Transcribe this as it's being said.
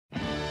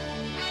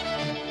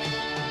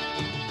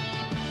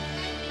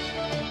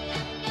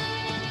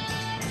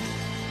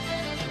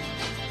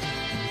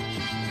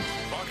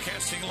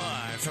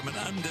from an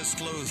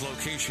undisclosed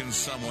location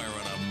somewhere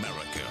in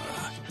America.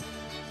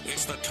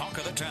 It's the Talk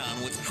of the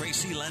Town with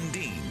Tracy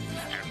Landine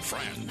and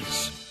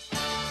friends.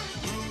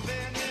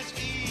 Moving is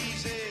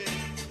easy,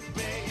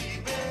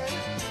 baby.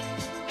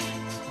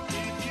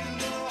 If you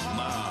know how.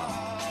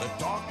 Now, the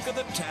Talk of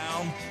the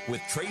Town with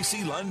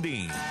Tracy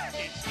Landine.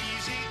 It's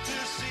easy to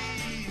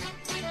see,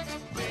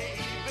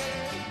 baby.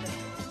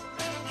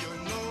 You're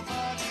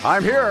nobody.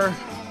 I'm here.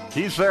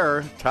 He's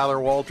there. Tyler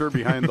Walter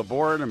behind the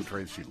board. I'm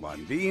Tracy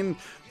Landine.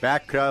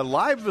 Back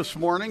live this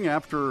morning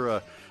after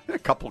a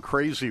couple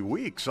crazy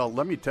weeks.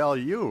 Let me tell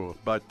you.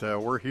 But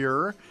we're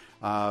here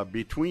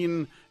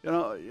between,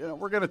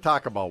 we're going to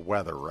talk about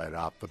weather right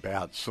off the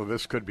bat. So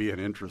this could be an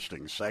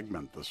interesting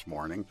segment this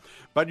morning.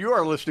 But you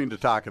are listening to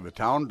Talk of the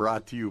Town,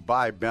 brought to you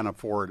by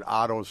Benaford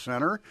Auto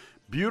Center.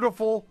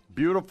 Beautiful,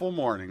 beautiful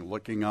morning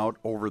looking out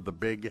over the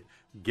big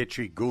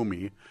Gitche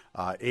Gumee,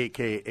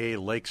 a.k.a.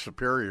 Lake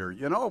Superior.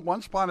 You know,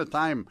 once upon a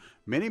time,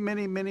 many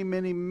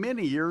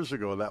years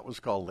ago, that was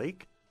called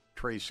Lake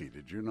Tracy.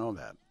 Did you know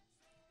that?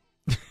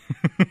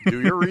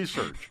 Do your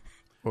research.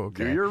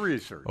 Okay. Do your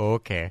research.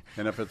 Okay.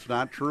 And if it's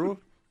not true,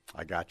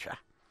 I gotcha.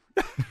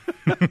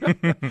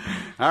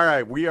 All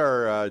right, we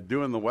are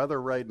doing the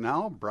weather right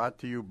now, brought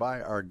to you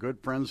by our good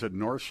friends at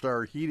North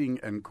Star Heating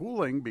and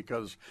Cooling,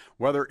 because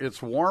whether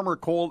it's warm or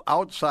cold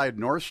outside,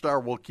 North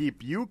Star will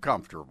keep you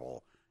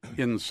comfortable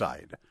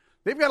inside.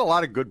 They've got a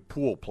lot of good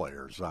pool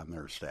players on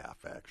their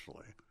staff,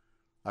 actually.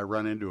 I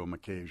run into them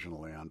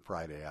occasionally on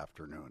Friday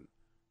afternoon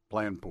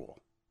playing pool.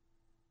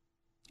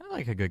 I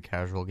like a good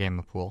casual game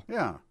of pool.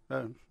 Yeah.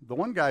 The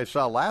one guy I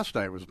saw last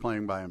night was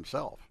playing by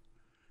himself.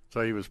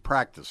 So he was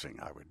practicing,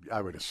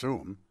 I would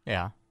assume.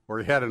 Yeah. Or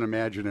he had an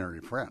imaginary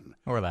friend.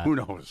 Or that. Who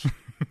knows?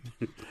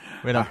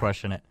 We don't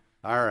question it.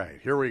 All right,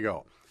 here we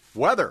go.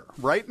 Weather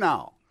right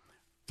now.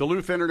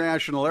 Duluth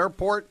International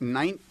Airport,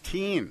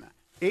 19.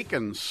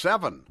 Aiken,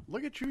 7.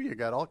 Look at you. You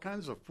got all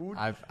kinds of food.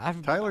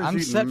 Tyler's I'm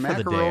eating set for the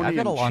day. macaroni I've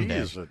got a and long day.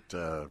 cheese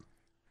at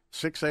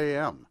 6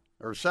 a.m.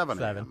 Or 7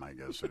 7. a.m., I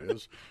guess it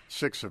is.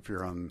 6 if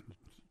you're on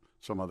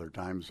some other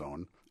time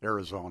zone.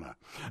 Arizona.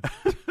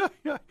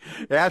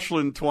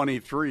 Ashland,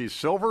 23.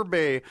 Silver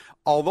Bay,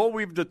 although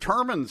we've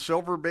determined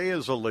Silver Bay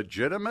is a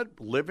legitimate,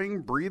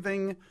 living,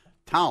 breathing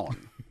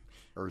town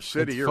or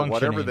city It's or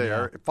whatever they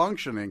functioning, are,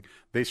 functioning,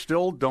 they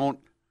still don't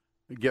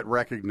get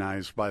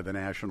recognized by the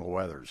National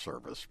Weather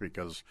Service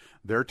because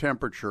their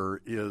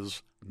temperature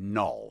is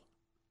null.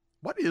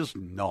 What is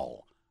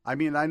null? I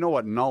mean, I know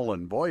what null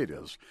and void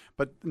is,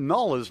 but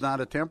null is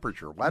not a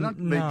temperature. Why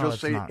don't they No, just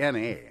it's say not.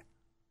 NA?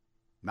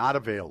 Not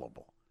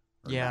available.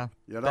 Or Yeah, not,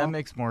 you know? that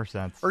makes more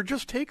sense. Or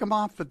just take them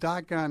off the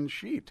doggone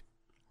sheet.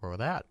 Or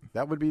that.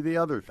 That would be the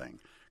other thing.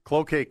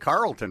 Cloquet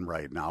Carleton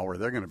right now, where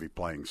they're going to be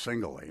playing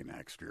single A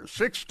next year.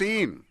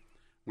 16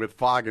 with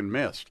fog and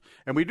mist.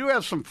 And we do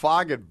have some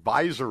fog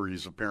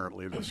advisories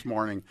apparently this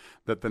morning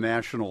that the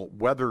National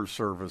Weather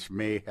Service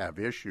may have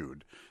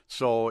issued.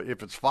 So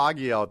if it's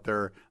foggy out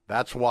there,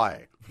 that's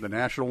why. The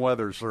National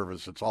Weather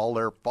Service, it's all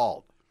their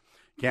fault.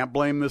 Can't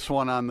blame this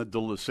one on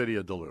the city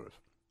of Duluth.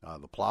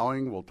 The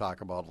plowing we'll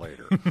talk about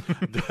later.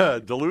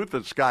 Duluth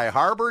at Sky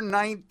Harbor,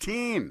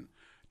 19.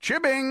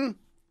 Chibbing,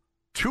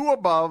 2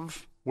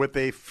 above with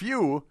a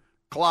few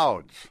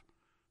clouds.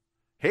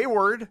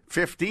 Hayward,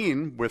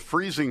 15 with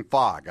freezing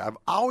fog. I've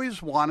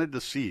always wanted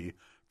to see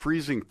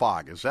freezing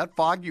fog. Is that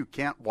fog you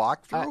can't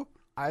walk through?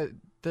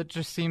 That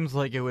just seems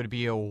like it would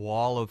be a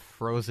wall of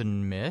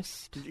frozen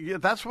mist. Yeah,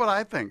 that's what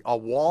I think. A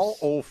wall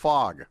o'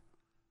 fog.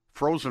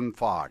 Frozen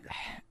fog.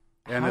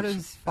 And How that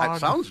does fog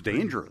sounds freeze?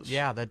 dangerous.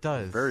 Yeah, that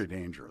does. Very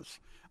dangerous.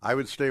 I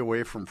would stay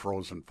away from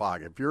frozen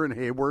fog. If you're in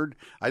Hayward,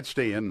 I'd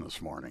stay in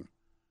this morning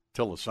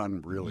till the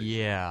sun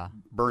really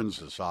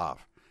burns us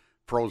off.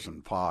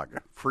 Frozen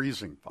fog,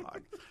 freezing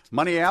fog.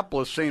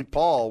 Minneapolis, St.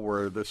 Paul,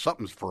 where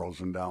something's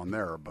frozen down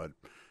there, but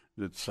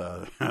it's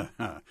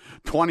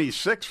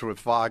 26 with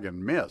fog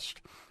and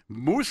mist.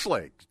 Moose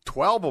Lake,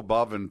 12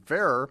 above and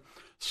fair.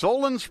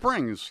 Solon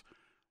Springs,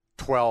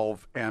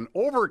 12 and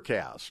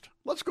overcast.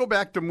 Let's go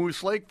back to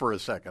Moose Lake for a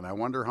second. I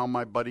wonder how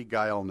my buddy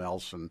Guile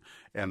Nelson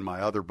and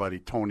my other buddy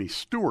Tony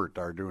Stewart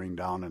are doing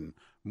down in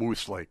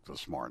Moose Lake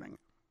this morning.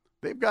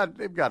 They've got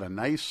a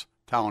nice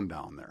town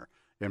down there.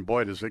 And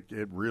boy,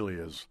 it really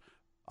is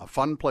a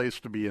fun place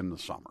to be in the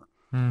summer.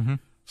 Mm-hmm.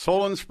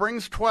 Solon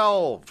Springs,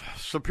 12.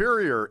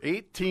 Superior,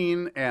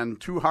 18.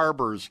 And Two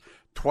Harbors,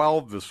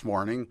 12 this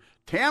morning.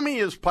 Tammy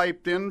is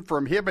piped in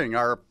from Hibbing,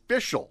 our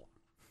official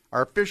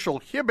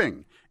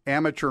Hibbing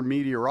amateur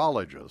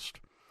meteorologist,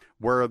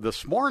 where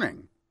this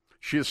morning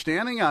she is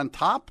standing on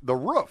the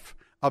roof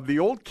of the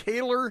old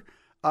Kaler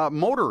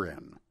Motor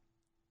Inn,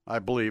 I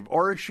believe.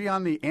 Or is she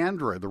on the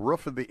Android, the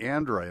roof of the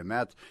Android? And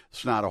that's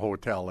not a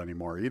hotel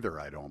anymore either,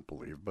 I don't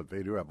believe, but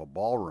they do have a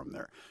ballroom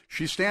there.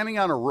 She's standing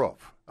on a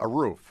roof.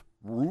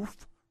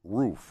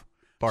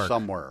 Bark.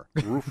 Somewhere.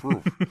 Roof.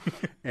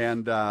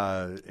 And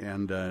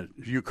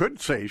you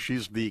could say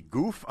she's the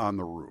goof on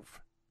the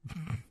roof.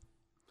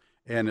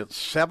 And it's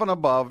 7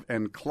 above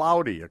and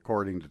cloudy,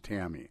 according to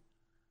Tammy.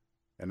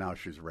 and now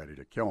she's ready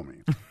to kill me.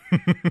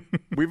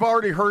 We've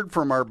already heard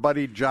from our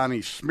buddy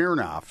Johnny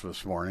Smirnoff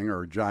this morning,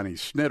 or Johnny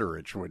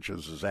Snitterich, which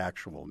is his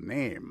actual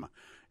name,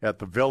 at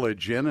the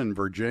Village Inn in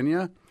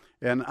Virginia.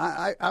 And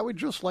I would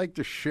just like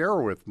to share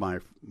with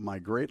my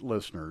great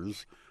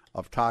listeners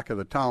of Talk of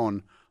the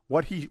Town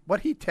what he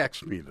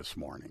texted me this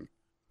morning.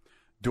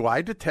 Do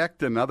I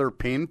detect another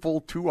painful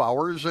 2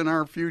 hours in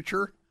our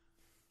future?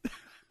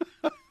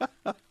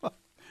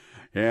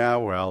 Yeah,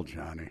 well,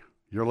 Johnny,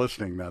 you're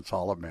listening. That's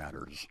all that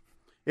matters.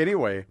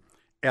 Anyway,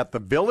 at the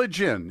Village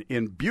Inn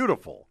in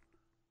beautiful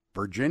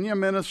Virginia,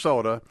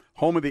 Minnesota,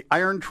 home of the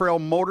Iron Trail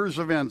Motors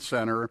Event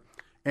Center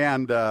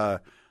and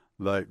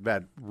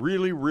that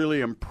really,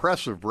 really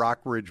impressive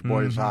Rock Ridge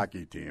Boys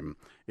hockey team,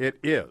 it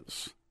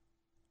is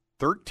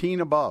 13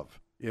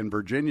 above in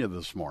Virginia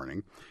this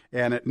morning.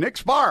 And at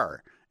Nick's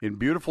Bar in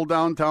beautiful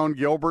downtown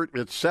Gilbert,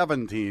 it's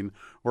 17,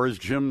 or as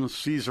Jim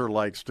Caesar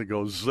likes to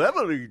go,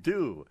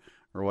 72,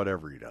 or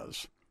whatever he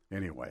does.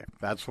 Anyway,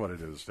 that's what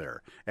it is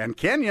there. And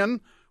Kenyon,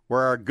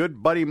 where our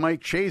good buddy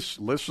Mike Chase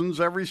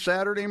listens every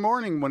Saturday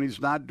morning when he's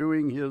not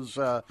doing his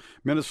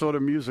Minnesota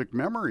Music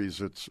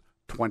Memories, it's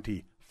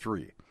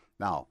 23.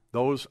 Now,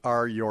 those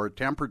are your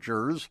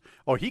temperatures.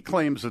 Oh, he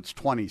claims it's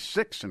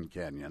 26 in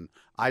Kenyon.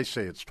 I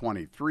say it's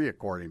 23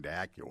 according to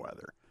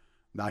AccuWeather.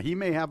 Now, he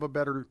may have a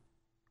better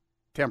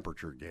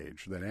temperature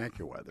gauge than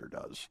AccuWeather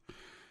does.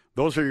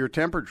 Those are your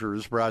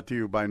temperatures brought to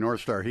you by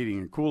North Star Heating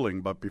and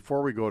Cooling. But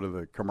before we go to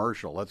the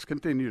commercial, let's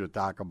continue to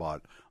talk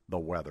about the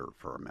weather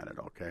for a minute,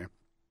 okay?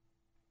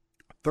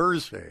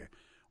 Thursday,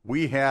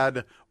 we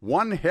had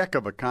one heck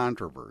of a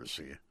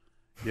controversy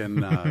in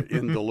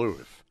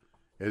Duluth.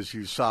 As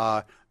you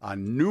saw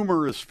on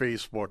numerous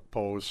Facebook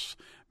posts,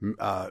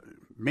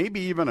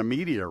 maybe even a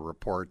media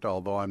report,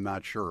 although I'm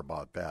not sure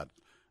about that.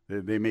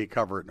 They may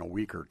cover it in a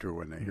week or two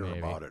when they hear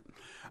about it.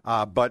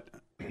 But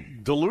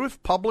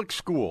Duluth Public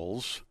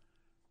Schools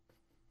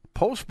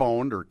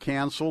postponed or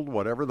canceled,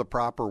 whatever the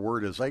proper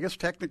word is. I guess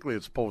technically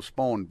it's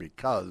postponed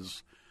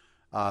because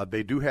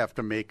they do have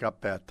to make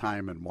up that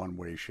time in one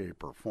way,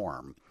 shape, or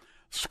form.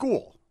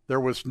 School. There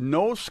was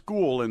no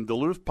school in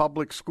Duluth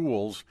Public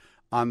Schools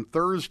on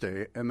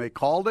Thursday, and they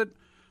called it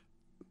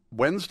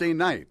Wednesday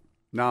night.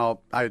 Now,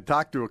 I had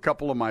talked to a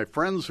couple of my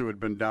friends who had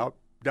been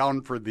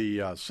down for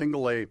the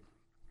single A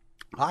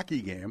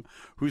hockey game,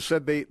 who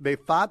said they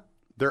thought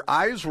their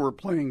eyes were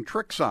playing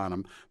tricks on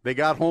them. They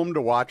got home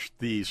to watch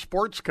the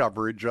sports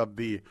coverage of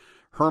the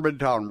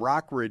Hermantown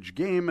Rock Ridge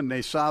game, and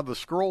they saw the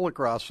scroll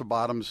across the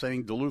bottom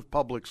saying Duluth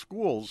Public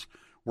Schools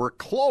were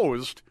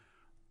closed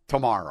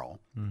tomorrow.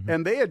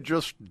 And they had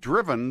just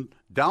driven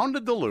down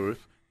to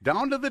Duluth,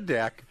 down to the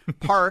deck,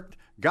 parked,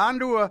 gone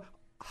to a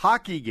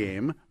hockey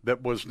game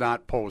that was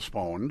not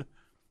postponed,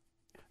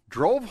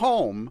 drove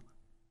home,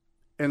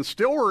 and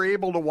still were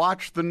able to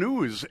watch the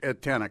news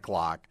at 10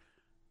 o'clock.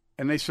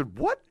 And they said,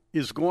 what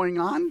is going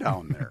on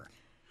down there?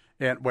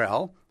 And,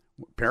 well,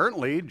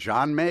 apparently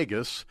John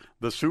Magus,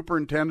 the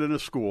superintendent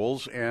of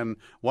schools, and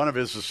one of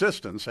his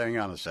assistants, hang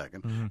on a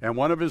second, and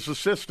one of his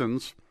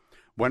assistants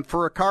went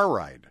for a car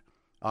ride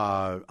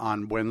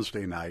on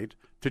Wednesday night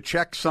to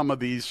check some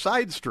of these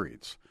side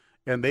streets.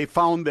 And they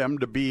found them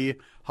to be,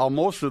 how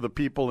most of the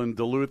people in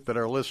Duluth that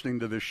are listening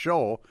to this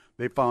show,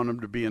 they found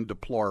them to be in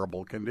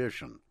deplorable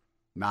condition,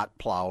 not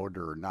plowed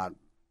or not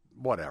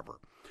whatever.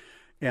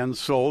 And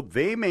so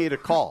they made a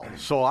call.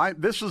 So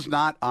this is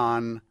not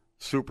on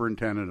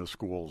Superintendent of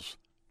Schools,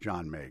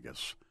 John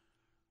Magus.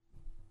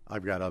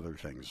 I've got other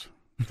things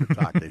to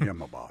talk to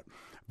him about.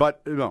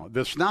 But no,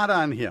 this is not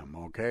on him,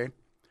 okay?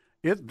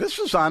 This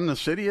is on the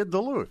city of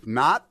Duluth,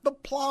 not the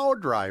plow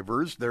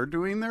drivers. They're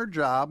doing their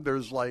job.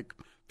 There's like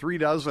 3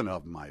 dozen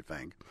of them, I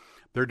think.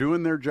 They're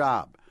doing their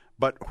job.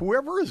 But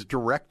whoever is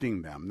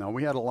directing them, now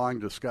we had a long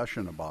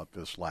discussion about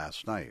this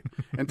last night.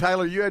 And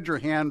Tyler, you had your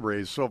hand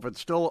raised, so if it's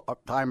still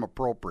time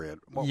appropriate.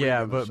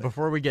 Yeah, but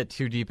before we get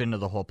too deep into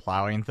the whole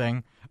plowing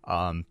thing,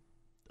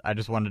 I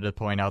just wanted to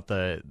point out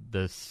the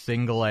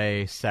single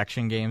A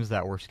section games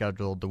that were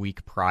scheduled the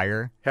week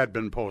prior had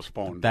been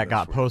postponed. That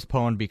got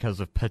postponed because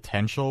of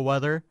potential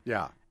weather.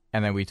 Yeah.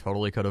 And then we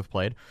totally could have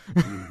played.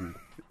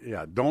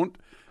 Yeah,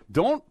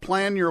 don't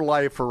plan your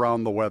life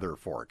around the weather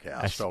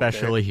forecast.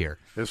 Especially here.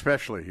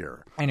 Especially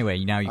here.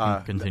 Anyway, now you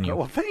can continue.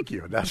 Well, thank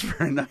you. That's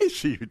very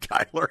nice of you,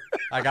 Tyler.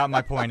 I got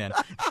my point in.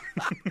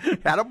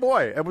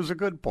 Attaboy. It was a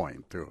good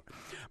point, too.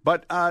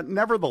 But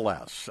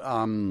nevertheless,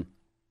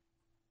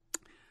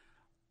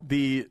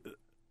 the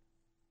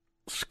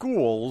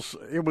schools,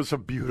 it was a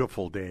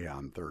beautiful day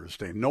on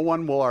Thursday. No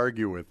one will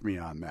argue with me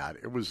on that.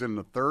 It was in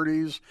the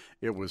 30s.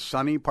 It was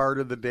sunny part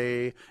of the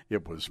day.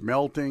 It was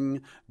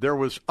melting. There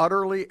was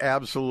utterly,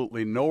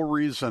 absolutely no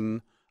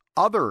reason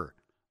other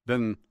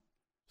than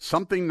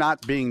something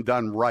not being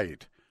done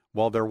right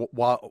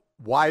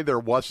why there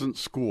wasn't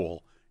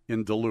school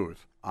in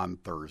Duluth on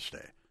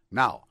Thursday.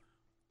 Now,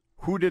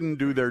 who didn't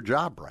do their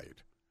job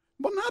right?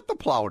 Well, not the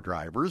plow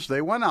drivers.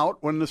 They went out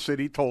when the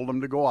city told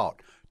them to go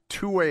out,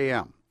 2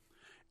 a.m.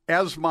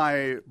 As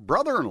my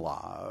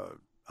brother-in-law,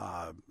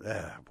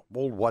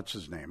 old what's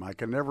his name? I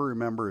can never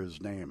remember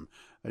his name.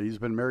 He's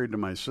been married to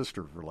my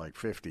sister for like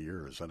 50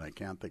 years, and I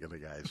can't think of the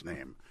guy's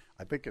name.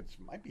 I think it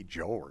might be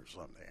Joe or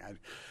something.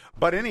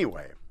 But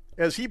anyway,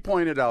 as he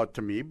pointed out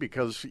to me,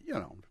 because,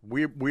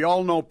 we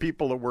all know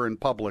people that were in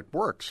public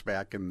works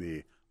back in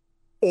the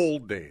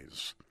old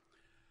days.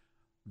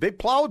 They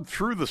plowed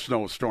through the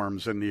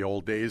snowstorms in the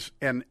old days,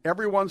 and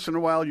every once in a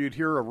while you'd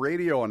hear a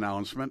radio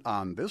announcement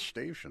on this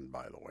station,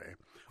 by the way,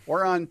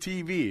 or on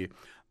TV,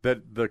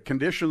 that the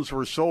conditions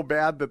were so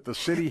bad that the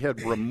city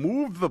had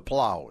removed the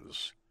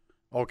plows.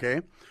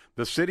 Okay?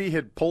 The city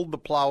had pulled the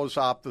plows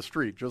off the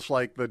street, just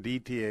like the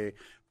DTA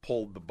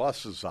pulled the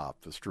buses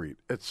off the street,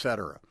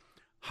 etc.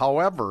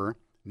 However,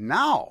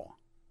 now,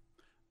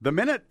 the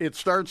minute it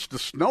starts to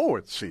snow,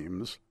 it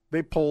seems,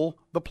 they pull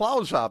the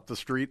plows off the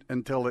street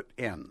until it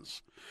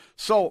ends.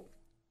 So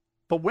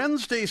the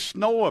Wednesday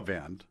snow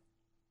event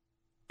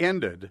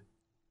ended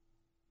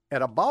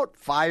at about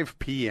 5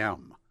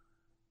 p.m.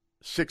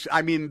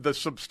 The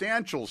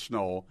substantial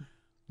snow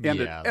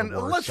ended. Yeah, and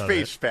let's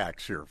face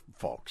facts here,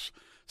 folks.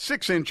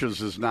 6 inches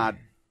does not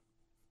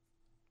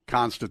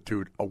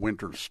constitute a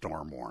winter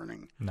storm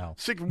warning. No.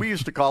 We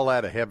used to call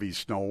that a heavy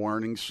snow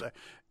warning.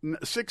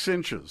 6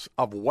 inches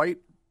of white,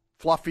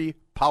 fluffy,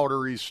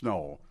 powdery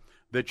snow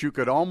that you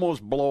could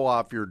almost blow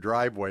off your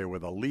driveway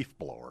with a leaf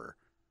blower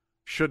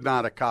should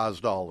not have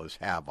caused all this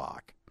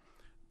havoc.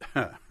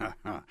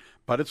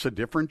 But it's a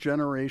different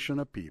generation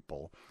of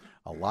people.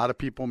 A lot of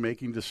people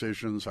making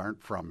decisions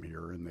aren't from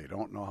here, and they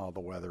don't know how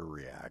the weather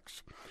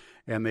reacts,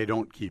 and they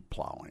don't keep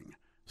plowing.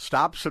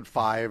 Stops at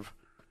 5.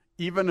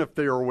 Even if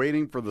they were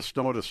waiting for the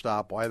snow to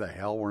stop, why the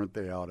hell weren't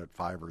they out at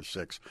 5 or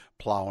 6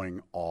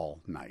 plowing all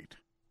night?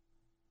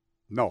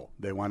 No,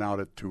 they went out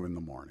at 2 in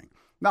the morning.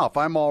 Now, if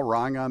I'm all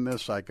wrong on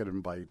this, I could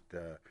invite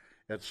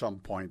at some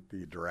point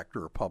the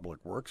Director of Public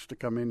Works to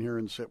come in here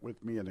and sit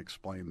with me and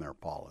explain their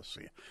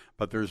policy.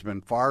 But there's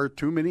been far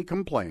too many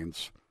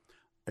complaints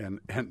and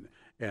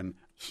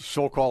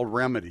so-called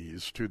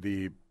remedies to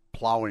the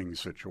plowing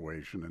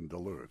situation in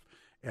Duluth.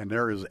 And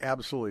there is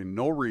absolutely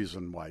no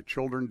reason why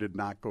children did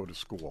not go to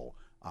school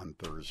on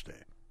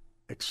Thursday,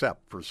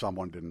 except for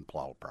someone didn't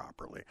plow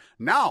properly.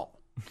 Now,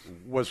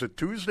 was it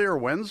Tuesday or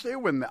Wednesday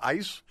when the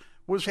ice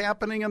was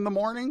happening in the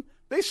morning?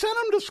 They sent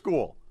them to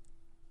school.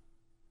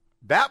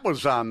 That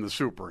was on the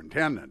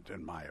superintendent,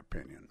 in my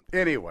opinion.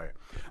 Anyway,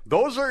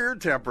 those are your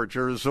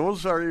temperatures.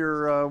 Those are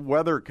your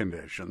weather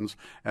conditions.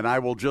 And I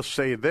will just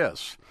say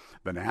this.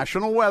 The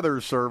National Weather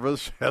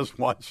Service has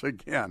once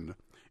again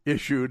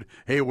issued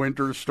a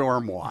winter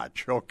storm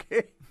watch.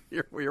 Okay,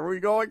 here we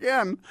go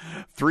again.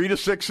 3 to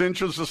 6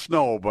 inches of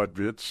snow, but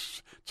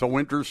it's a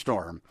winter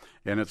storm.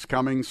 And it's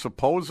coming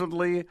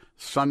supposedly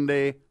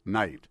Sunday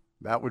night.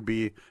 That would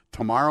be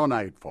tomorrow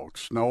night,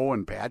 folks. Snow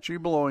and patchy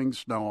blowing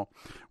snow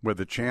with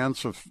a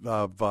chance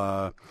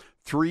of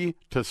 3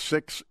 to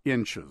 6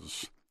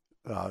 inches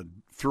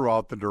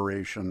throughout the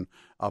duration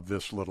of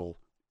this little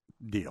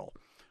deal.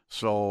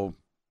 So,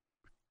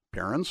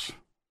 parents,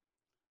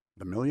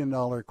 the $1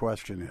 million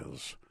question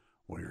is,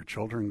 will your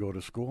children go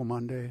to school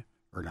Monday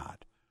or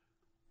not?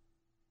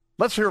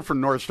 Let's hear from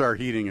North Star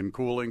Heating and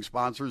Cooling,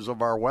 sponsors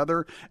of our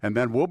weather, and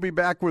then we'll be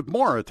back with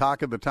more at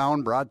Talk of the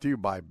Town, brought to you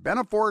by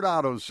Benaford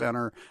Auto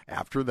Center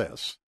after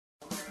this.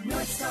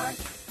 North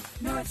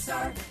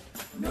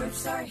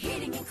Star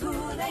Heating and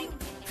Cooling.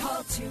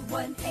 Call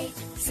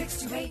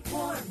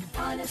 218-628-WARM.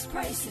 Honest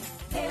prices,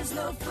 there's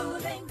no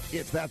fooling.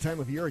 It's that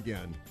time of year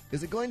again.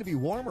 Is it going to be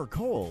warm or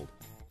cold?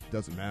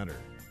 Doesn't matter.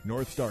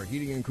 North Star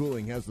Heating and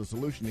Cooling has the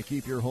solution to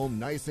keep your home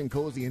nice and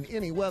cozy in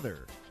any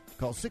weather.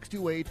 Call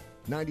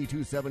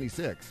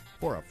 628-9276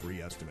 for a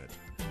free estimate.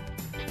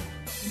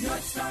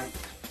 North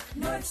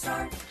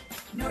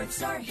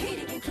Star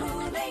Heating and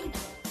Cooling.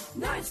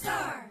 North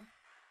Star.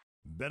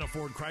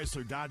 Benaford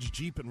Chrysler Dodge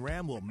Jeep and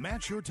Ram will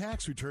match your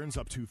tax returns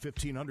up to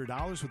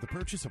 $1,500 with the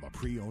purchase of a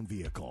pre-owned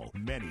vehicle.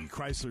 Many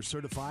Chrysler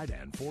certified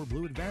and 4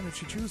 Blue Advantage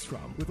to choose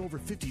from, with over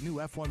 50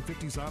 new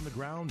F-150s on the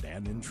ground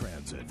and in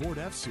transit. Ford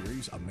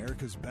F-Series,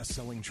 America's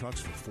best-selling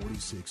trucks for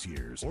 46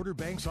 years. Order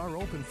banks are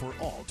open for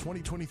all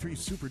 2023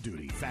 Super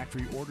Duty.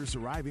 Factory orders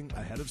arriving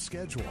ahead of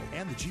schedule.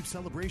 And the Jeep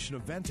Celebration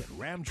event at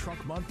Ram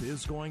Truck Month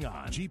is going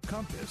on. Jeep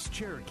Compass,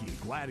 Cherokee,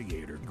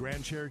 Gladiator,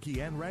 Grand Cherokee,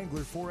 and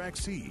Wrangler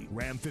 4XE,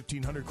 Ram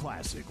 1500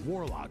 Classic,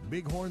 Warlock,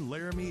 Bighorn,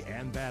 Laramie,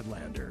 and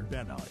Badlander.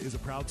 Benna is a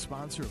proud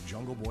sponsor of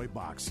Jungle Boy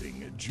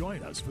Boxing.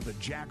 Join us for the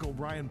Jack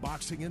O'Brien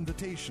Boxing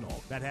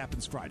Invitational. That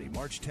happens Friday,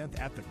 March 10th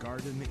at the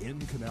Garden in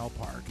Canal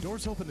Park.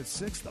 Doors open at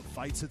 6, the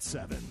fight's at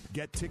 7.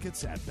 Get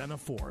tickets at Benna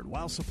Ford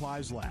while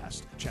supplies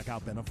last. Check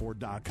out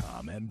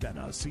BennaFord.com and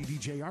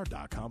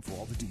BennaCDJR.com for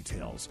all the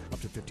details. Up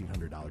to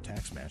 $1,500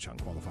 tax match on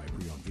qualified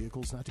pre-owned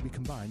vehicles, not to be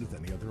combined with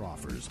any other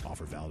offers.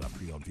 Offer valid on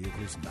pre-owned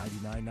vehicles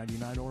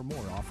 $99.99 or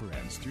more. Offer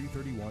ends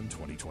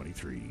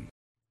 3/31/2023.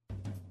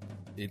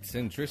 It's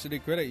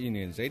Centricity Credit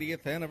Union's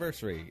 80th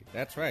anniversary.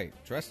 That's right,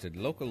 trusted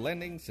local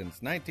lending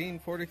since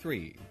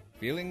 1943.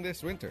 Feeling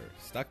this winter?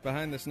 Stuck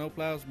behind the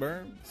snowplow's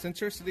berm?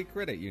 Centricity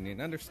Credit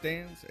Union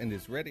understands and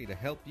is ready to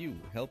help you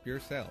help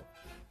yourself.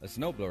 A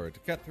snowblower to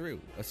cut through,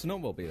 a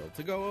snowmobile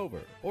to go over,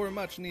 or a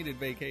much-needed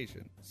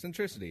vacation,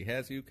 Centricity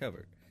has you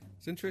covered.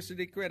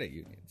 Centricity Credit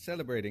Union,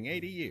 celebrating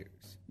 80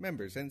 years.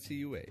 Members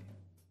NCUA.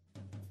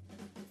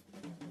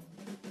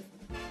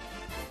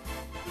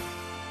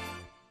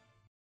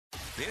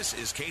 This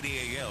is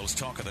KDAL's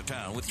Talk of the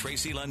Town with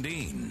Tracy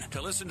Lundeen.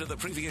 To listen to the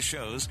previous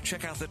shows,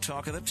 check out the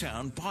Talk of the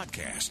Town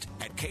podcast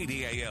at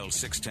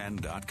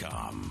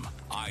KDAL610.com,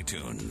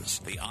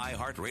 iTunes, the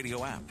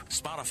iHeartRadio app,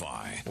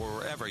 Spotify, or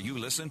wherever you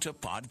listen to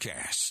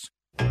podcasts.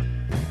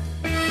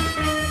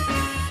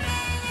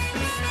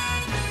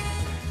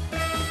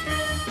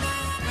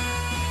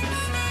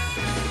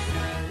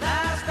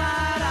 Last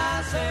night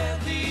I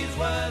said these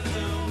words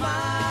to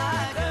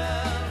my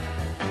girl.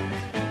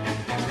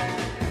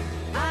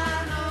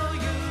 I know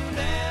you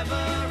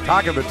never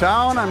Talk of the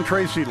Town, I'm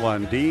Tracy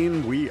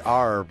Lundeen. We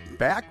are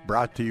back,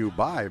 brought to you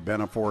by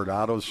Benaford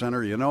Auto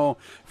Center. You know,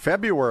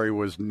 February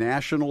was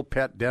National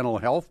Pet Dental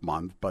Health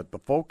Month, but the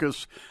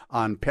focus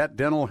on pet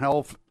dental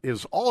health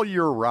is all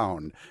year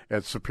round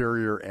at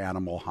Superior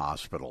Animal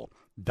Hospital.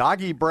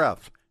 Doggy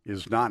breath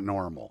is not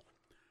normal.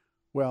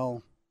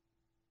 Well,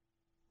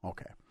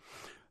 okay.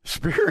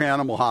 Superior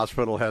Animal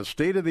Hospital has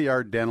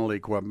state-of-the-art dental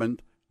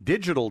equipment,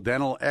 digital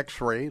dental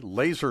x-ray,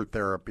 laser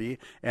therapy,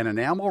 and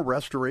enamel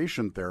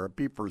restoration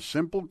therapy for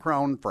simple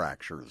crown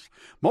fractures.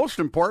 Most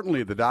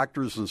importantly, the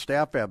doctors and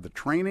staff have the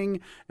training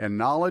and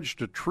knowledge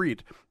to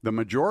treat the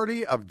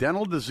majority of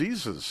dental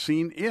diseases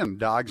seen in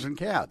dogs and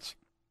cats.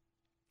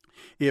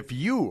 If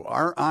you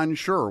are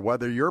unsure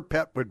whether your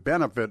pet would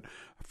benefit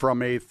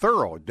from a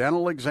thorough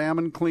dental exam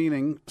and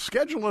cleaning,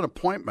 schedule an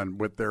appointment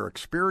with their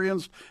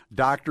experienced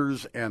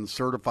doctors and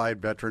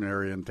certified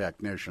veterinarian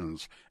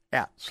technicians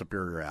at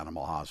Superior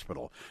Animal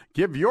Hospital.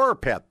 Give your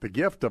pet the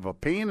gift of a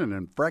pain and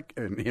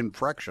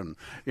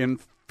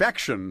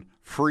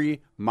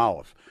infection-free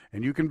mouth.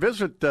 And you can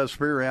visit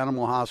Superior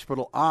Animal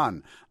Hospital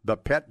on the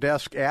Pet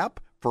Desk app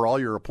for all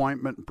your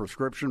appointment and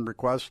prescription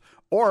requests,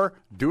 or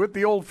do it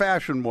the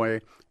old-fashioned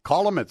way.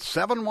 Call them at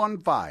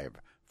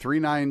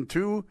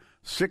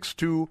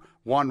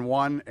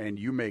 715-392-6211, and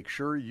you make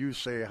sure you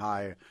say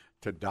hi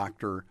to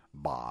Dr.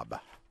 Bob.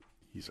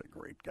 He's a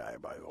great guy,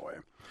 by the way.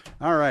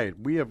 All right,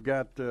 we have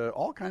got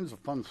all kinds of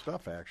fun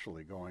stuff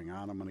actually going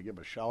on. I'm going to give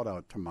a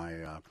shout-out to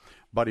my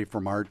buddy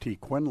from RT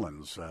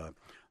Quinlan's.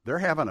 They're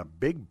having a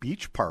big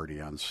beach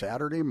party on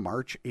Saturday,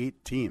 March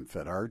 18th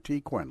at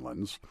RT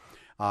Quinlan's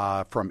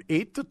from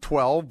 8 to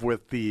 12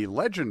 with the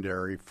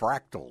legendary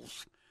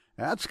Fractals.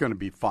 That's going to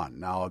be fun.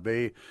 Now,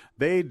 they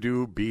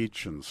do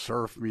beach and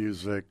surf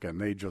music,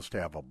 and they just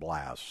have a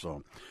blast.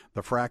 So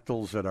the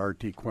Fractals at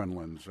RT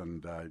Quinlan's,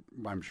 and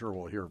I'm sure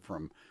we'll hear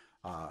from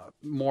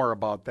more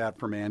about that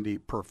from Andy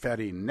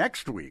Perfetti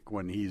next week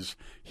when he's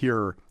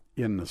here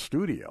in the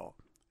studio.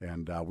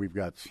 And we've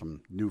got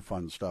some new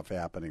fun stuff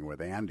happening with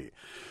Andy.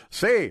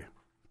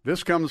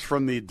 This comes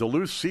from the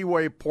Duluth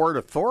Seaway Port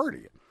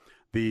Authority.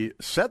 The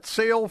Set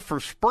Sail for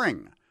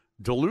Spring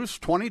Duluth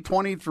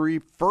 2023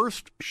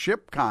 First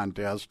Ship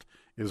Contest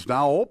is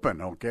now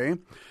open, okay?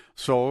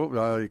 So,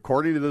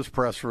 according to this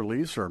press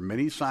release, there are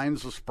many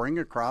signs of spring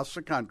across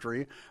the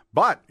country,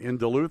 but in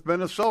Duluth,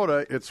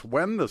 Minnesota, it's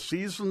when the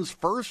season's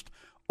first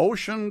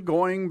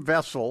ocean-going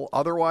vessel,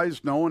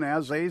 otherwise known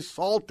as a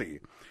Salty,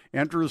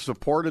 enters the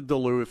Port of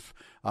Duluth,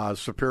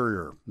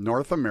 Superior,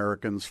 North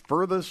America's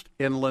furthest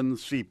inland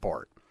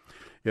seaport.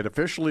 It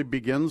officially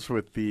begins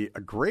with the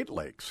Great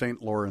Lakes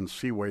St. Lawrence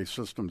Seaway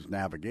Systems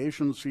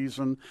navigation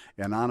season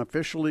and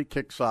unofficially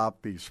kicks off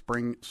the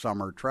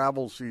spring-summer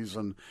travel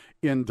season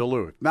in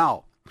Duluth.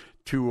 Now,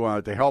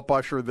 to help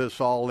usher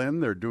this all in,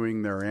 they're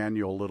doing their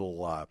annual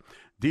little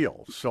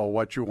deal. So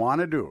what you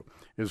want to do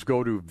is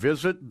go to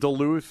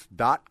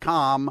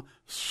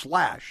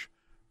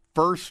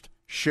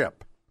visitduluth.com/firstship.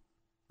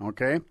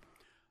 Okay?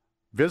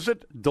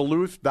 Visit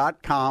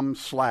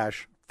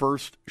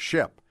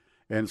Duluth.com/firstship.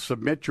 And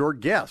submit your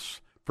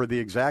guess for the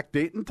exact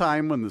date and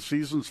time when the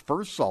season's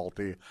first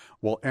Salty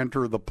will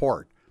enter the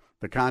port.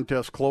 The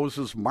contest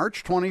closes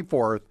March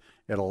 24th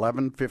at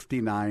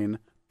 11:59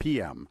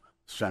 p.m.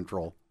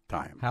 Central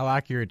Time. How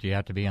accurate do you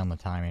have to be on the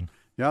timing?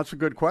 Yeah, that's a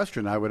good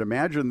question. I would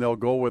imagine they'll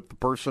go with the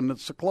person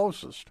that's the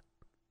closest.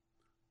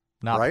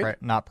 Not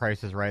right? Not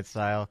Price is Right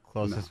style,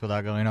 closest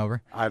without going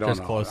over? I don't just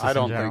know. Closest I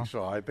don't in general? think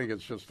so. I think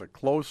it's just the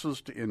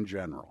closest in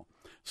general.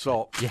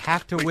 So you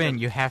have to win.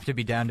 You have to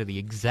be down to the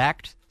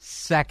exact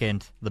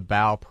second the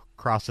bow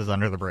crosses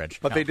under the bridge.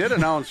 But they did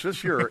announce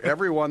this year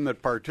everyone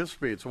that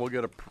participates will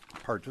get a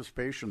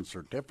participation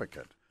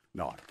certificate.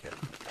 No, I'm kidding.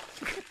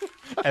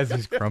 As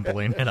he's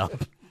crumpling it up.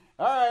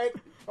 All right.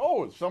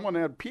 Oh, someone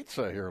had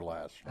pizza here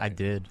last night. I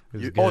did. It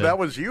was Oh, good. that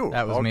was you.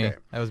 That was Okay. me.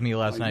 That was me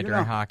last night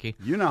during hockey.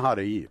 You know how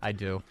to eat. I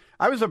do.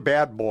 I was a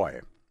bad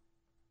boy.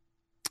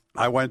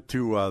 I went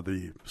to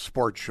the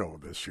sports show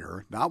this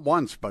year, not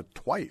once, but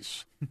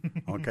twice.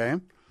 Okay?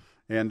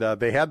 And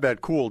they had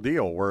that cool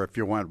deal where if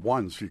you went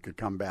once, you could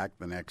come back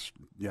the next,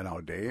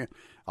 day.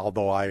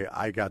 Although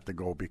I got to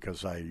go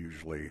because I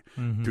usually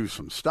do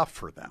some stuff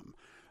for them.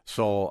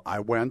 So I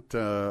went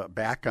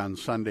back on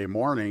Sunday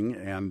morning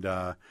and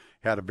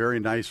had a very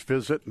nice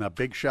visit, and a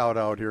big shout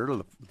out here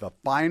to the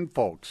fine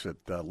folks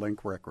at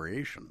Link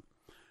Recreation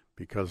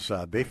because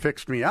they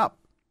fixed me up.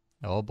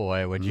 Oh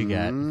boy, what'd you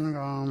get?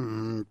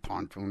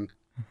 Pontoon.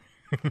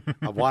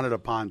 I've wanted a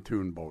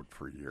pontoon boat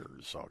for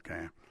years,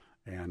 okay?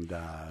 And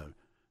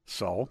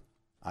so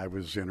I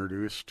was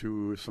introduced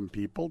to some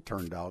people.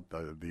 Turned out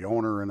the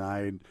owner and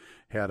I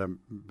had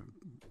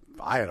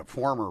a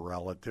former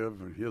relative,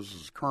 and his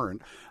is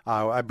current,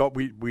 but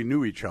we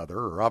knew each other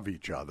or of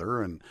each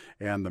other, and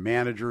the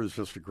manager is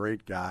just a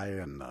great guy,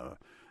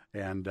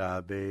 and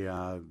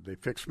they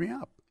fixed me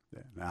up.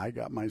 And I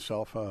got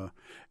myself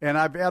and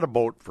I've had a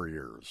boat for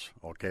years,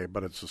 okay,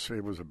 but it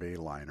was a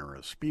Bayliner,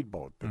 a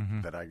speedboat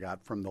that I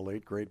got from the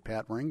late great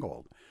Pat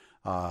Ringgold.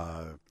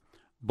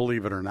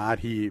 Believe it or not,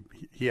 he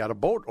had a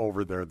boat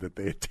over there that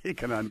they had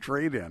taken on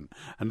trade-in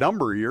a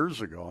number of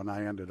years ago, and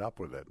I ended up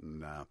with it.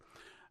 And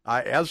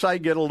as I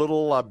get a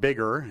little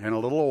bigger and a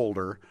little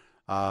older,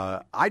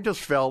 I just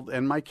felt,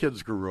 and my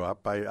kids grew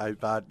up, I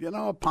thought,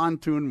 a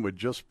pontoon would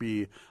just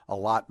be a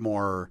lot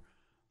more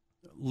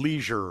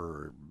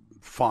leisure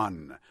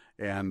fun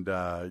and,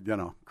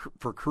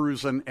 for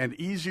cruising and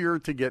easier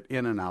to get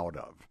in and out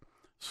of.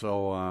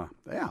 So,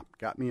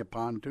 got me a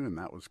pontoon.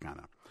 That was kind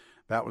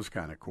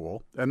of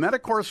cool. And then,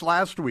 of course,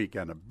 last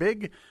weekend, a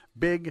big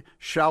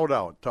shout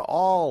out to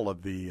all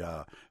of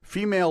the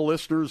female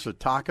listeners at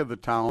Talk of the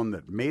Town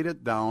that made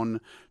it down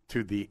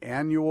to the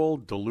annual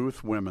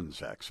Duluth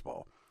Women's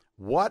Expo.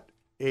 What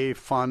a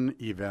fun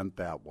event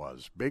that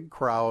was. Big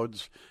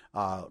crowds,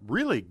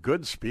 really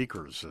good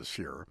speakers this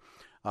year.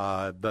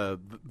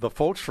 The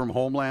folks from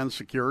Homeland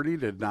Security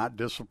did not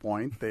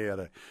disappoint. They had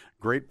a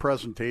great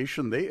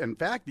presentation. In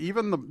fact,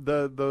 even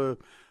the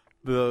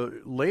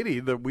lady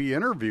that we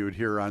interviewed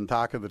here on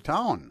Talk of the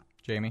Town,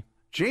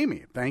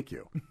 Jamie, thank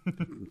you.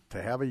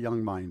 To have a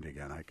young mind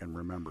again, I can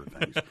remember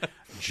things.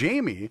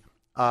 Jamie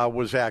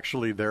was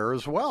actually there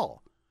as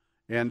well,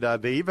 and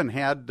they even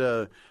had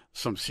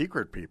some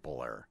secret people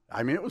there.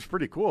 I mean, it was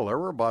pretty cool. There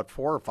were about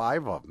 4 or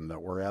 5 of them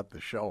that were at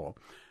the show.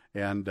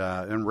 And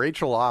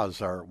Rachel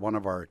Oz, one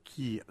of our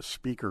key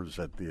speakers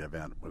at the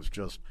event, was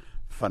just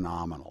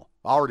phenomenal.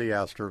 Already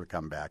asked her to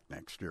come back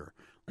next year.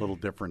 A little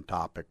different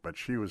topic, but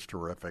she was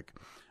terrific.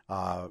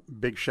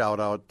 Big shout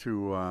out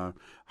to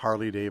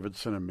Harley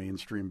Davidson and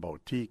Mainstream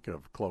Boutique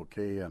of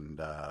Cloquet and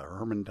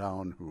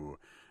Hermantown, who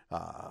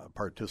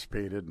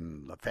participated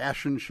in the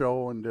fashion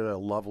show and did a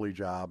lovely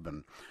job.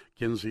 And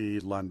Kinsey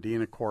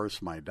Lundeen, of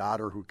course, my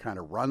daughter, who kind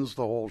of runs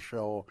the whole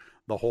show,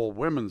 the whole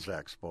Women's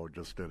Expo,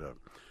 just did a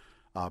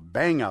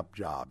bang-up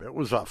job. It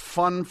was a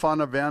fun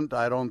event.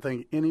 I don't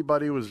think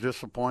anybody was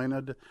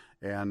disappointed,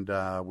 and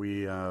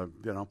we,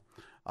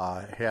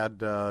 had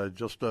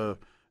just a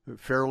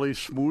fairly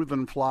smooth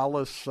and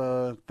flawless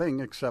thing,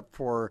 except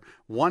for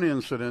one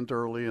incident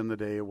early in the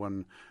day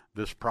when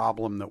this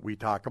problem that we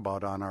talk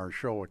about on our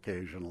show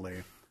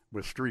occasionally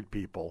with street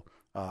people,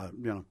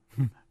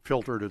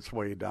 filtered its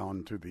way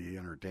down to the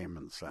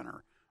entertainment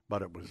center.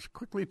 But it was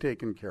quickly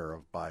taken care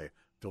of by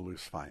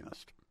Duluth's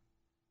finest.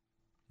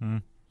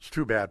 It's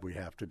too bad we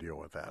have to deal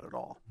with that at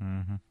all.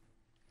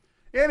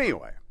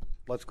 Anyway,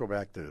 let's go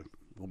back to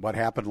what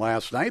happened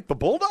last night. The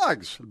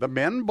Bulldogs, the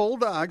men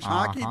Bulldogs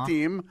hockey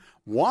team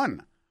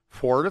won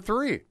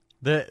 4-3.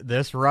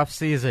 This rough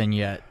season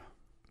yet.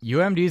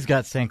 UMD's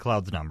got St.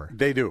 Cloud's number.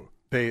 They do.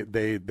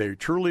 They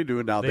truly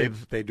do. Now, they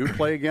do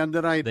play again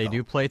tonight. They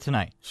do play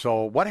tonight.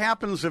 So what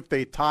happens if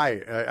they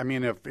tie? I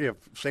mean, if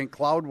St.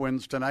 Cloud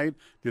wins tonight,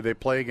 do they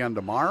play again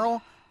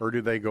tomorrow? Or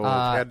do they go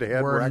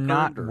head-to-head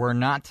record? We're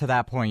not to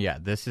that point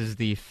yet. This is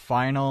the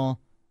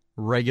final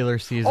regular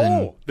season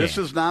game. This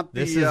is not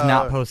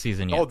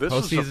postseason yet. Oh, this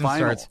postseason is the final.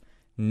 Starts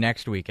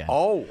next weekend.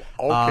 Oh,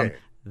 okay.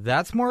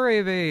 That's more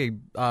of a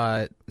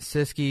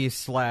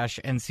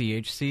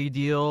Siskey/NCHC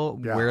deal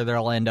where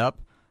they'll end up.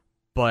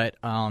 But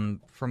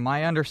from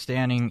my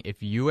understanding,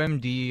 if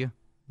UMD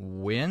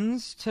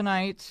wins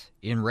tonight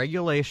in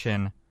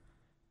regulation,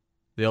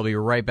 they'll be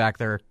right back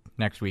there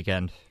next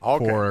weekend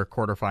for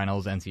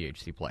quarterfinals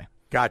NCHC play.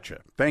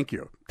 Gotcha. Thank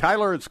you.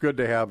 Tyler, it's good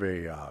to have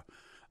a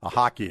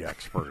hockey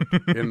expert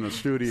in the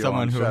studio.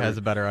 Someone who has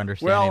a better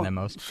understanding than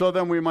most. So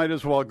then we might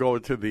as well go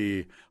to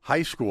the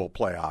high school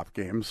playoff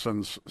games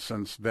since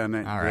then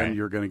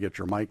you're going to get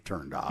your mic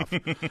turned off.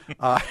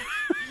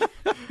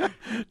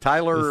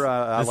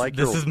 Tyler,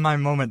 this is my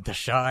moment to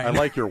shine. I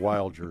like your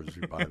Wild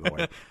jersey, by the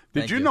way.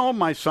 Did you know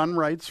my son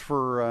writes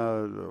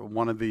for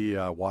one of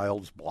the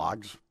Wild's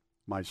blogs?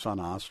 My son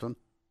Austin.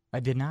 I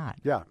did not.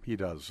 Yeah, he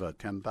does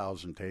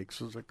 10,000 Takes,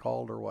 is it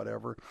called, or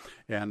whatever.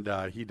 And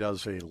he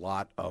does a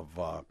lot of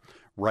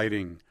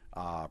writing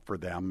for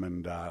them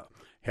and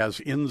has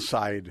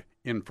inside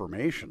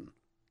information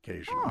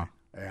occasionally.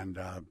 And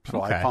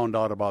so I found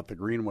out about the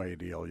Greenway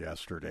deal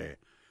yesterday,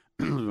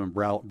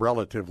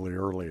 relatively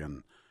early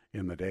in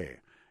the day.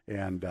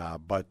 And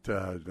but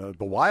the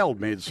Wild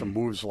made some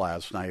moves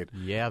last night.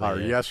 Yeah, they or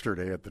did.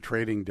 yesterday at the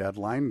trading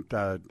deadline.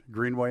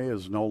 Greenway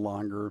is no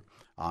longer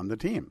on the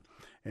team.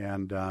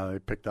 And they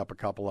picked up a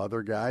couple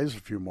other guys,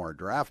 a few more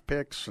draft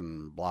picks,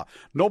 and blah.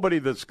 Nobody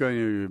that's going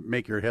to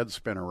make your head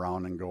spin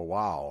around and go,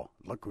 "Wow,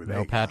 look who they No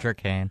got." Patrick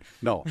Kane.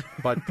 No,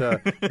 but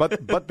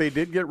but they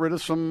did get rid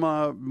of some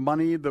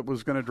money that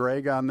was going to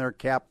drag on their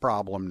cap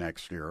problem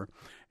next year,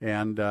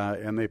 and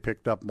they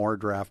picked up more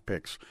draft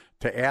picks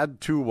to add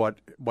to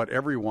what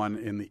everyone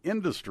in the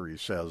industry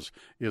says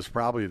is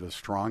probably the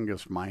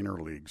strongest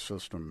minor league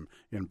system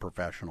in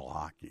professional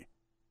hockey.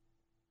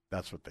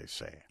 That's what they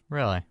say.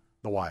 Really?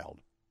 The Wild.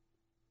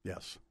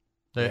 Yes.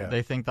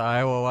 They think the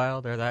Iowa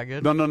Wild are that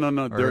good? No.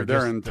 Or Their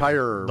just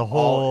entire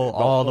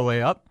all the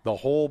way up. The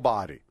whole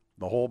body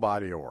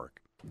of work.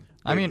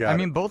 I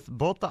mean, both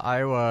the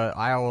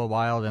Iowa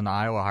Wild and the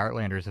Iowa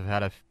Heartlanders have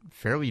had a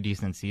fairly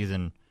decent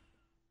season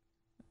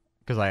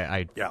because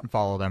I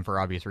follow them for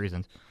obvious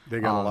reasons. They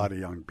got a lot of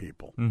young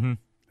people and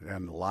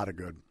a lot of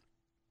good.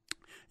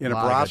 And if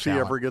Lot of good Rossi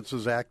talent. ever gets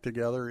his act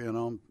together,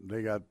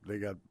 they got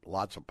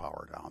lots of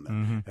power down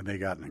there, and they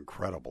got an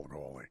incredible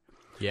goalie.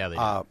 Yeah, they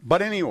do.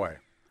 But anyway,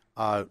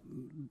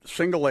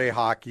 single A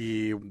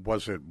hockey,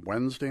 was it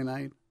Wednesday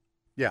night?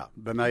 Yeah,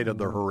 the night of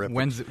the horrific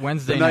Wednesday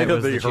the night night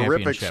of was the the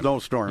horrific championship.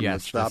 snowstorm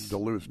Yes, that stopped this-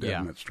 Duluth dead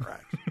yeah. in its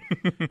tracks.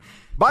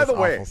 By the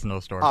This way, awful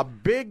snowstorm. a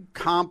big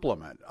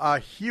compliment, a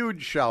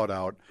huge shout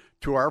out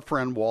to our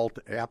friend Walt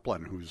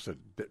Applin, who's the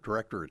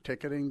director of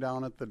ticketing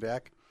down at the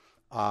deck.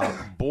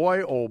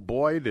 Boy, oh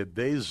boy, did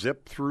they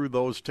zip through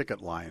those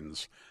ticket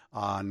lines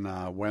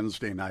on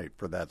Wednesday night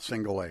for that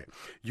single A.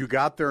 You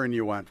got there and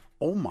you went,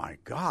 oh my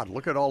God,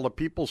 look at all the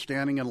people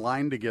standing in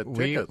line to get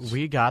tickets.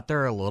 We got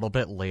there a little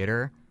bit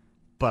later,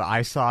 but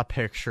I saw a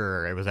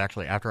picture. It was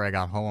actually after I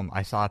got home.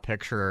 I saw a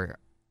picture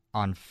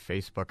on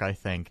Facebook, I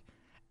think.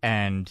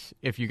 And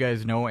if you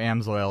guys know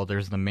Amsoil,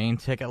 there's the main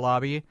ticket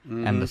lobby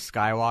and the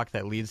skywalk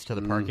that leads to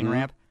the parking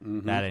ramp.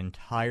 That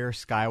entire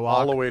skywalk,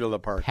 all the way to the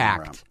parking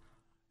packed. ramp.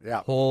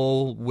 Yeah.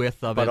 Whole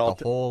width of But it, I'll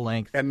the whole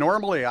length. And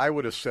normally I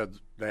would have said,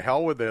 the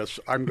hell with this,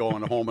 I'm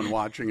going home and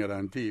watching it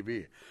on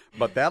TV.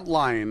 But that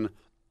line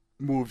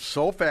moved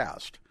so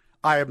fast.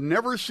 I have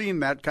never seen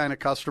that kind of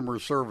customer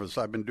service.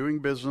 I've been doing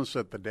business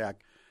at the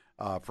deck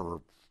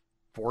for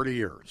 40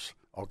 years,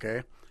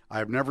 okay?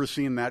 I've never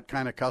seen that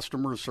kind of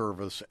customer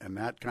service and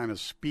that kind of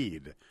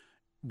speed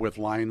with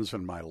lines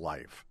in my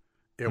life.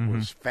 It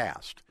was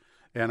fast.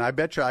 And I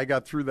bet you I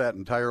got through that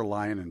entire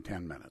line in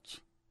 10 minutes.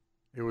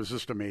 It was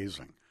just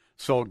amazing.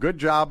 So good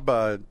job,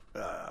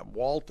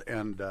 Walt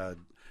and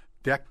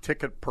deck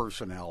ticket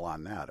personnel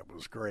on that. It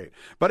was great.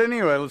 But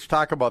anyway, let's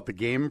talk about the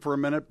game for a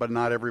minute, but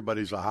not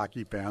everybody's a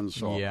hockey fan.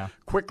 So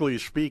quickly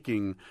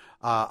speaking,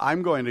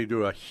 I'm going to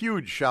do a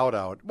huge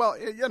shout-out. Well,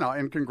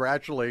 and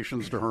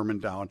congratulations to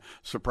Hermantown.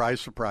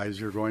 Surprise, surprise,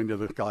 you're going to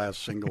the Class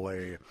Single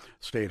A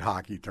state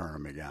hockey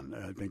tournament again.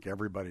 I think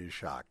everybody's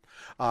shocked.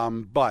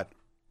 But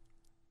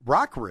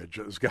Rockridge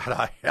has got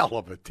a hell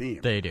of a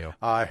team. They do.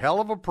 A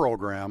hell of a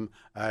program,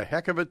 a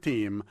heck of a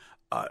team,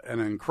 an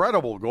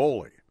incredible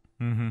goalie.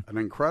 An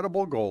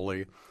incredible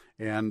goalie,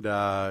 and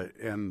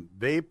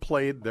they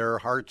played their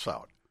hearts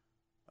out.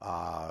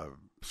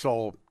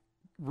 So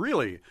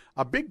really,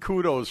 a big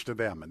kudos to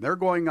them. And they're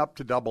going up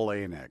to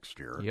Double-A next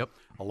year,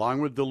 along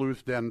with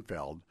Duluth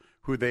Denfeld,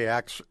 who they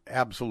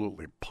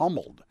absolutely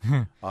pummeled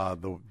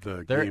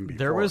the game before.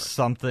 There was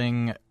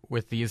something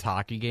with these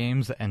hockey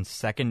games and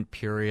second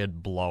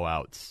period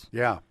blowouts.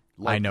 Yeah.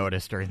 I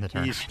noticed during the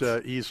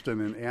tournament.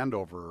 Easton and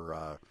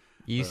Andover.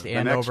 East the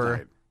Andover. next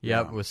night.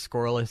 Yep, was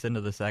scoreless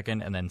into the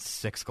second and then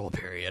 6-goal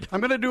period. I'm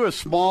going to do a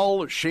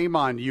small shame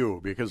on you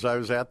because I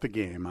was at the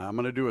game. I'm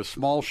going to do a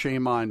small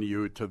shame on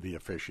you to the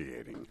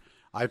officiating.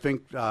 I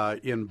think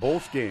in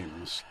both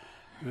games,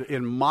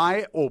 in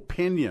my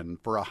opinion,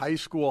 for a high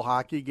school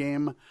hockey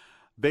game,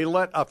 they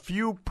let a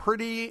few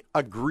pretty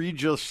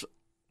egregious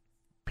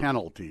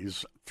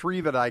penalties,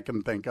 3 that I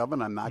can think of,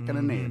 and I'm not going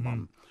to name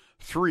them,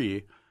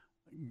 3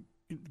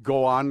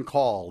 go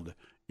uncalled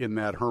in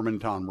that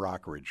Hermantown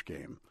Rockridge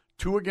game.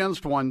 2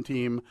 against one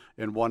team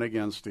and 1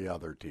 against the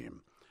other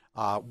team.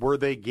 Were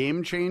they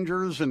game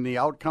changers in the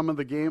outcome of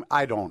the game?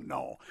 I don't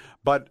know,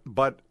 but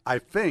I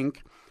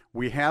think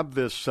we have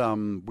this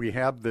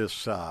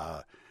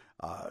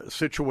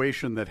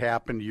situation that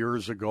happened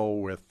years ago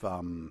with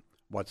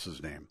what's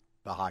his name,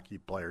 the hockey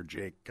player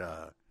Jake.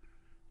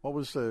 What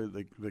was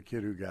the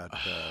kid who got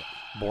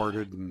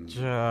boarded and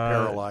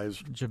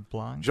paralyzed?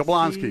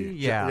 Jablonski?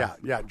 Yeah,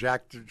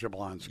 Jack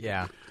Jablonski.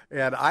 Yeah.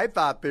 And I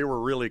thought they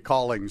were really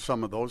calling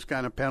some of those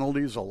kind of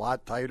penalties a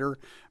lot tighter,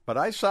 but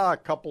I saw a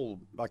couple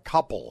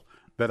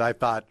that I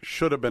thought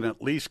should have been at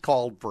least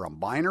called for a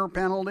minor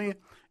penalty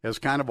as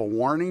kind of a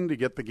warning to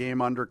get the game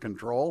under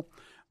control.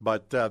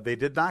 But they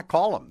did not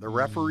call them. The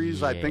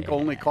referees, I think,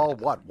 only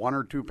called, 1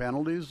 or 2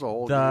 penalties the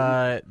whole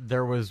game?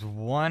 There was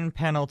 1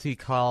 penalty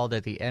called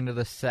at the end of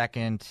the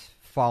second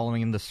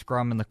following the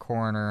scrum in the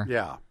corner.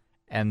 Yeah.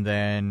 And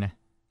then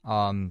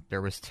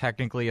There was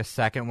technically a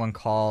second one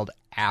called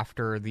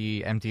after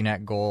the empty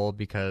net goal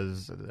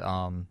because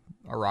a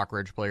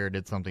Rockridge player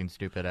did something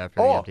stupid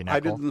after the empty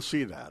net goal. I didn't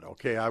see that.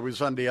 Okay, I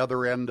was on the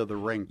other end of the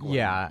rink.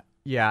 Yeah.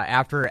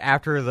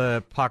 After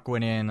the puck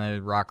went in,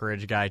 the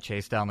Rockridge guy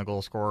chased down the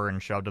goal scorer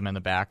and shoved him in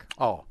the back.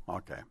 Oh,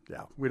 okay.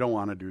 Yeah, we don't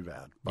want to do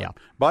that. But, yeah.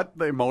 But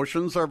the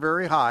emotions are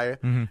very high,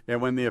 and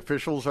when the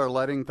officials are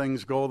letting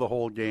things go the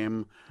whole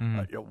game,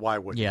 why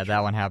wouldn't you? Yeah, that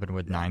one happened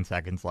with 9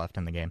 seconds left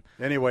in the game.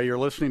 Anyway, you're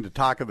listening to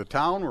Talk of the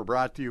Town. We're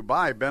brought to you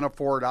by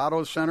Benaford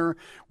Auto Center.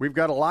 We've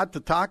got a lot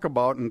to talk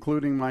about,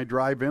 including my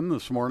drive-in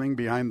this morning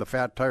behind the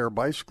Fat Tire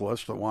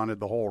bicyclist that wanted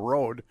the whole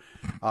road.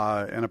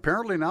 And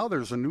apparently now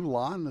there's a new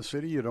law in the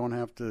city. You don't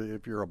have to,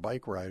 if you're a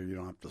bike rider, you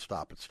don't have to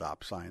stop at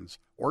stop signs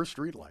or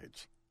street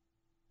lights.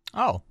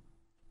 Oh.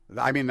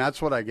 I mean, that's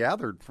what I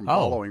gathered from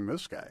following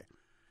this guy.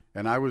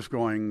 And I was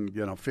going,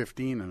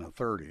 15 and a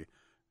 30,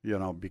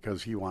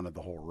 because he wanted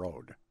the whole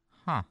road.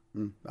 Huh.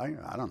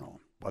 I don't know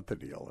what the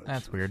deal is.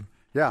 That's weird.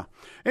 Yeah.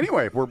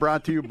 Anyway, we're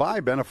brought to you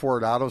by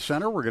Benaford Auto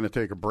Center. We're going to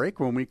take a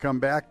break. When we come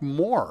back,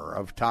 more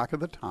of Talk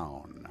of the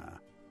Town.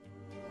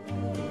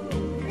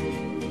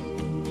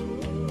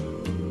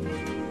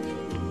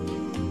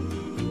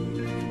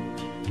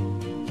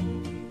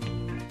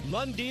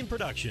 Lundeen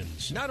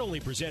Productions not only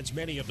presents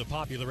many of the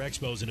popular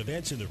expos and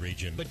events in the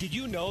region, but did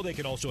you know they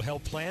can also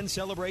help plan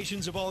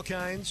celebrations of all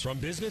kinds? From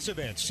business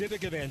events,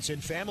 civic events,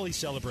 and family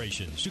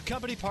celebrations, to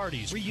company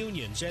parties,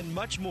 reunions, and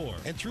much more.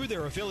 And through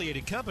their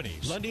affiliated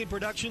companies, Lundeen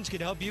Productions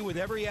can help you with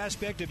every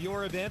aspect of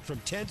your event,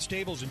 from tents,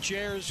 tables, and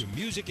chairs, to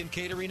music and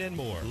catering and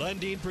more.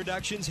 Lundeen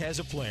Productions has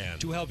a plan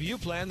to help you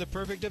plan the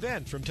perfect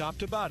event from top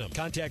to bottom.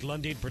 Contact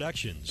Lundeen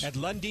Productions at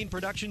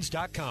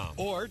LundeenProductions.com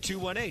or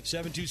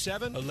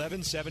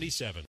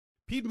 218-727-1177.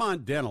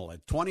 Piedmont Dental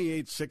at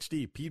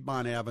 2860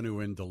 Piedmont Avenue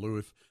in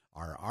Duluth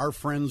are our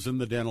friends in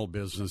the dental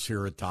business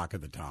here at Talk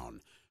of the Town.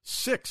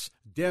 6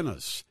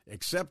 dentists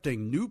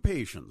accepting new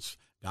patients: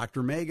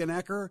 Dr. Megan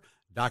Ecker,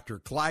 Dr.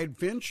 Clyde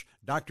Finch,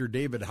 Dr.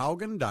 David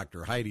Haugen,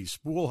 Dr. Heidi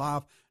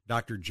Spoolhoff,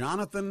 Dr.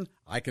 Jonathan,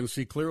 I can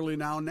see clearly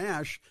now,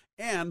 Nash,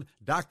 and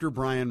Dr.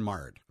 Brian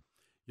Mart.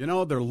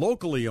 They're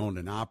locally owned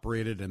and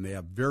operated, and they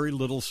have very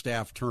little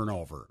staff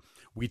turnover.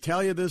 We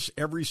tell you this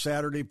every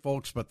Saturday,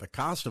 folks, but the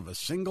cost of a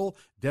single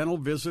dental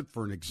visit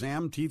for an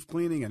exam, teeth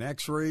cleaning, and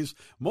x-rays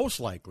most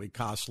likely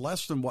costs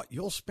less than what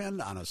you'll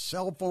spend on a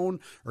cell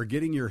phone or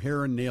getting your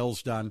hair and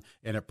nails done,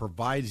 and it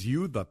provides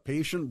you, the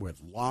patient,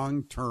 with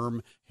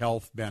long-term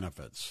health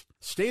benefits.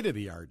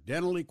 State-of-the-art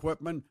dental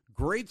equipment,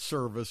 great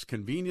service,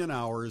 convenient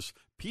hours.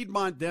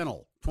 Piedmont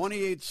Dental,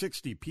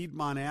 2860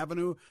 Piedmont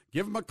Avenue.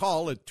 Give them a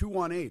call at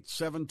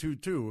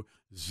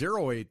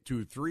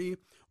 218-722-0823.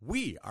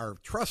 We are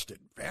trusted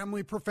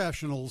family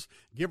professionals.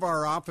 Give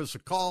our office a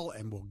call,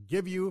 and we'll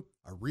give you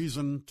a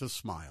reason to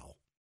smile.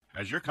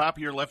 Has your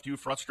copier left you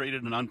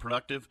frustrated and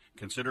unproductive?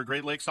 Consider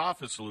Great Lakes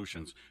Office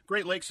Solutions.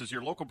 Great Lakes is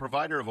your local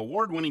provider of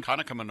award-winning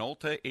Konica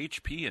Minolta,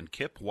 HP, and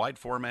KIP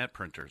wide-format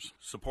printers.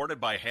 Supported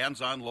by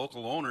hands-on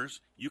local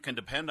owners, you can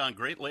depend on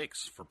Great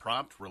Lakes for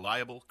prompt,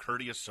 reliable,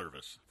 courteous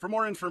service. For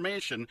more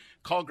information,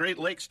 call Great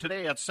Lakes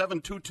today at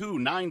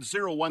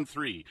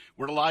 722-9013,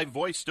 where the live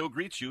voice still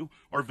greets you,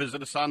 or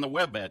visit us on the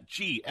web at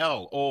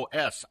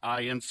glosinc.com.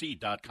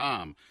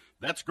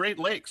 That's Great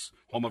Lakes,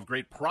 home of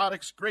great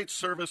products, great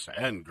service,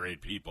 and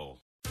great people.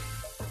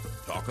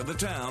 Talk of the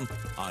Town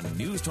on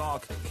News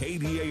Talk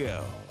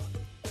KDAL.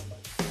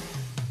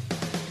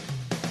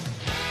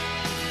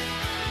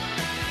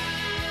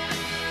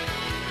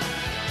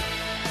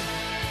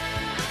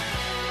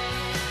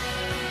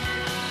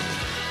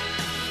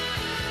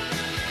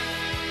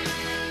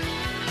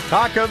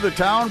 Talk of the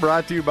Town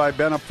brought to you by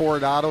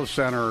Benaford Auto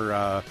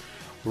Center.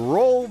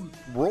 Roll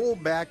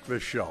back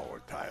the show,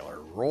 Tyler.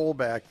 Roll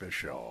back the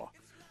show.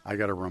 I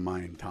got to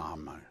remind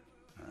Tom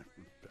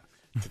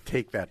to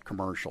take that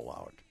commercial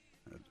out.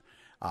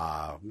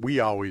 We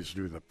always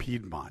do the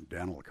Piedmont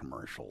Dental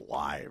commercial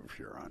live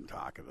here on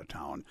Talk of the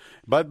Town.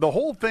 But the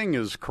whole thing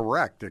is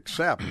correct,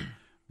 except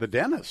the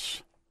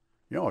dentists.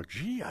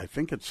 I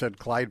think it said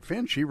Clyde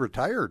Finch. He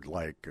retired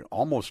like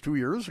almost 2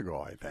 years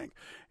ago, I think.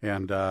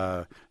 And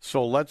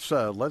so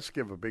let's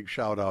give a big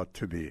shout out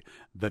to the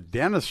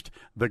dentist,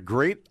 the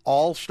great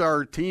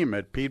all-star team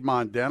at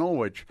Piedmont Dental,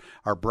 which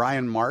are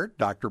Brian Mart,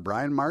 Dr.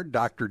 Brian Mart,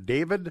 Dr.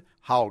 David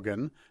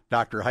Haugen,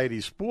 Dr. Heidi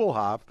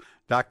Spoolhoff,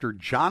 Dr.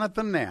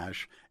 Jonathan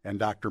Nash, and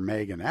Dr.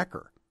 Megan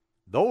Ecker.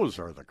 Those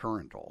are the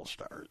current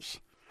all-stars.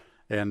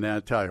 And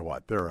I tell you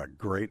what, they're a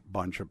great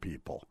bunch of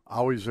people.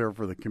 Always there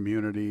for the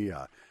community.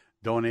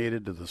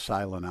 Donated to the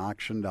silent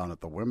auction down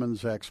at the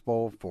Women's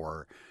Expo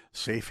for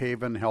Safe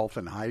Haven Health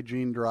and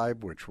Hygiene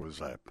Drive, which was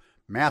a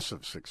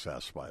massive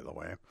success, by the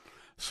way.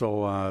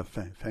 So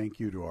thank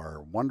you to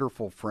our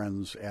wonderful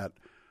friends at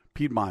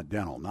Piedmont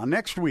Dental. Now,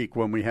 next week,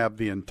 when we have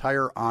the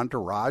entire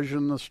entourage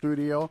in the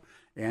studio,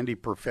 Andy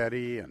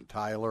Perfetti and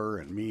Tyler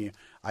and me,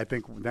 I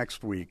think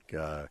next week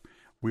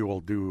we will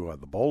do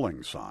the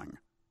bowling song.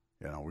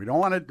 We don't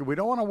want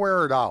to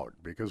wear it out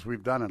because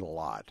we've done it a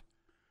lot.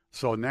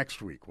 So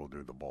next week we'll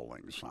do the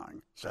bowling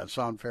song. Does that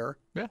sound fair?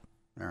 Yeah.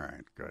 All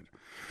right, good.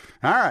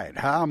 All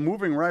right,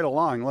 moving right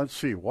along. Let's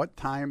see. What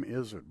time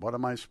is it? What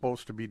am I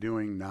supposed to be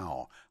doing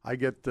now? I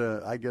get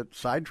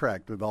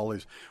sidetracked with all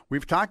these.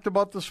 We've talked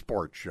about the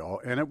sports show,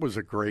 and it was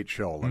a great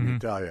show, let me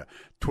tell you.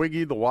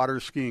 Twiggy the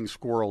water skiing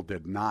squirrel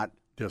did not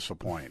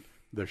disappoint.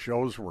 The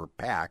shows were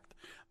packed.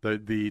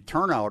 The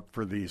turnout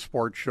for the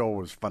sports show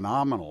was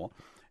phenomenal.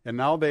 And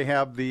now they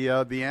have the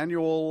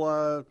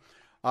annual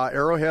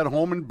Arrowhead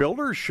Home and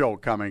Builders Show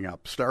coming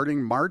up,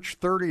 starting March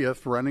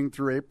 30th, running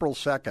through April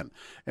 2nd.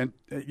 And,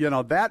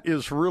 that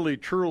is really,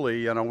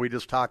 truly, we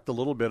just talked a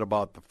little bit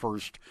about the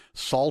first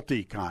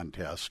Salty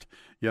contest,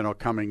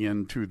 coming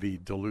into the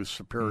Duluth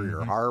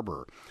Superior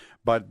Harbor.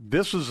 But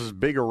this is as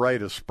big a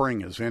rite of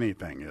spring as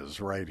anything is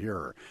right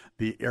here.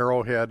 The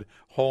Arrowhead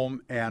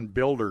Home and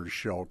Builders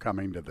Show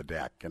coming to the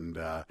deck. And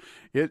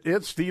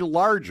it's the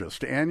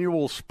largest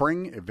annual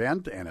spring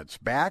event, and it's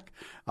back.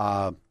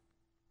 And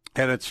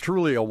it's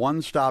truly a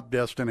one-stop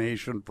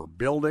destination for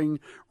building,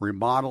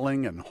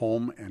 remodeling, and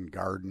home and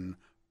garden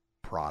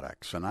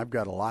products. And I've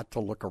got a lot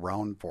to look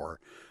around for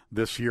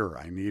this year.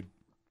 I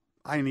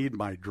need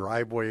my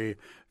driveway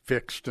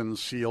fixed and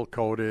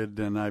seal-coated,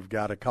 and I've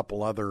got a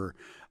couple other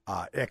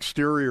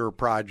exterior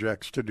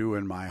projects to do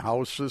in my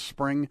house this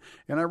spring,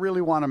 and I really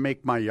want to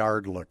make my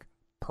yard look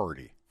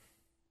purty.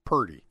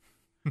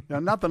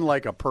 Nothing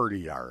like a purty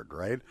yard,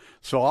 right?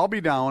 So I'll be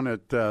down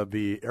at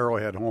the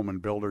Arrowhead Home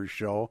and Builders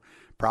Show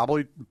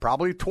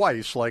probably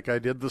twice, like I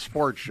did the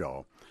sports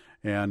show.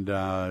 And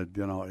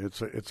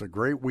it's a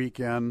great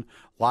weekend.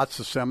 Lots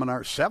of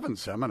seminars, 7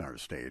 seminar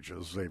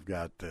stages.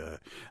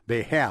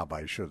 They have,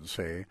 I should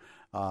say.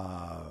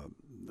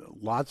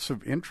 Lots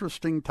of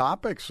interesting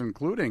topics,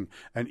 including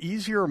an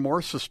easier,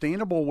 more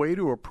sustainable way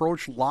to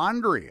approach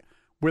laundry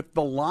with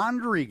the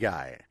laundry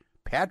guy,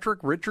 Patrick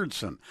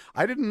Richardson.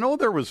 I didn't know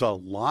there was a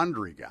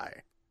laundry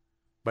guy,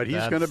 but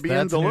he's going to be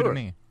in Duluth. New to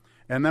me.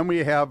 And then we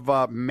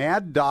have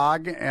Mad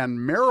Dog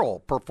and Merrill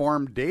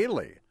perform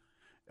daily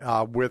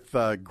with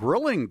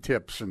grilling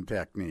tips and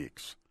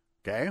techniques.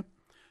 Okay?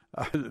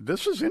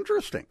 This is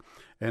interesting.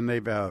 And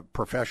they've a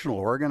professional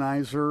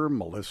organizer,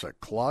 Melissa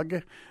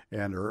Klug,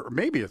 or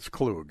maybe it's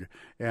Klug,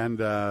 and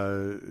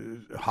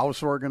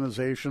house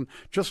organization.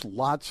 Just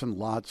lots and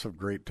lots of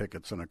great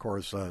tickets. And, of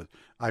course,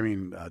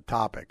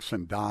 topics.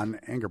 And Don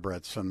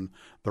Engebretson,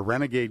 the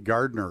Renegade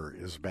Gardener,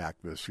 is back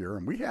this year.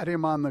 And we had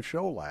him on the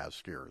show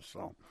last year.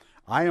 So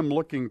I am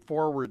looking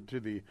forward to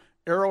the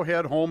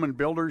Arrowhead Home and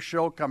Builders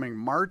Show coming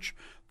March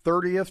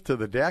 30th to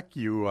the deck.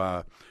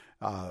 You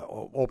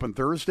open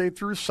Thursday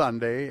through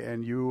Sunday,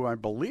 and I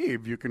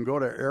believe you can go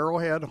to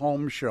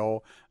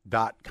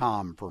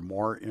arrowheadhomeshow.com for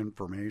more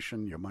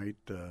information. You might,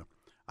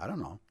 I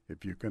don't know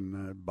if you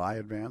can buy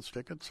advance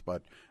tickets,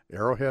 but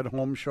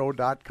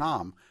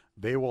arrowheadhomeshow.com,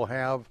 they will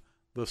have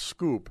the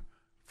scoop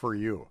for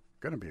you.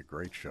 Going to be a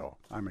great show.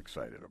 I'm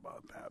excited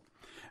about that.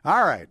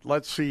 All right,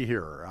 let's see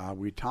here.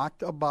 We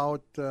talked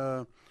about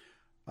WDIO.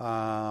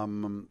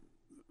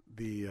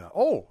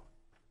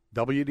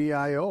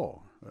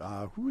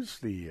 Who's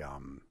the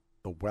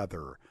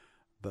weather,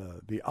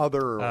 the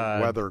other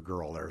weather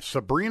girl there?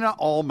 Sabrina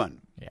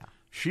Ullman. Yeah.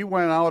 She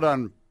went out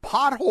on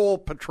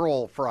pothole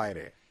patrol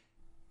Friday.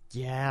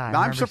 Yeah.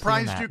 Now, I'm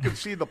surprised you could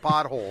see the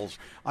potholes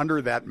under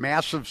that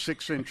massive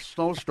 6-inch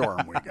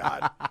snowstorm we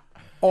got.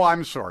 Oh,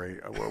 I'm sorry.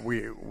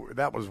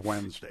 That was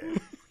Wednesday.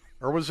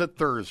 Or was it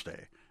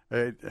Thursday?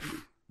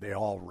 They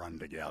all run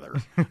together.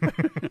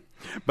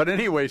 But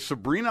anyway,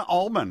 Sabrina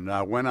Ullman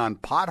went on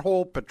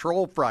Pothole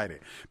Patrol Friday.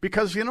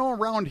 Because,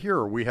 around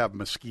here we have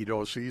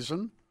mosquito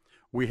season.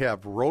 We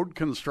have road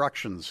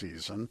construction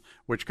season,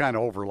 which kind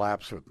of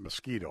overlaps with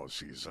mosquito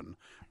season.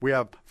 We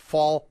have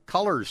fall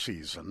color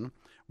season.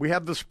 We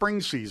have the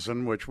spring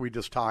season, which we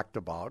just talked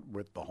about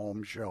with the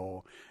home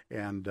show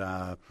and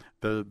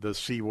the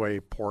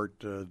Seaway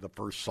port, the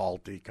first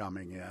Salty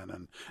coming in,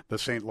 and the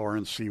St.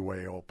 Lawrence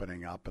Seaway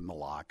opening up and the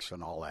locks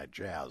and all that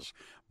jazz.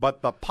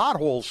 But the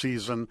pothole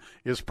season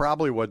is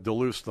probably what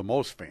Duluth's the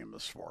most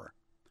famous for.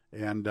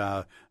 And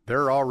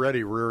they're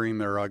already rearing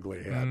their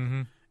ugly head.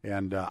 Mm-hmm.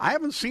 And I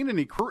haven't seen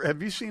any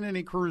have you seen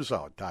any crews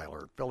out,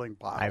 Tyler, filling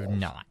potholes? I have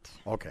not.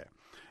 Okay.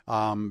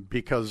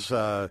 Because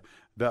the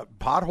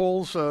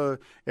potholes,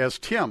 as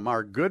Tim,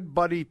 our good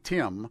buddy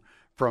Tim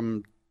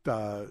from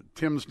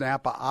Tim's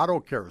Napa Auto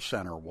Care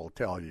Center will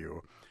tell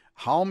you,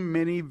 how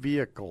many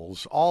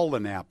vehicles all the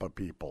Napa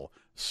people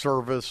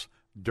service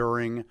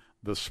during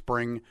the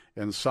spring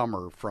and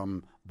summer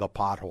from the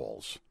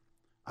potholes.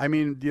 I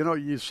mean,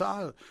 you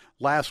saw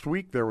last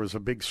week there was a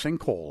big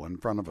sinkhole in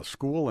front of a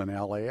school in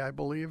L.A., I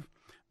believe.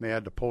 They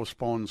had to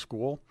postpone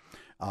school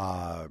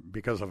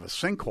because of a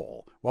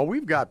sinkhole. Well,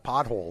 we've got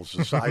potholes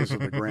the size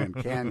of the Grand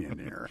Canyon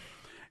here,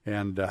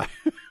 and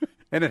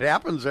it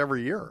happens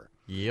every year.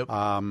 Yep.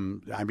 I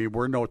mean,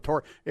 we're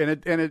notorious,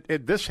 and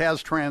this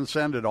has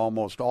transcended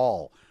almost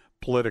all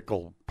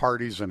political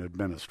parties and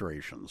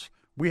administrations.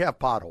 We have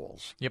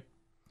potholes. Yep.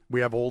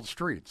 We have old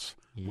streets.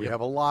 Yep. We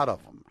have a lot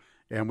of them,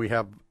 and we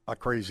have a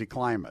crazy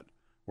climate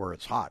where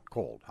it's hot,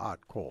 cold,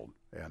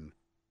 and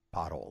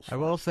potholes. I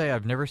will say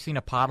I've never seen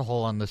a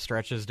pothole on the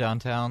stretches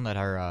downtown that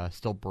are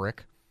still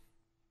brick.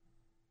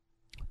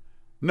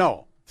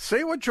 No.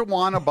 Say what you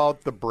want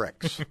about the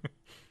bricks.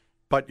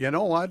 But you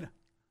know what?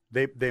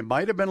 They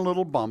might have been a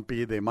little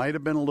bumpy. They might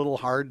have been a little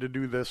hard to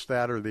do this,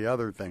 that, or the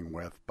other thing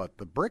with. But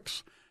the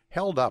bricks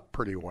held up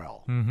pretty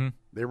well. Mm-hmm.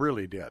 They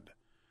really did.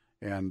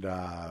 And,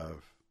 I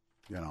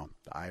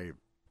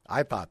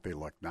thought they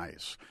looked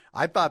nice.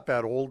 I thought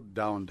that old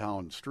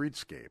downtown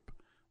streetscape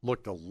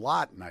looked a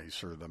lot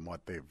nicer than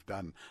what they've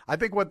done. I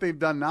think what they've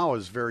done now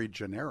is very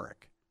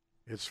generic.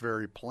 It's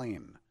very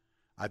plain.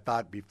 I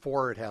thought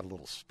before it had a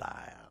little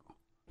style.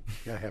 You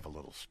got to have a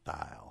little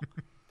style.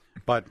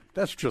 But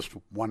that's just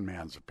one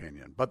man's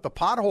opinion. But the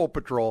Pothole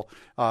Patrol,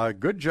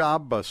 good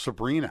job,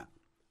 Sabrina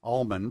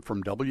Allman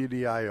from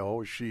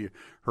WDIO.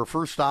 Her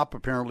first stop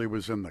apparently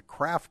was in the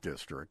Craft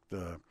District,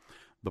 the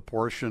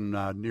portion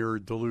near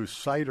Duluth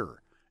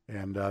Cider.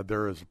 And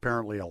there is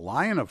apparently a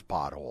line of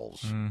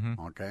potholes,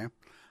 okay?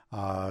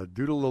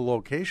 Due to the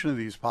location of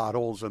these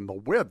potholes and the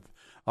width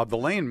of the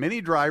lane,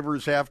 many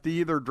drivers have to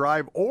either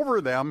drive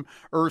over them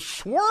or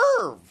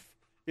swerve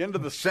into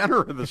the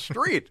center of the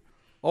street.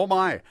 Oh,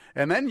 my.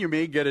 And then you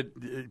may get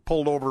it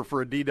pulled over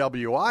for a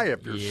DWI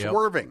if you're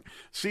swerving.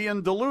 See,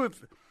 in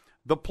Duluth,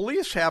 the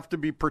police have to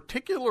be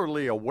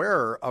particularly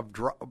aware of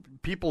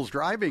people's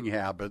driving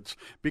habits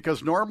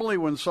because normally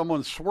when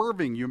someone's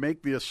swerving, you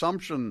make the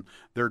assumption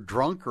they're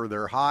drunk or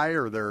they're high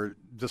or they're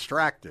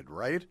distracted,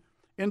 right?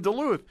 In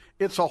Duluth,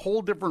 it's a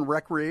whole different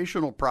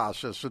recreational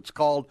process. It's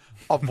called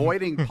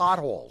avoiding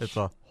potholes. It's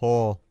a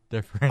whole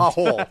different. A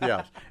whole,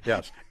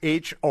 yes.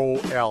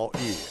 HOLE.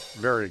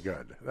 Very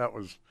good. That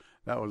was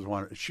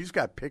one. She's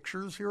got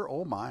pictures here.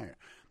 Oh, my.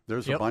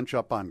 There's a bunch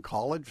up on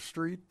College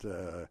Street,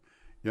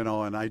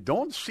 and I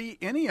don't see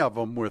any of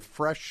them with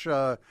fresh,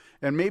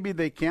 and maybe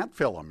they can't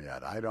fill them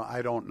yet. I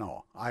don't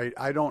know.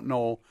 I don't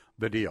know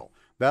the deal.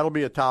 That'll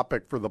be a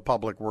topic for the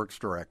Public Works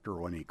Director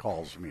when he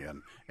calls me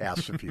and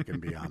asks if he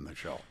can be on the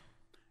show.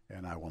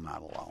 And I will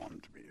not allow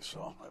him to be,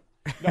 so.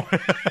 No.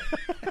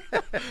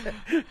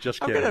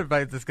 Just kidding. I'm going to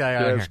invite this guy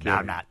on here. No,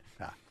 I'm not.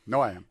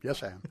 No, I am.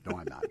 Yes, I am. No,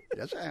 I'm not.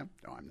 Yes, I am.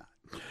 No, I'm not.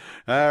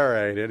 All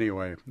right.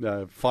 Anyway,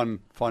 fun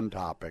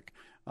topic.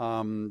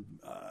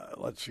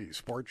 Let's see.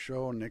 Sports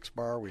show, Nick's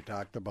Bar. We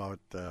talked about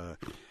that.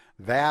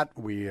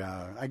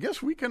 I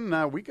guess we can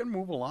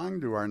move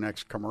along to our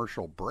next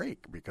commercial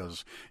break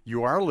because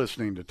you are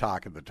listening to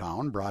Talk of the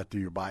Town, brought to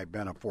you by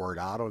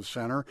Benaford Auto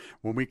Center.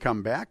 When we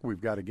come back, we've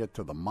got to get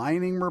to the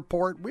mining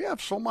report. We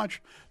have so much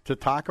to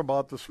talk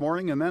about this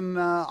morning, and then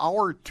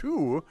hour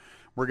 2.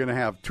 We're going to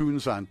have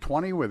Tunes on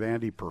 20 with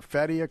Andy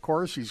Perfetti, of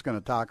course. He's going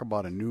to talk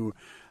about a new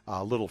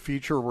little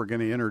feature we're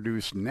going to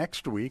introduce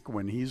next week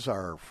when he's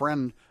our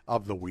friend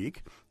of the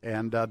week.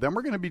 And then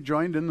we're going to be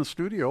joined in the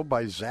studio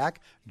by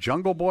Zach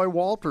Jungle Boy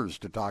Walters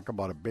to talk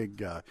about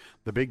the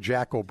big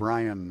Jack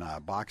O'Brien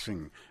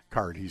boxing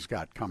card he's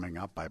got coming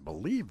up, I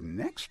believe,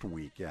 next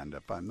weekend,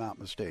 if I'm not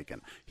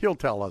mistaken. He'll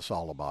tell us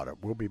all about it.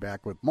 We'll be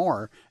back with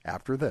more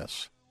after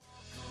this.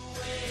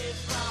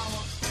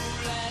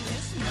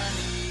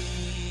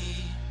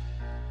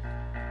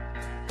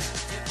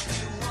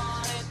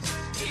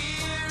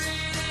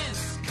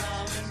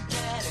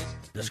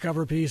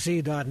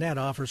 DiscoverPC.net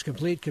offers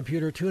complete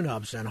computer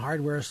tune-ups and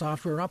hardware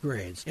software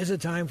upgrades. Is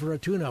it time for a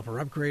tune-up or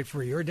upgrade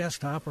for your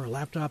desktop or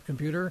laptop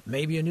computer?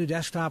 Maybe a new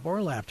desktop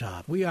or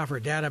laptop. We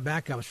offer data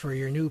backups for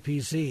your new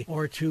PC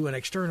or to an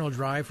external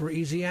drive for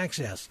easy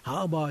access.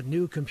 How about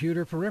new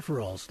computer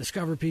peripherals?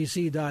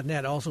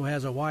 DiscoverPC.net also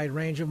has a wide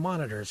range of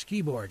monitors,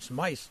 keyboards,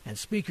 mice, and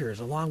speakers,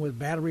 along with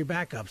battery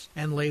backups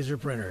and laser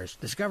printers.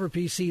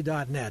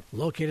 DiscoverPC.net,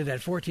 located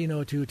at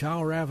 1402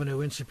 Tower Avenue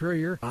in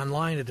Superior,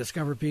 online at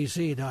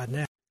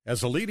DiscoverPC.net.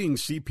 As a leading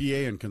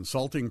CPA and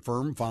consulting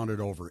firm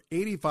founded over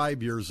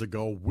 85 years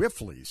ago,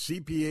 Wifley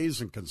CPAs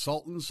and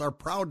Consultants are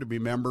proud to be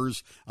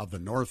members of the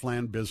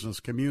Northland business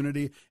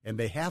community, and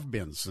they have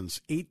been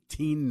since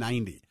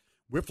 1890.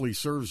 Wifley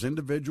serves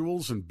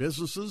individuals and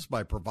businesses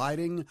by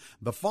providing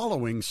the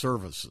following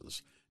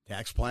services: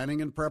 tax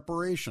planning and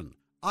preparation,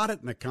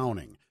 audit and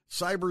accounting,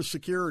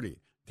 cybersecurity,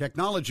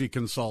 technology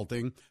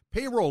consulting,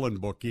 payroll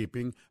and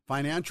bookkeeping,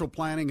 financial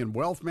planning and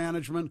wealth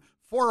management,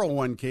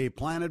 401k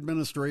plan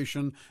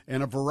administration,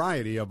 and a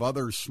variety of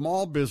other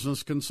small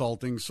business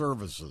consulting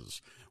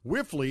services.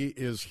 Wifley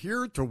is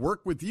here to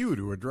work with you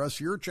to address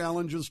your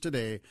challenges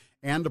today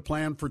and to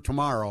plan for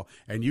tomorrow,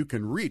 and you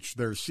can reach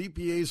their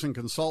CPAs and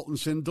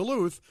consultants in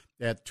Duluth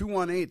at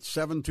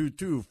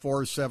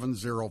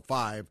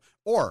 218-722-4705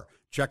 or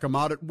check them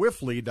out at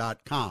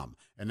wifley.com,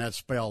 and that's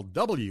spelled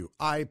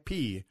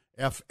WIPFLI.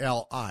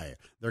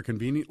 They're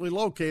conveniently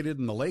located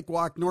in the Lake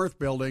Walk North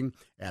building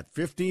at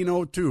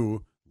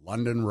 1502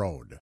 London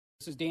Road.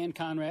 This is Dan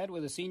Conrad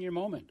with a senior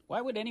moment.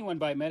 Why would anyone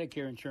buy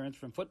Medicare insurance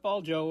from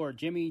Football Joe or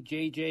Jimmy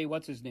JJ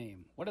what's his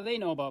name? What do they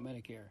know about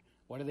Medicare?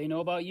 What do they know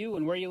about you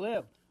and where you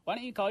live? Why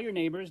don't you call your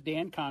neighbors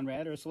Dan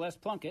Conrad or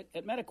Celeste Plunkett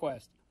at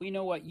MetaQuest? We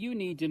know what you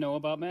need to know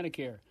about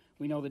Medicare.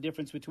 We know the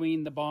difference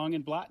between the Bong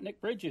and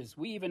Blotnick bridges.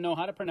 We even know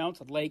how to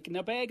pronounce Lake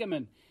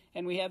Nebagaman.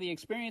 And we have the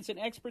experience and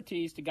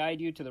expertise to guide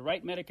you to the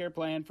right Medicare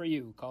plan for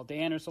you. Call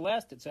Dan or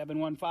Celeste at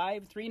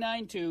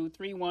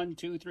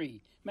 715-392-3123.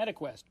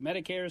 MediQuest,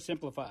 Medicare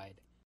Simplified.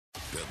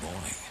 Good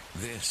morning.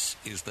 This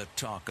is the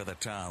Talk of the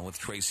Town with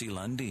Tracy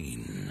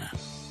Lundeen.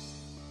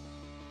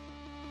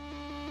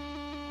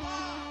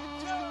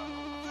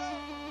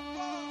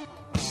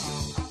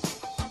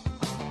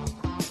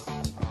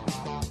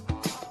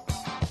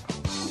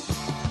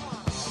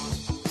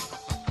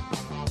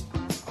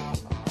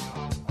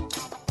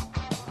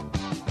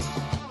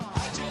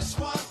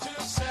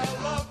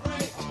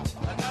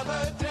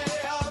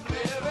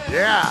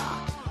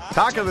 Yeah.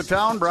 Talk of the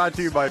Town brought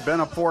to you by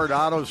Benna Ford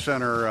Auto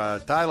Center.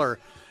 Tyler,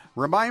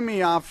 remind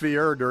me off the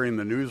air during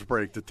the news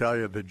break to tell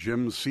you the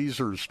Jim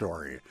Caesar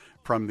story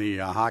from the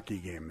hockey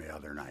game the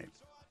other night.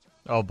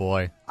 Oh,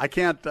 boy. I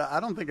can't, I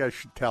don't think I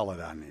should tell it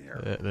on the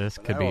air. This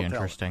could be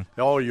interesting.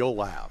 Oh, you'll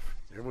laugh.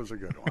 It was a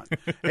good one.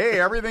 Hey,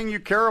 everything you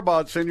care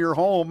about's in your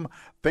home.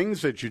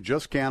 Things that you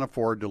just can't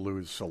afford to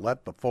lose. So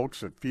let the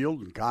folks at Field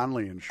and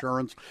Conley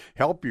Insurance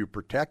help you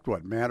protect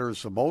what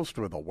matters the most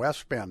with a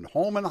West Bend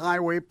home and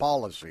highway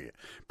policy.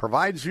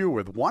 Provides you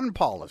with one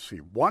policy,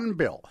 one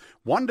bill,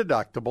 one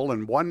deductible,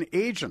 and one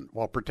agent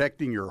while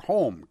protecting your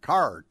home,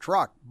 car,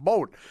 truck,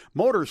 boat,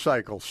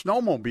 motorcycle,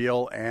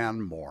 snowmobile,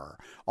 and more.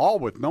 All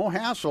with no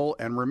hassle.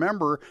 And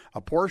remember,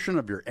 a portion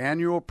of your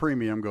annual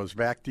premium goes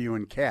back to you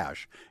in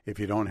cash if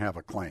you don't have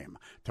a claim.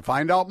 To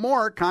find out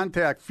more,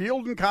 contact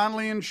Field and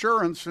Conley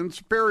Insurance in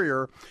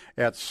Superior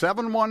at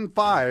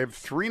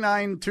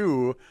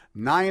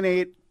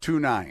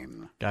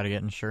 715-392-9829. Got to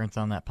get insurance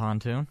on that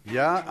pontoon?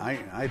 Yeah,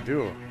 I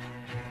do.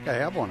 I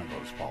have one of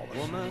those, Paulus.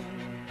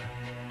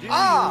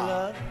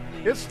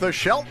 It's the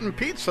Shelton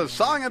Pizza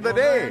Song of the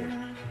Day.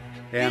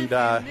 And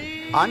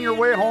on your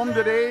way home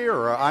today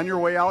or on your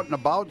way out and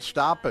about,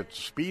 stop at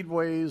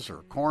Speedways or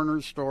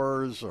corner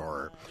stores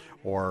or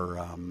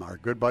our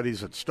good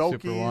buddies at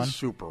Stokey's,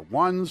 Super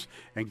Ones,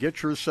 and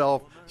get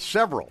yourself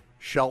several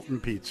Shelton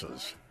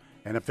pizzas.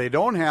 And if they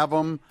don't have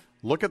them,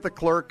 look at the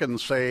clerk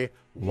and say,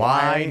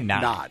 why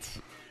not?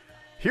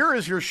 Here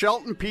is your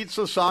Shelton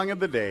Pizza Song of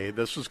the Day.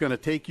 This is going to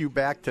take you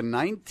back to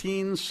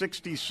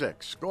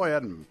 1966. Go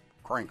ahead and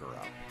crank her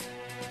up.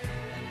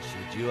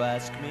 Should you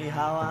ask me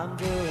how I'm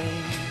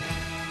doing,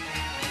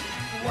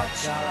 what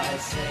shall I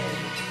say?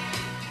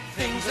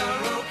 Things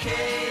are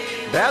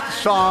okay. That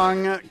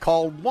song,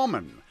 called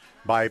Woman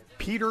by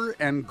Peter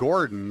and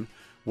Gordon,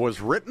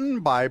 was written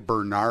by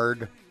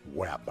Bernard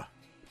Webb.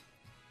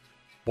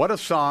 What a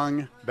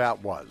song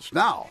that was.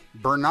 Now,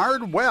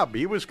 Bernard Webb,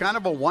 he was kind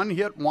of a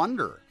one-hit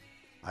wonder,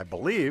 I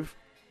believe.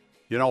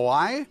 You know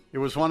why? It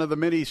was one of the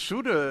many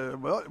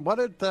what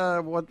would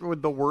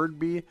the word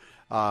be?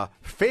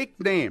 Fake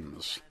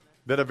names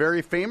that a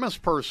very famous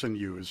person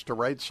used to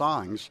write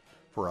songs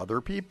for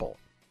other people.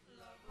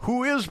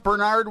 Who is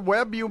Bernard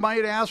Webb, you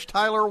might ask,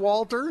 Tyler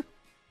Walter?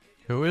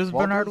 Who is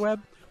Bernard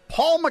Webb?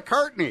 Paul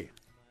McCartney.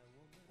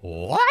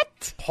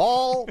 What?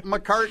 Paul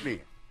McCartney.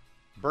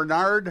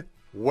 Bernard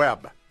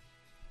Webb.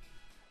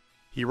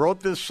 He wrote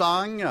this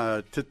song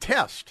to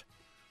test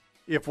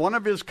if one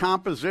of his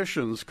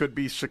compositions could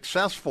be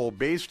successful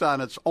based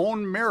on its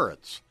own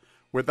merits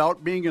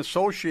without being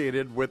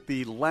associated with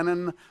the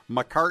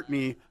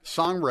Lennon-McCartney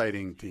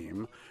songwriting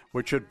team,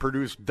 which had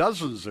produced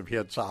dozens of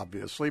hits,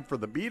 obviously, for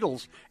the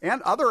Beatles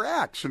and other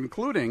acts,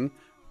 including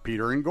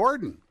Peter and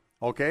Gordon.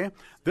 Okay?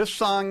 This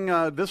song,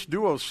 this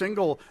duo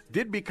single,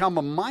 did become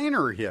a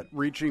minor hit,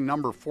 reaching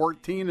number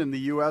 14 in the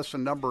U.S.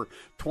 and number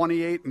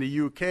 28 in the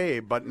U.K.,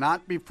 but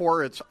not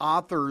before its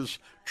author's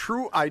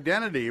true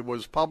identity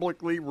was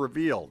publicly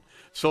revealed.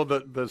 So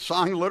the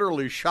song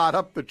literally shot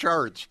up the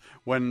charts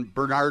when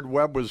Bernard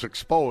Webb was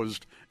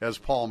exposed as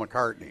Paul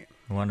McCartney.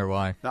 I wonder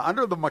why. Now,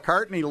 under the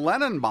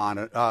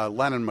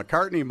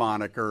Lennon-McCartney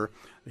moniker,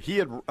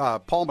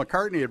 Paul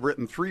McCartney had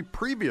written 3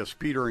 previous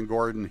Peter and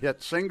Gordon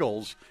hit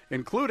singles,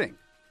 including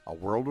A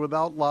World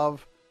Without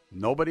Love,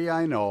 Nobody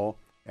I Know,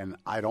 and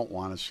I Don't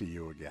Want to See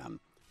You Again.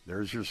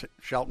 There's your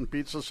Shelton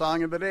Pizza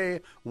Song of the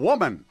Day,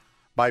 Woman,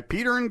 by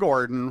Peter and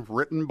Gordon,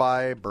 written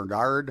by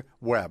Bernard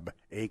Webb,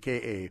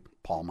 a.k.a.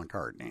 Paul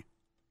McCartney.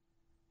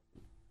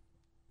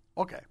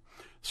 Okay,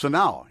 so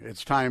now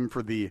it's time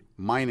for the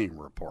mining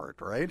report,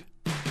 right?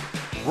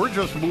 We're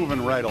just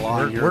moving right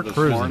along here this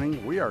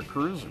morning. We are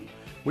cruising.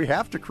 We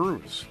have to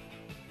cruise.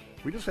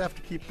 We just have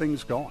to keep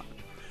things going.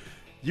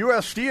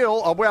 U.S.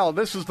 Steel,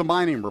 this is the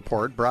mining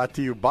report brought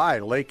to you by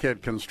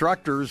Lakehead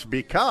Constructors,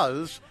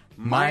 because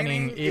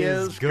mining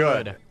is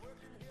good.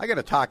 I got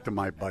to talk to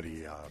my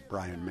buddy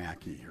Brian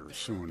Mackey here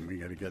soon. We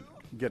got to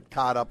get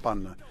caught up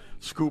on the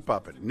scoop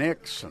up at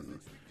Nick's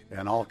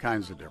and all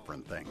kinds of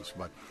different things.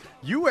 But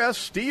U.S.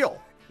 Steel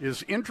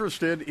is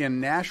interested in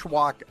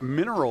Nashwauk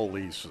mineral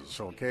leases.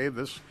 Okay,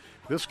 this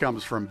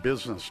comes from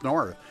Business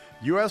North.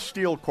 U.S.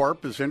 Steel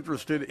Corp is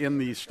interested in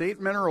the state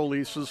mineral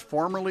leases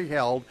formerly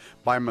held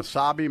by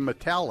Mesabi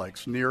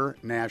Metallics near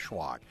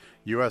Nashwauk.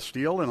 U.S.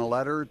 Steel, in a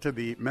letter to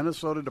the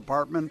Minnesota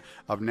Department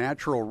of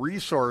Natural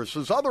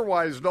Resources,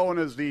 otherwise known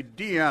as the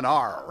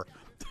DNR,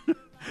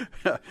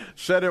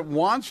 said it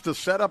wants to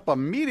set up a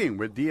meeting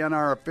with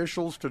DNR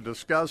officials to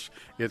discuss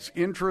its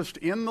interest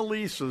in the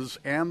leases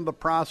and the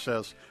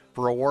process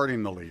for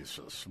awarding the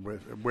leases,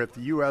 with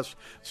U.S.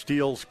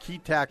 Steel's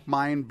Keetac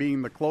mine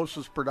being the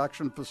closest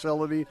production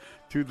facility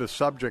to the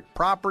subject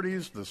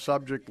properties. The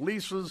subject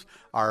leases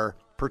are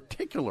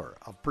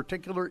of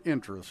particular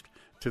interest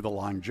to the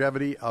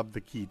longevity of the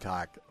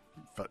Keetac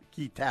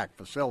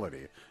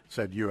facility,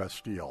 said U.S.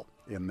 Steel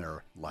in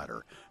their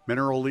letter.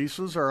 Mineral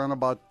leases are on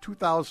about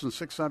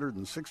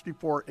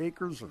 2,664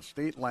 acres of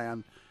state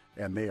land,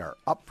 and they are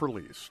up for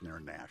lease near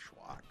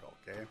Nashwauk,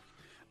 okay?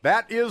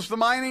 That is the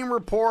Mining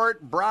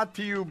Report, brought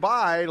to you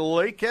by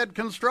Lakehead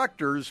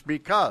Constructors,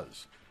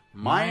 because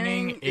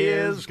mining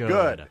is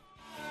good.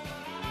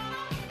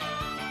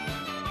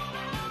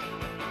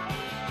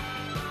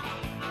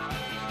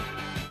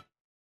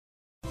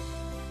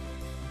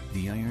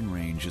 The Iron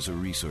Range is a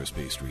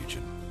resource-based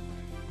region,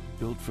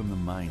 built from the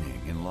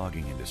mining and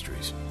logging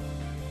industries.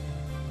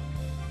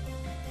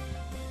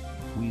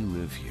 We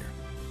live here.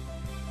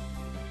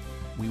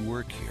 We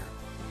work here.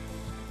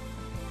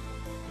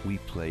 We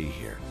play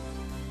here.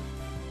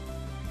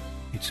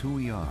 It's who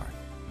we are.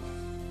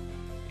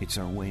 It's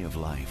our way of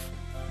life.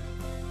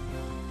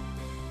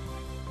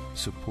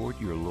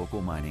 Support your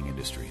local mining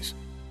industries.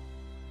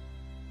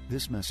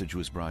 This message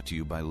was brought to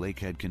you by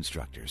Lakehead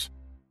Constructors.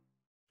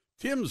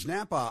 Tim's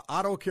Napa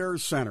Auto Care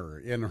Center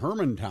in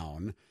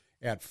Hermantown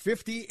at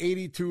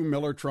 5082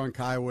 Miller Trunk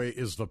Highway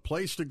is the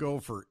place to go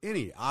for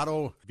any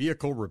auto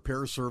vehicle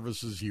repair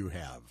services you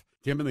have.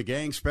 Tim and the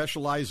gang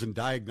specialize in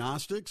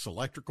diagnostics,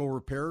 electrical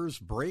repairs,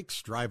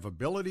 brakes,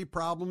 drivability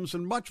problems,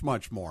 and much,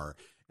 much more.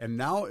 And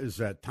now is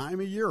that time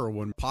of year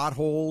when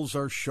potholes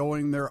are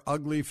showing their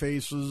ugly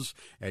faces,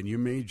 and you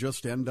may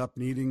just end up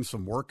needing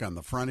some work on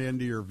the front end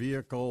of your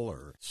vehicle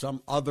or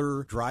some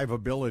other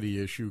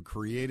drivability issue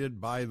created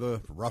by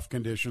the rough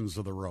conditions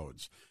of the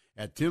roads.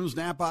 At Tim's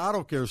Napa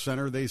Auto Care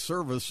Center, they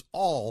service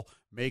all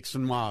makes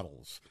and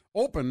models.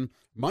 Open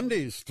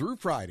Mondays through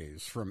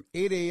Fridays from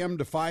 8 a.m.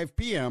 to 5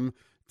 p.m.,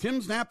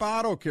 Tim's Napa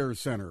Auto Care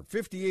Center,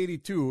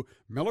 5082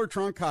 Miller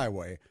Trunk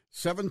Highway,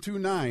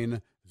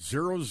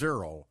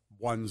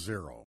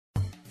 729-0010.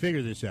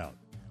 Figure this out.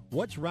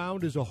 What's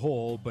round as a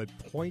whole but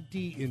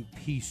pointy in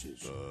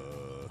pieces?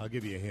 I'll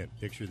give you a hint.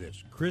 Picture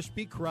this.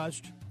 Crispy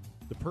crust,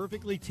 the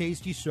perfectly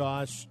tasty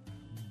sauce,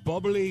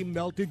 bubbly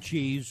melted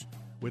cheese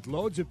with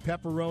loads of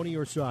pepperoni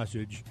or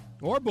sausage,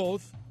 or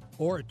both,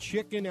 or a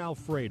chicken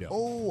Alfredo.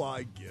 Oh,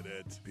 I get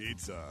it.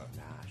 Pizza.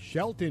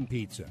 Shelton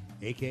Pizza,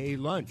 a.k.a.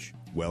 lunch.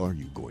 Well, are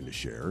you going to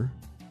share?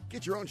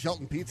 Get your own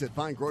Shelton Pizza at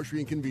fine grocery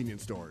and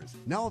convenience stores.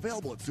 Now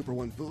available at Super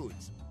One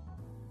Foods.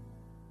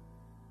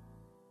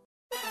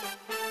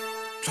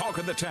 Talk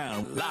of the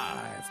Town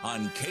live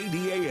on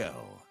KDAL.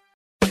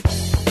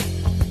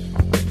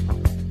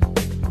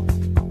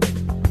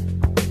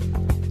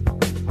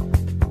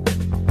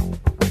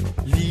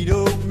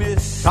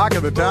 Talk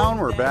of the Town,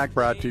 we're back,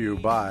 brought to you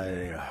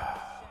by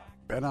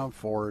Benna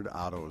Ford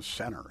Auto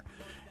Center.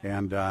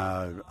 And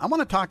I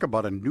want to talk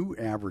about a new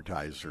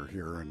advertiser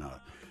here in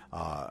a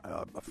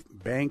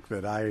bank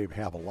that I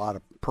have a lot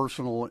of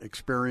personal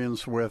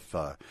experience with.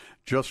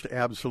 Just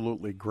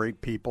absolutely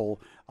great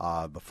people,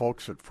 the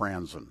folks at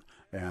Franzen.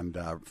 And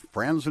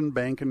Franzen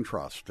Bank and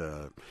Trust.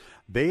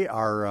 They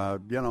are,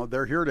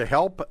 they're here to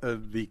help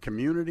the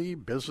community,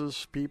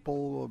 business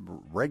people,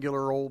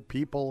 regular old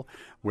people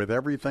with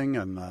everything.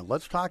 And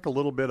let's talk a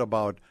little bit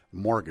about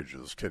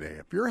mortgages today.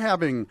 If you're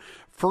having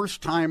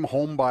first-time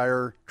home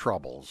buyer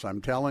troubles,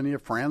 I'm telling you,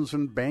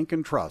 Franzen Bank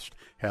and Trust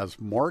has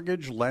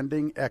mortgage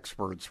lending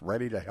experts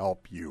ready to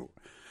help you.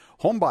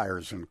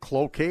 Homebuyers in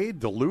Cloquet,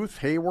 Duluth,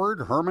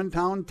 Hayward,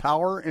 Hermantown,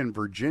 Tower, and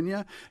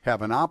Virginia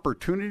have an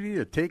opportunity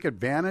to take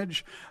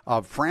advantage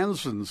of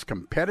Franzen's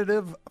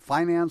competitive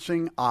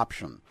financing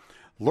option.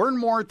 Learn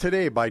more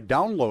today by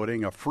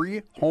downloading a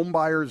free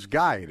homebuyer's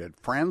guide at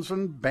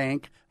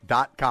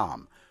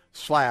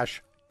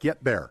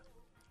franzenbank.com/get-there.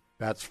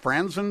 That's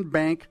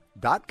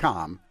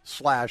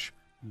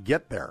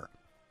franzenbank.com/get-there.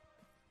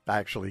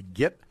 Actually,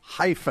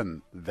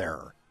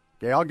 get-there.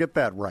 Okay, I'll get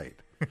that right.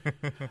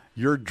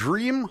 Your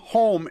dream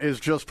home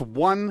is just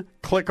one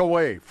click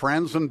away.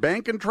 Franzen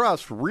Bank and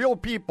Trust, real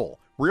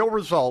people, real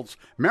results.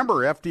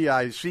 Member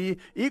FDIC,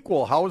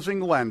 equal housing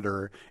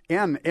lender,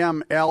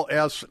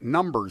 NMLS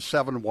number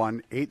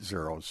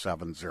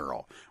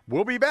 718070.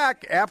 We'll be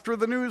back after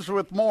the news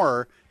with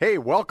more. Hey,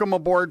 welcome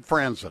aboard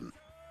Franzen.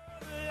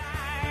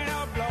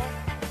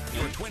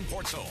 Your Twin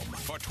Ports home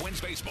for Twins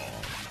baseball.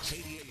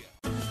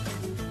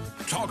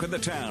 KDAL. Talk of the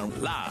Town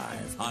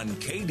live on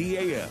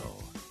KDAL.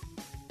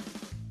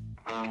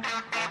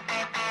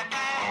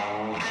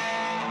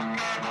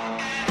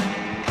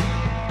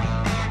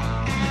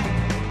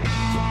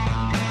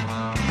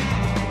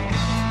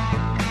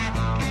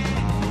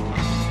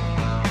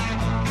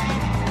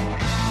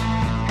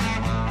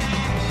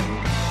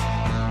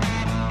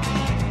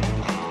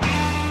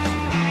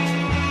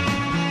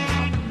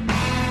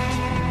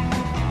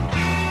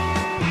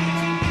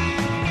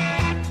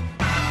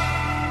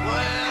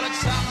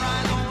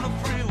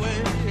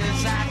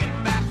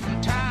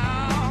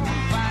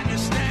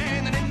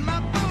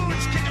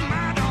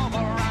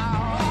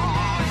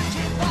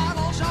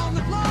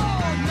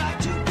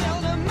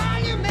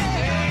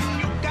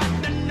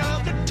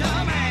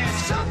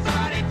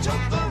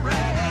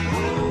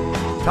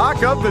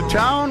 Talk of the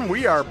town.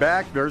 We are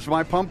back. There's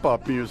my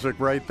pump-up music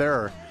right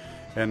there.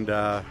 And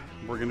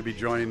we're going to be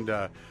joined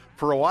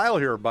for a while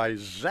here by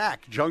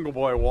Zach Jungle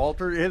Boy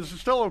Walter. Is it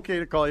still okay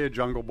to call you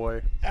Jungle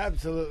Boy?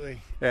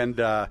 Absolutely. And,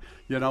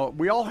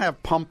 we all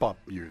have pump-up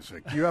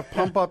music. You have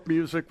pump-up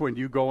music when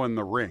you go in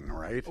the ring,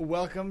 right?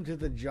 Welcome to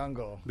the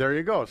jungle. There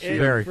you go. See, it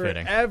very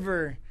fitting.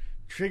 Forever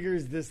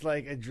triggers this,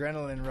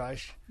 adrenaline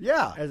rush.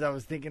 Yeah. As I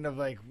was thinking of,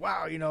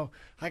 wow,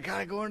 I got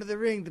to go into the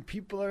ring. The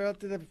people are out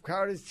there. The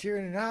crowd is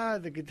cheering.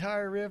 And, the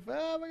guitar riff.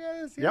 Oh, my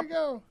goodness. Here we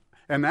go.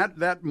 And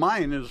that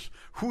mine is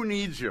 "Who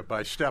Needs You"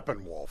 by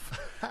Steppenwolf,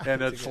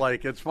 and it's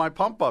it's my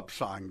pump up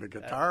song. The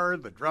guitar,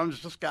 the drums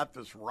just got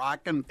this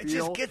rockin' feel. It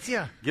just gets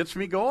you, gets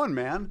me going,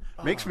 man.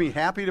 Makes me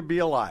happy to be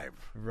alive.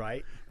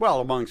 Right. Well,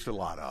 amongst a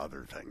lot of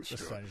other things The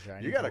too.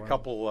 sunshine. You got a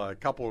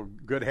couple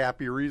good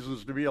happy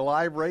reasons to be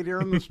alive right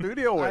here in the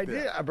studio with you.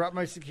 I did. I brought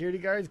my security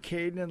guards,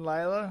 Caden and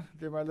Lila.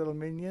 They're my little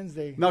minions.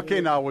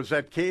 Now was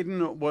that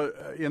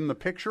Caden in the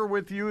picture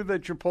with you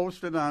that you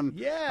posted on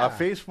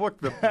Facebook?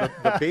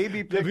 The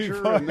baby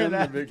picture and then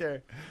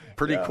the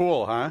pretty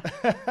cool, huh?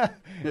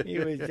 He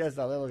was just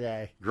a little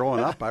guy.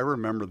 Growing up, I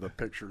remember the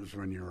pictures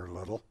when you were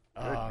little.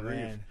 Oh,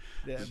 man.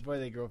 Boy,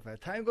 they grow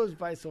fast. Time goes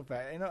by so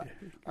fast.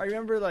 I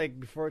remember,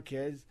 before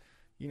kids,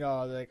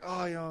 they're like,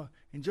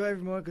 enjoy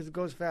every moment because it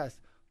goes fast.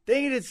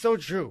 Dang it, it's so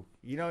true.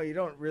 You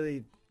don't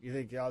really, you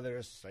think, they're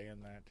just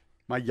saying that.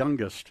 My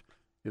youngest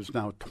is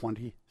now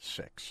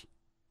 26.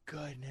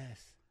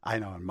 Goodness. I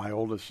know, and my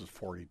oldest is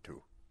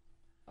 42.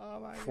 Oh,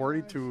 my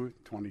 42,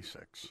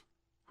 26.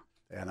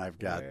 And I've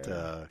got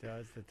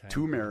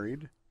 2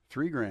 married,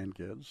 3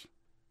 grandkids.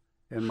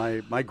 And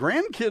my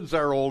grandkids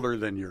are older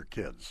than your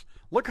kids.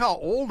 Look how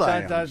old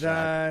I am.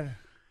 Zach.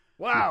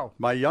 Wow.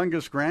 My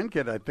youngest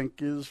grandkid, I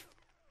think, is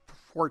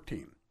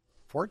 14.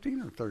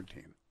 14 or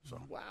 13. So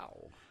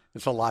wow.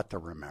 It's a lot to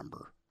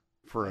remember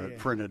for a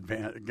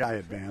guy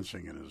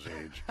advancing in his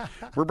age.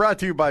 We're brought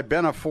to you by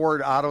Benna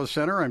Ford Auto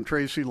Center. I'm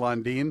Tracy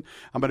Lundeen.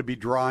 I'm going to be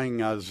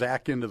drawing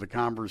Zach into the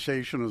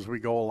conversation as we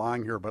go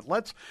along here. But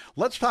let's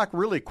talk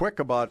really quick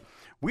about,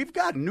 we've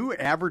got new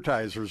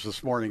advertisers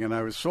this morning, and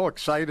I was so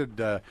excited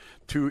to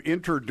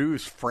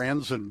introduce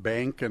Franzen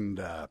Bank and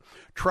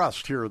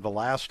Trust here the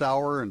last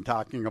hour and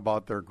talking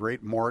about their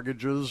great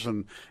mortgages.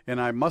 And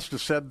I must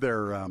have said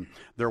their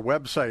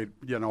website,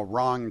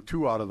 wrong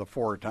 2 out of the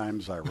 4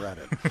 times I read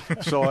it.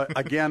 So,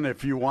 again,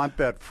 if you want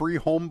that free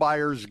home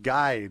buyer's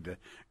guide,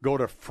 go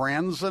to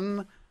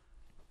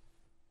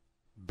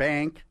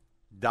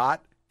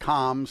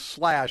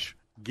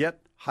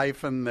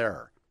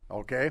franzenbank.com/get-there.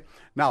 Okay?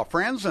 Now,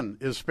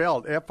 Franzen is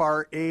spelled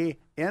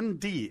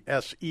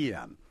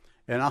Franddsen.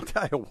 And I'll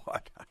tell you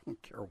what, I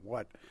don't care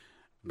what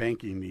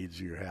banking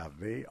needs you have.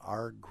 They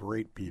are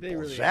great people. They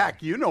really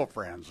Zach, are. you know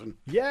Franzen.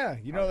 Yeah.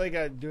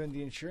 Doing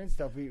the insurance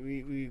stuff,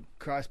 we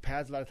cross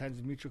paths a lot of times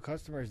with mutual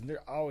customers, and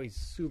they're always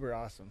super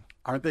awesome.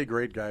 Aren't they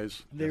great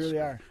guys? They really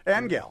are.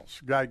 And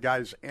gals.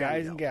 Guys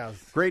and gals.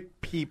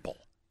 Great people.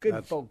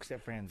 Good folks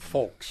at Franzen.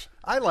 Folks.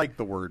 I like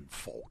the word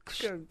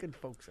folks. Good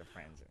folks at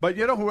Franzen. But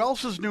who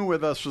else is new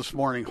with us this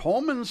morning?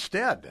 Home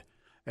Instead.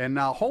 And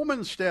now Home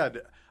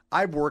Instead,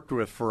 I've worked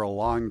with for a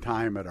long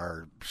time at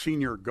our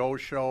Senior Go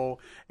Show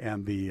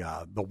and the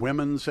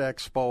Women's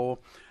Expo,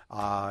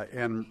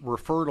 and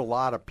referred a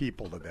lot of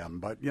people to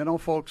them. But,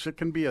 folks, it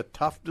can be a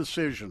tough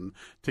decision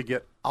to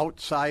get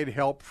outside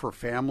help for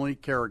family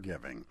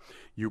caregiving.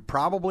 You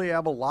probably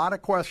have a lot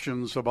of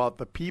questions about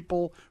the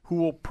people who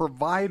will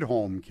provide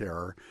home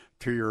care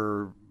to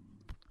your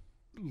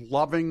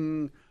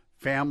loving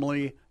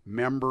family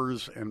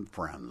members and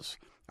friends.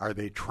 Are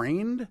they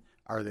trained?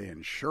 Are they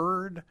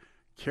insured?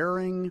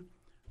 Caring?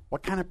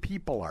 What kind of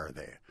people are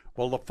they?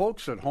 Well, the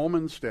folks at Home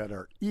Instead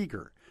are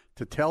eager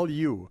to tell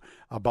you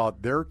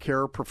about their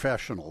care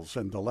professionals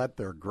and to let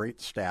their great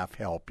staff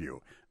help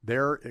you.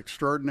 They're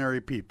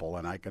extraordinary people,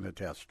 and I can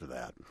attest to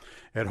that.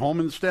 At Home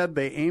Instead,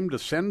 they aim to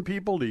send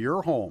people to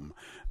your home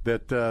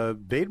that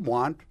they'd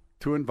want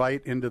to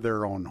invite into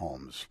their own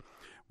homes.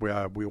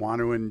 We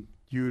want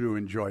you to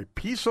enjoy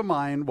peace of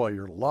mind while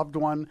your loved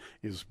one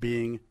is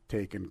being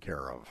taken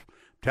care of.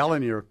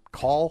 Telling you,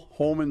 call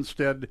Home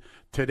Instead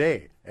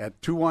today at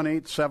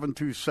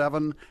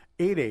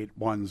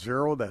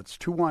 218-727-8810. That's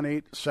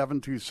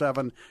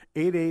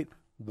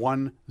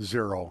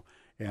 218-727-8810.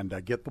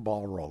 And get the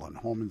ball rolling.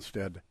 Home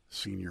Instead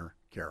Senior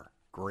Care.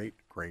 Great,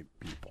 great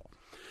people.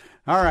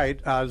 All right,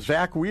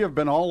 Zach, we have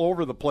been all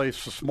over the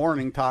place this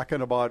morning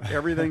talking about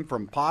everything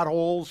from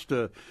potholes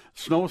to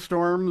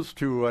snowstorms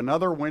to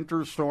another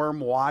winter storm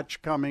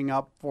watch coming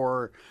up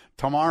for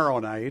tomorrow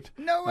night.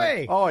 No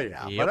way. Oh,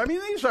 yeah. Yep. But,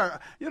 these are,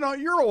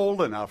 you're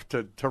old enough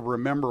to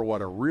remember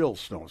what a real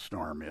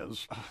snowstorm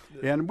is.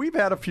 And we've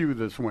had a few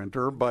this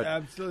winter, but...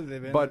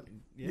 Absolutely. But...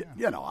 Yeah.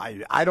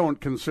 I don't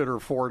consider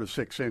 4 to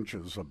 6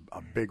 inches a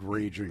big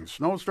raging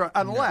snowstorm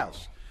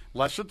unless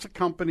it's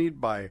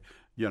accompanied by,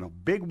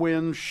 big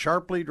winds,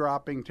 sharply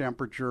dropping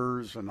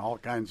temperatures, and all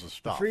kinds of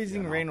stuff.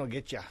 Freezing rain will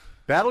get you.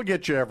 That'll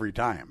get you every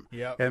time.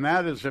 Yep. And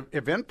that is,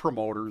 event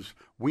promoters,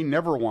 we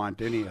never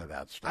want any of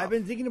that stuff. I've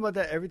been thinking about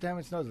that every time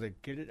it snows.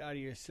 Like, get it out of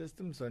your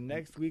system. So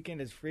next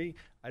weekend is free.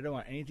 I don't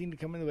want anything to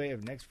come in the way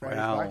of next Friday's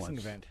boxing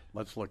event.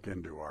 Let's look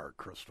into our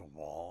crystal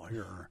ball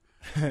here.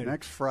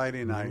 Next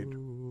Friday night,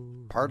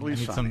 partly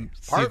sunny.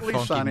 Partly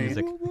sunny.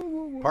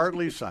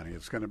 Partly sunny.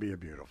 It's going to be a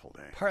beautiful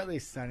day. Partly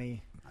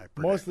sunny.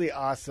 Mostly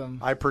awesome.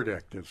 I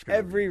predict it's going to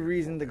every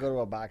reason to go to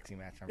a boxing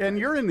match. And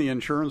you're in the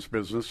insurance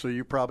business, so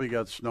you probably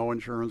got snow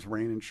insurance,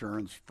 rain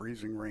insurance,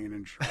 freezing rain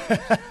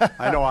insurance.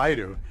 I know I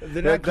do.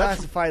 They're not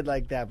classified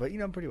like that, but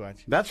pretty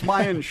much. That's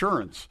my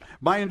insurance.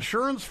 My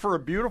insurance for a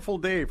beautiful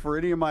day for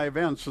any of my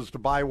events is to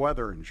buy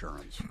weather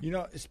insurance.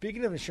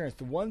 Speaking of insurance,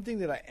 the one thing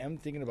that I am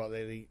thinking about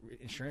lately,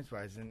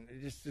 insurance-wise, and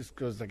it just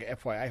goes like a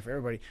FYI for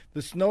everybody,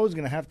 the snow is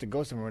going to have to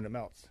go somewhere when it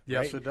melts.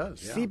 Yes, right? it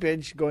does. Yeah.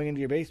 Seepage going into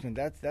your basement.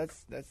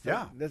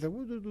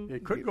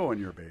 It could go in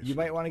your basement. You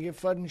might want to get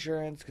flood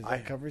insurance because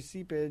that covers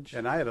seepage.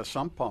 And I had a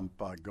sump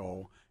pump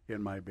go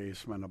in my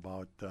basement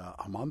about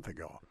a month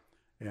ago,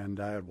 and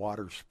I had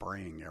water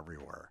spraying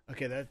everywhere.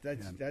 Okay,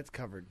 that's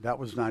covered. That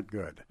was not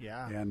good.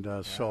 Yeah.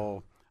 And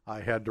so I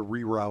had to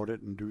reroute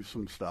it and do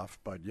some stuff.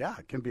 But, yeah,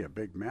 it can be a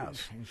big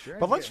mess.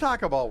 But let's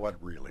talk about what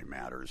really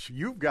matters.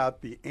 You've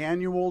got the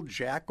annual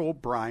Jack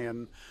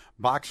O'Brien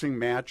boxing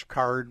match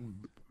card.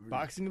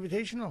 Boxing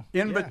Invitational.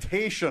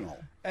 Invitational.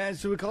 Yeah. And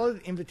so we call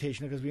it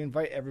Invitational because we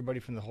invite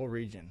everybody from the whole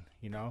region,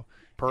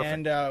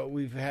 Perfect. And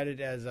we've had it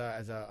as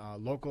a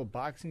local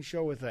boxing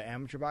show with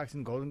amateur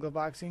boxing, Golden Glove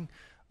boxing.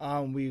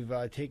 We've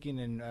taken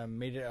and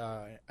made it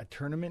a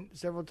tournament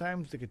several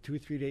times, like a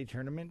 2-3 day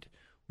tournament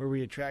where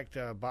we attract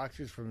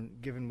boxers from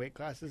given weight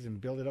classes and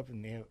build it up,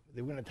 and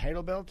they win a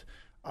title belt.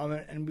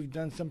 And we've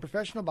done some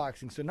professional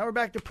boxing. So now we're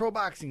back to pro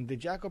boxing, the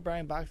Jack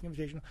O'Brien Boxing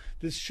Invitational.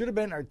 This should have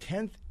been our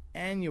 10th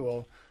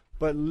annual,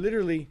 but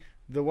literally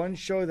the one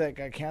show that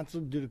got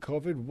canceled due to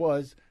COVID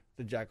was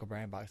the Jack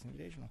O'Brien Boxing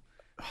Invitational.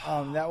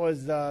 That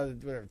was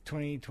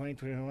 2020,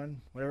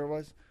 2021, whatever it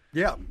was.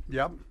 Yeah,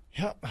 yep.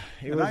 Yep.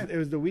 It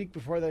was the week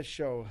before that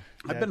show.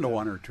 I've been to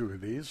one or two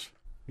of these.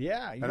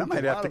 Yeah. And I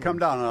might have to come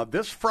down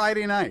this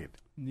Friday night.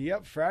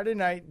 Yep, Friday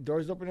night.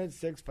 Doors open at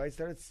 6. Fight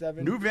start at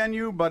 7. New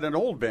venue, but an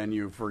old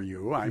venue for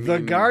you. The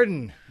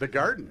Garden. The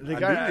Garden. The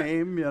Garden.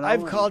 New name.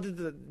 I've called it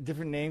the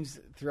different names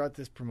throughout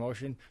this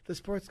promotion. The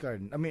Sports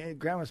Garden. I mean,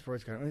 Grandma's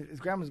Sports Garden. It's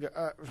Grandma's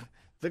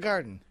the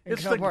Garden in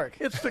Canal Park.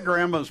 It's the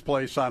grandma's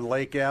place on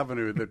Lake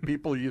Avenue that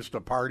people used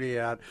to party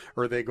at,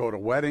 or they go to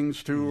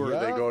weddings to, or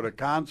they go to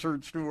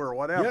concerts to, or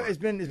whatever. Yeah, it's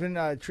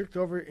been tricked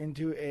over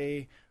into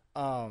a.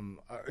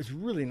 It's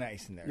really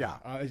nice in there. Yeah,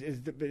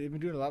 they've been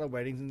doing a lot of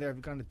weddings in there.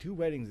 I've gone to 2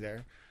 weddings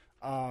there,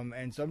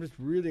 and so I'm just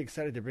really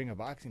excited to bring a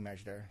boxing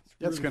match there.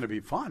 It's going to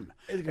be fun.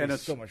 It's going to be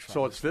so much fun.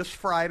 So it's this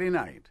Friday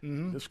night,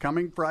 this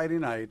coming Friday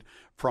night.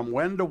 From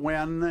when to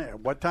when?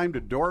 What time do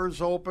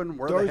doors open?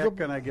 Where the heck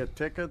can I get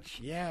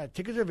tickets? Yeah,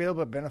 tickets are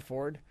available at Ben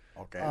Afford.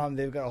 Okay.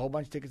 They've got a whole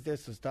bunch of tickets there,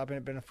 so stop in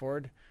at Ben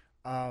Afford.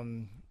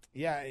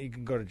 Yeah, you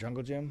can go to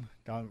Jungle Gym.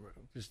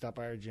 Just stop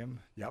by our gym.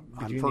 Yep,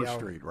 on First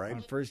Street, right?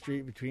 On First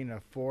Street between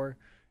 4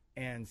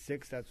 and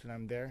 6. That's when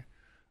I'm there.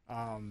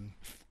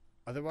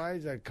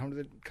 Otherwise,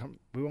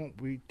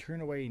 we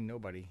turn away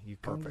nobody. You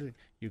come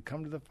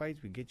to the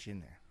fights, we get you in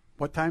there.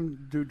 What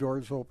time do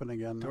doors open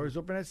again? Doors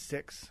open at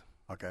 6.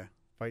 Okay.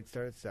 Fights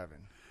start at 7.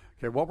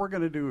 Okay, what we're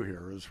going to do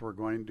here is we're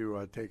going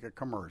to take a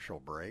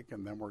commercial break,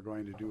 and then we're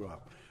going to do a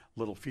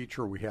little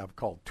feature we have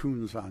called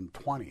Tunes on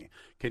 20.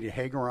 Can you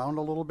hang around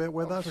a little bit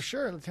with us? For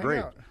sure. Let's hang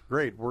out.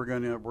 Great. We're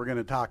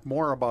gonna talk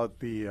more about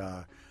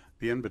the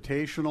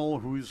Invitational,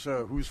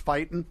 who's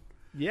fighting.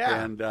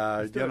 Yeah. And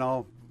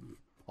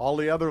all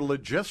the other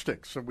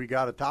logistics that we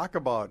got to talk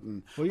about,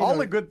 and all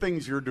the good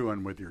things you're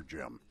doing with your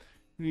gym.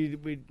 We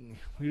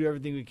do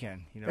everything we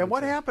can. And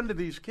what happened to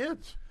these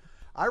kids?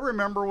 I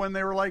remember when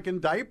they were like in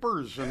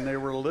diapers and they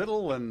were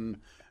little, and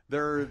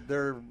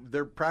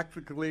they're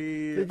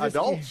practically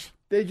adults.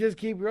 They just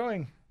keep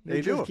growing.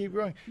 They just keep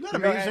growing. Isn't that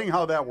amazing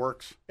how that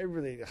works? It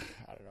really,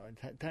 I don't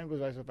know. Time goes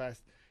by so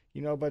fast.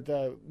 But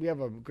we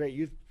have a great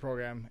youth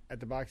program at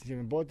the boxing gym,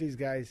 and both these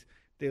guys,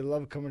 they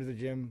love coming to the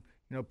gym,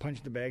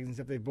 punching the bags and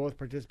stuff. They both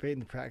participate in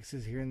the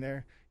practices here and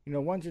there.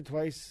 Once or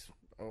twice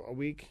a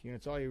week,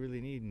 it's all you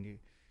really need, and you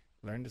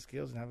learn the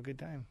skills and have a good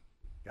time.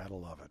 Gotta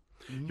love it.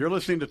 Mm-hmm. You're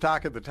listening to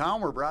Talk of the Town.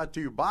 We're brought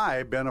to you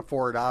by Ben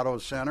Afford Auto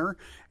Center,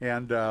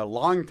 and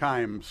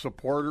longtime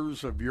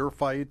supporters of your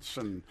fights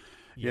and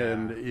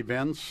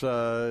events,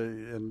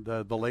 and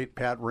the late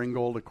Pat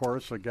Ringgold, of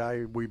course, a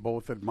guy we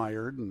both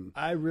admired and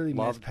I really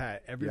loved. miss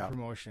Pat every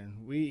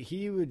promotion.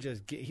 He would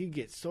just he'd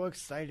get so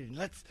excited.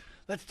 Let's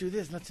do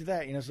this, let's do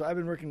that. So I've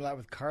been working a lot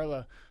with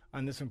Carla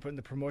on this one, putting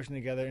the promotion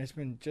together, and it's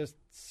been just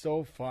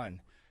so fun.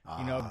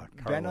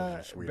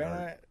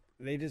 Benna,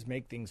 they just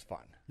make things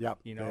fun. Yep,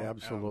 they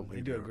absolutely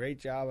they do a great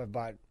job. I've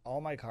bought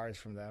all my cars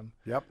from them.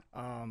 Yep.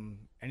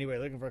 Anyway,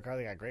 looking for a car,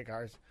 they got great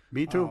cars.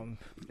 Me too.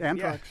 And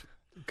trucks.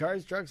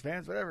 Cars, trucks,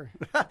 vans, whatever.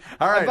 All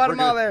right. I bought them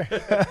all there.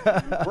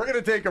 We're going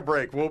to take a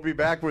break. We'll be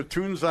back with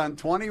Tunes on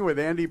 20 with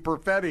Andy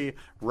Perfetti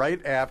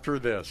right after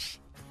this.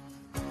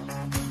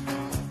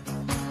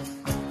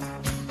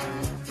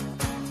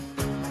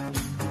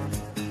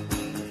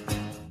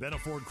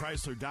 Ford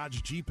Chrysler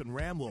Dodge Jeep and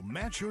Ram will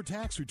match your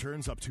tax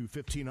returns up to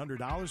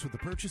 $1,500 with the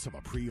purchase of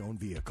a pre-owned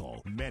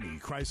vehicle. Many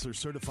Chrysler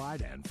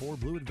certified and 4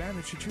 Blue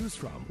Advantage to choose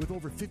from, with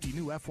over 50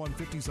 new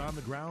F-150s on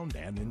the ground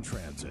and in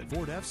transit.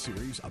 Ford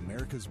F-Series,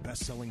 America's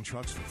best-selling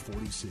trucks for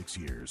 46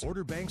 years.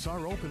 Order banks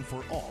are open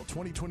for all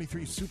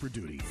 2023 Super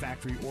Duty.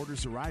 Factory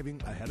orders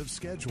arriving ahead of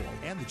schedule.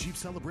 And the Jeep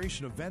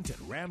Celebration event at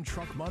Ram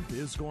Truck Month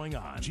is going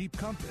on. Jeep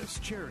Compass,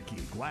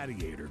 Cherokee,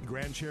 Gladiator,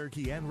 Grand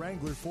Cherokee, and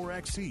Wrangler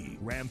 4XE,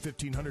 Ram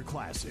 1500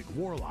 Classic,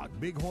 Warlock,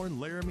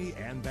 Bighorn, Laramie,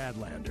 and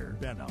Badlander.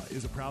 Benna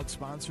is a proud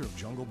sponsor of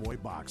Jungle Boy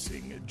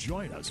Boxing.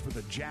 Join us for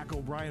the Jack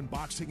O'Brien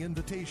Boxing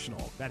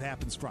Invitational. That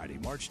happens Friday,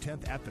 March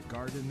 10th at the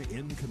Garden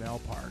in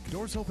Canal Park.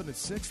 Doors open at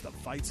 6, the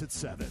fight's at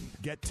 7.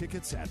 Get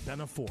tickets at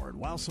Benna Ford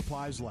while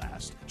supplies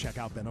last. Check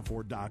out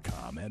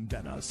BennaFord.com and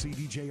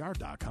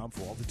BennaCDJR.com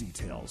for all the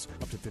details.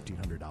 Up to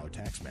 $1,500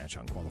 tax match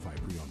on qualified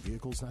pre-owned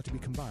vehicles, not to be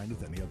combined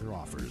with any other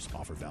offers.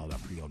 Offer valid on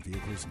pre-owned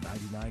vehicles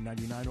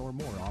 $99.99 or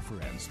more.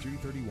 Offer ends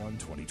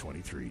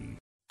 3/31/2023.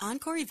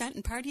 Encore Event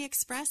and Party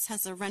Express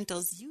has the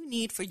rentals you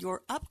need for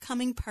your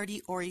upcoming party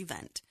or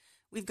event.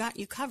 We've got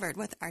you covered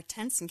with our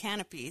tents and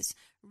canopies,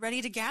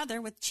 ready to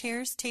gather with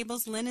chairs,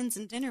 tables, linens,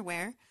 and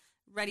dinnerware,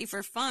 ready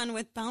for fun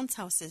with bounce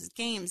houses,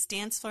 games,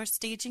 dance floor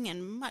staging,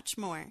 and much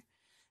more.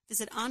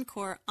 Visit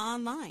Encore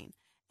online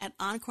at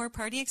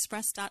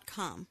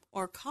EncorePartyExpress.com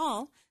or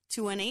call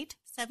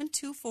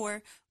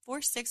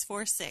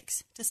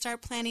 218-724-4646 to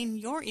start planning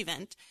your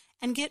event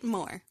and get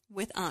more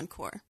with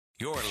Encore.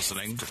 You're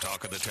listening to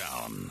Talk of the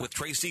Town with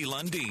Tracy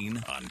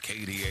Lundeen on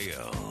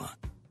KDAL.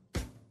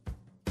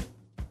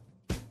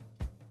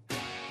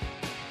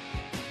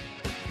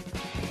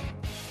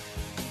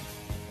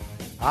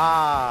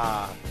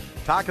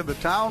 Talk of the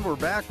Town. We're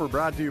back. We're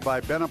brought to you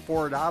by Benna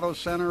Ford Auto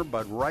Center.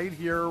 But right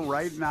here,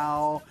 right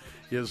now,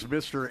 is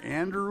Mr.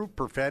 Andrew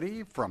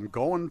Perfetti from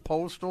Going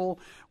Postal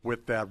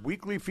with that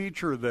weekly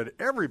feature that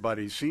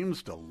everybody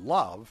seems to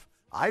love.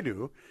 I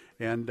do.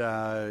 And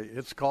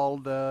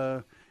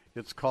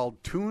it's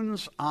called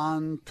Tunes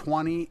on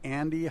 20.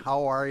 Andy,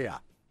 how are you?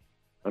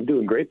 I'm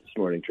doing great this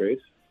morning,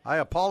 Trace. I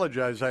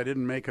apologize I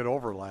didn't make it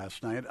over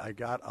last night. I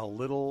got a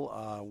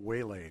little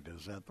waylaid.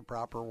 Is that the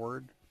proper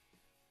word?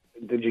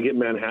 Did you get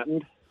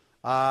Manhattaned?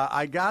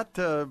 I got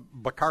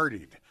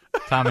Bacardi'd.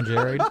 Tom and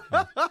Jerry.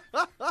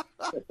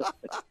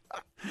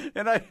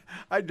 And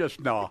I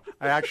just, no.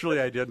 I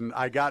didn't.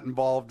 I got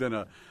involved in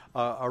a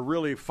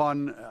really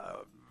fun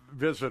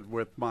visit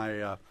with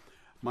my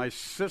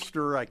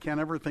sister. I can't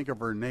ever think of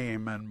her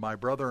name, and my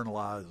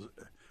brother-in-law.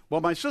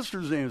 Well, my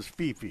sister's name is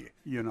Fifi.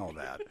 You know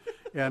that.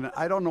 And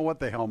I don't know what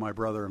the hell my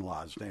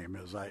brother-in-law's name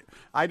is.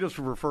 I just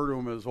refer to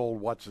him as old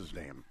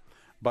what's-his-name.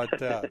 But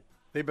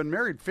they've been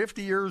married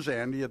 50 years,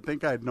 Andy. You'd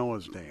think I'd know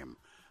his name.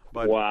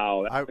 But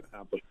wow.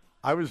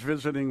 I was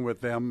visiting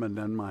with them, and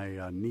then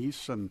my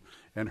niece and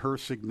her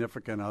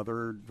significant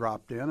other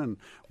dropped in, and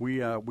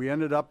we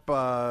ended up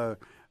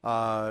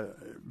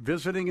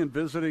visiting,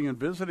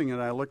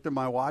 and I looked at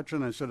my watch,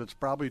 and I said, it's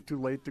probably too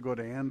late to go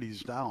to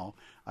Andy's now.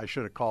 I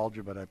should have called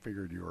you, but I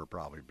figured you were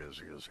probably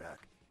busy as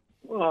heck.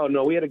 Well,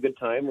 no, we had a good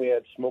time. We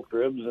had smoked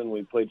ribs, and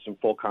we played some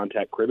full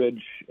contact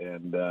cribbage,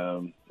 and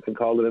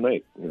called it a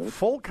night. You know?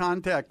 Full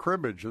contact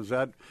cribbage, is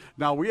that?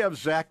 Now, we have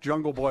Zach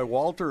Jungle Boy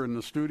Walter in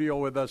the studio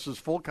with us. Is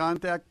full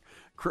contact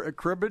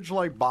cribbage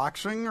like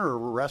boxing or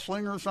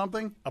wrestling or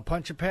something? A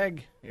punch a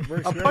peg. It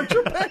works a great. punch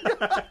a peg?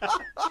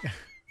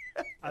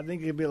 I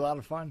think it'd be a lot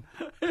of fun.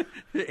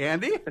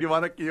 Andy, you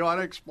want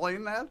to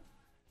explain that?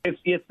 It's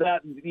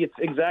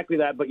exactly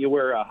that, but you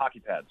wear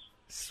hockey pads.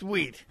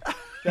 Sweet.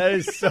 That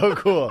is so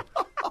cool.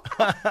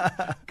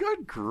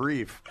 Good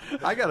grief.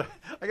 I gotta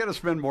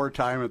spend more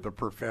time at the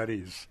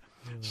Perfettis.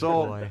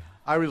 So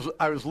I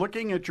was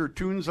looking at your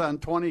Tunes on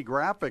 20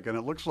 graphic, and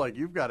it looks like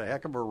you've got a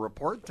heck of a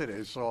report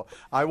today, so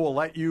I will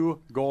let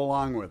you go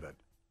along with it.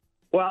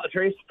 Well,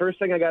 Trace, first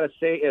thing I got to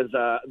say is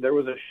there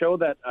was a show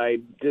that I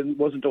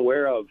wasn't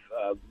aware of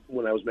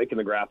when I was making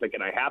the graphic,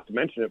 and I have to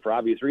mention it for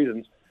obvious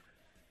reasons.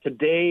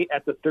 Today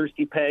at the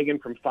Thirsty Pagan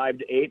from 5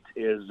 to 8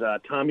 is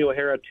Tommy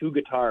O'Hara, 2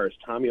 guitars,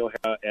 Tommy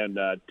O'Hara and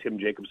Tim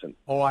Jacobson.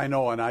 Oh, I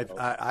know, and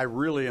I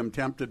really am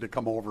tempted to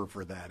come over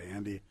for that,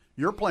 Andy.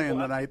 You're playing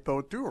tonight, though,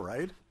 too,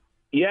 right?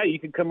 Yeah, you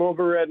can come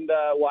over and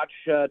watch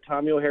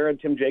Tommy O'Hara and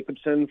Tim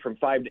Jacobson from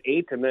 5 to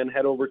 8, and then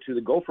head over to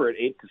the Gopher at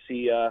 8 to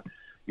see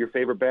your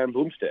favorite band,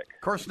 Boomstick.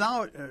 Of course,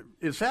 now,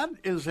 is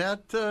that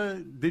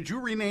did you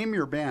rename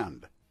your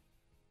band?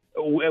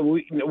 No,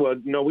 we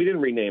didn't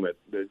rename it.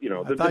 The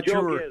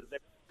joke is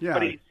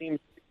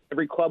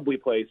every club we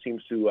play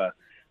seems to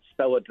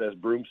spell it as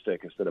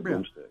Broomstick instead of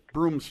Boomstick.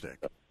 Broomstick,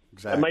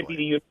 exactly. It might be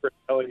the universe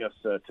telling us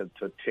to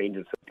change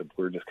it, but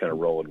we're just kind of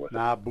rolling with it.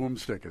 Nah,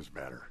 Boomstick is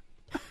better.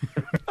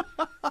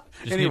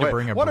 Anyway,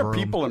 what do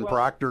people in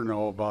Proctor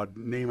know about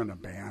naming a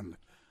band?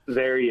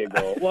 There you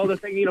go. Well, the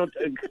thing,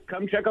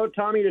 come check out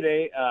Tommy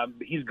today.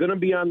 He's going to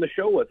be on the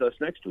show with us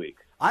next week.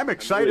 I'm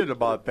excited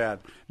about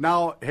that.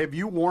 Now, have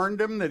you warned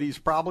him that he's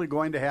probably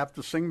going to have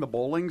to sing the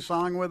bowling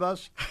song with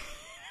us?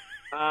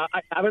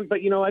 I haven't, but,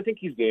 I think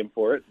he's game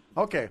for it.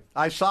 Okay.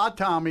 I saw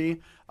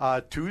Tommy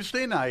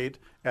Tuesday night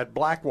at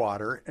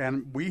Blackwater,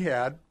 and we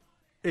had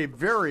a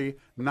very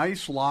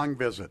nice, long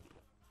visit.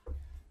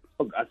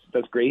 Oh,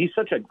 that's great. He's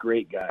such a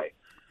great guy.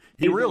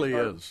 He really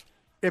is.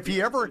 If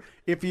he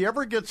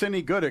ever gets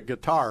any good at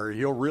guitar,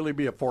 he'll really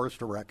be a force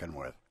to reckon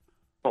with.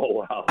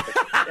 Oh, wow.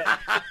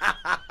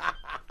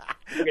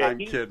 Okay, I'm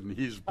kidding.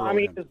 He's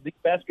Tommy brilliant. is the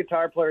best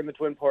guitar player in the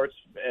Twin Ports,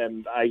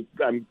 and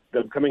I'm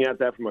coming at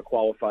that from a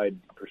qualified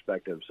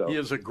perspective. So He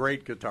is a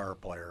great guitar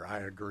player, I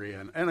agree,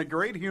 and a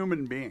great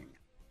human being.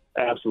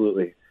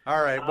 Absolutely.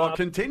 All right, well,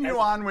 continue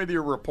on with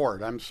your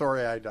report. I'm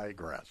sorry I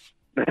digress.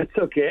 That's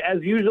okay.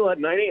 As usual, at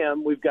 9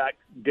 a.m., we've got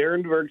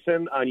Darren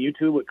Bergson on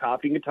YouTube with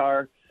Coffee and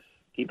Guitar.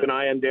 Keep an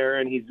eye on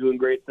Darren. He's doing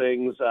great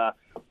things.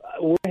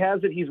 Word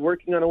has it he's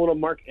working on a little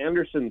Mark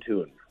Anderson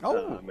tune.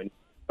 And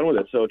fun with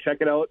it. So check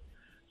it out.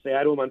 Say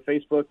hi to him on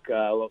Facebook.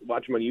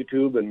 Watch him on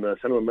YouTube and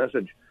send him a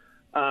message.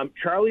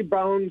 Charlie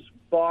Brown's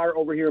Bar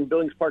over here in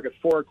Billings Park at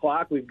 4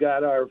 o'clock. We've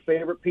got our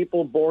favorite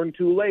people, Born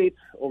Too Late,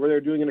 over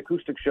there doing an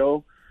acoustic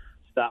show.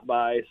 Stop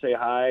by, say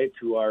hi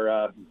to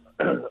our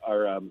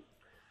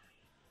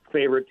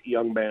favorite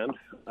young band.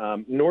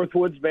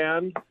 Northwoods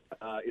Band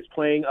is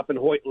playing up in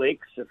Hoyt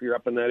Lakes, if you're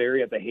up in that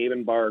area, at the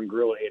Haven Bar and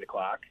Grill at 8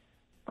 o'clock.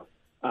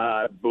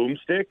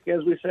 Boomstick,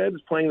 as we said,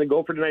 is playing the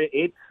Gopher tonight at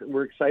 8.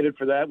 We're excited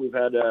for that. We've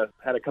had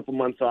a couple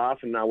months off,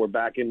 and now we're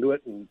back into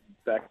it and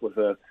back with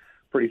a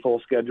pretty full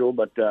schedule,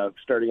 but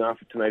starting off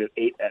tonight at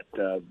 8 at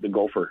the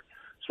Gopher.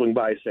 Swing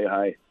by, say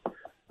hi.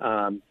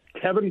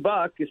 Kevin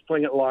Buck is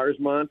playing at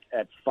Larsmont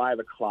at 5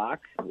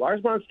 o'clock.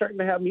 Larsmont's starting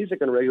to have music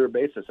on a regular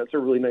basis. That's a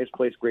really nice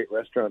place, great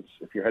restaurants.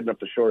 If you're heading up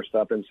the shore,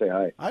 stop in, say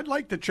hi. I'd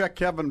like to check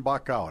Kevin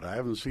Buck out. I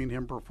haven't seen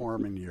him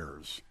perform in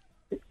years.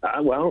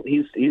 Well,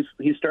 he's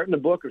starting to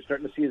book or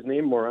starting to see his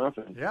name more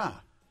often. Yeah.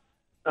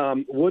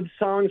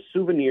 Woodsong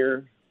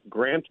Souvenir,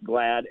 Grant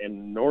Glad,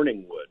 and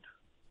Norningwood,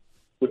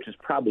 which is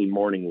probably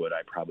Morningwood.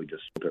 I probably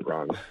just spelled it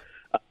wrong.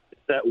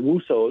 It's at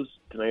Wooso's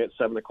tonight at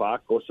 7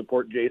 o'clock. Go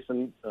support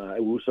Jason at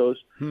Wooso's.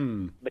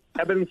 The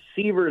Kevin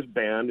Sievers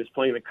Band is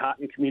playing the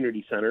Cotton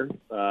Community Center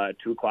at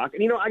 2 o'clock.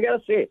 And, I got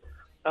to say,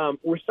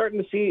 we're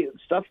starting to see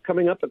stuff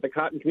coming up at the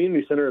Cotton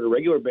Community Center at a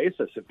regular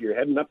basis. If you're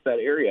heading up that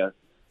area,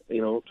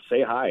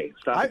 say hi.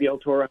 Stop at the El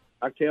Toro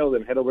Cocktail,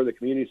 then head over to the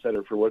community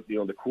center for what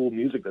the cool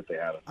music that they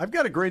have. I've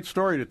got a great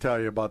story to tell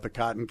you about the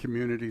Cotton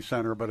Community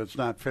Center, but it's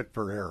not fit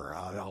for air.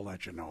 I'll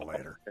let you know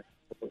later.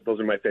 Those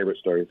are my favorite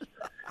stories.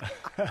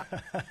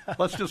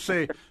 Let's just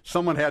say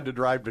someone had to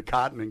drive to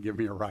Cotton and give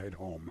me a ride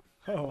home.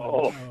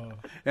 Oh.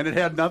 And it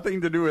had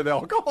nothing to do with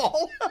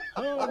alcohol.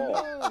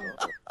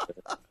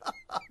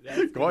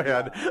 Go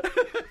ahead.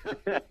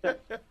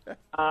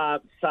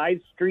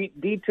 Side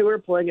Street Detour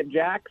playing at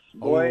Jack's.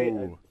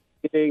 Boy,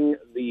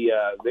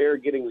 they're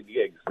getting the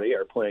gigs. They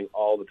are playing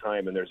all the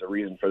time, and there's a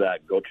reason for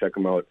that. Go check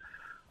them out.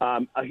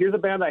 Here's a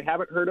band I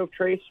haven't heard of,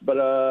 Trace, but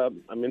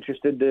I'm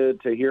interested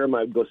to hear them.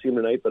 I'd go see them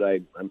tonight, but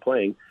I'm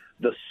playing.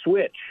 The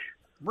Switch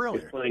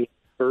is playing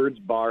Bird's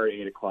Bar at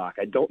 8 o'clock.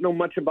 I don't know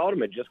much about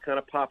them. It just kind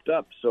of popped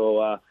up.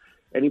 So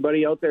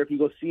anybody out there, if you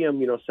go see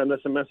them, send us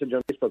a message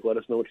on Facebook. Let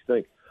us know what you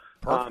think.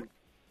 Perfect.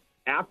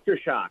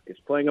 Aftershock is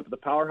playing up at the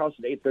Powerhouse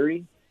at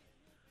 8:30.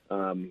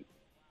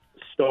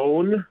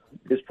 Stone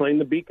is playing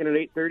the Beacon at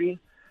 8:30.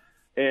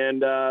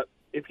 And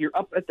if you're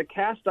up at the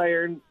Cast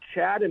Iron,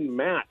 Chad and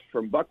Matt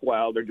from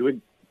Buckwild are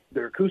doing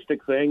their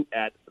acoustic thing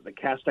at the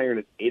Cast Iron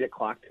at 8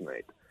 o'clock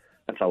tonight.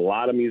 That's a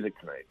lot of music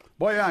tonight.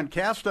 Boy, yeah, and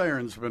Cast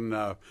Iron's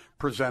been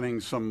presenting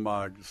some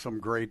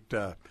great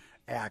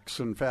acts.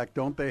 In fact,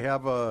 don't they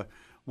have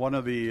one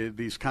of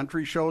these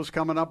country shows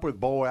coming up with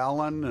Bo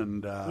Allen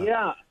and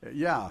yeah.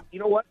 You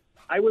know what?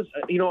 I was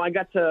I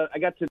got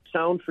to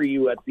sound for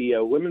you at the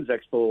Women's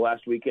Expo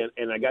last weekend,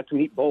 and I got to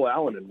meet Bo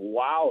Allen, and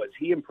wow, is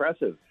he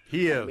impressive?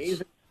 He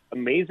is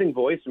amazing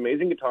voice,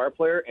 amazing guitar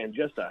player, and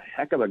just a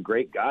heck of a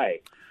great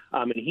guy.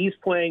 And he's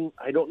playing.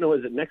 I don't know,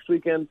 is it next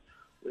weekend?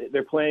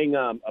 They're playing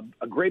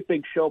a great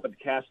big show up at the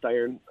Cast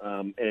Iron,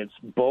 and it's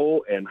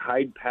Bo and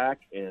Hyde Pack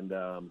and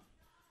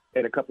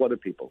a couple other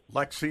people.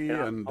 Lexi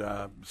and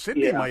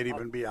Sydney might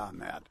even be on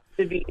that.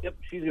 Sydney, yep,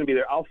 she's going to be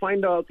there. I'll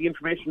find out the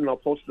information and I'll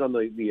post it on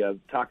the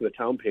Talk of the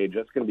Town page.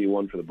 That's going to be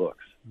one for the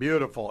books.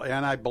 Beautiful.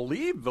 And I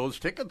believe those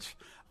tickets,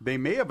 they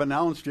may have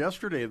announced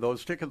yesterday,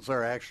 those tickets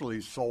are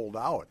actually sold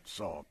out.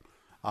 So,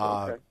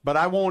 okay. But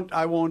I won't,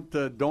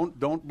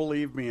 don't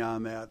believe me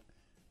on that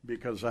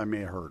because I may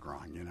have heard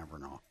wrong. You never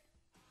know.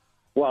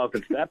 Well, if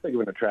it's that big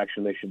of an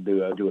attraction, they should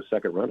do a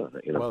second run on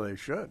it. Well, they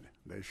should.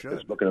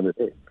 Just book another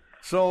day.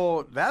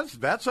 So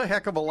that's a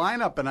heck of a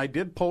lineup, and I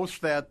did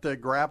post that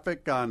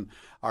graphic on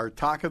our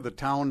Talk of the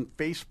Town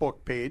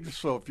Facebook page.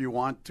 So if you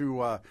want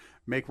to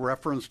make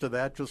reference to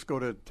that, just go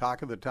to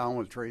Talk of the Town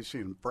with Tracy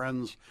and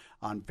Friends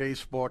on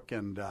Facebook,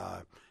 and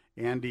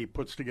Andy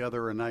puts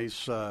together a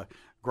nice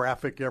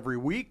graphic every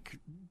week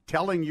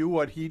telling you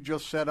what he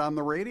just said on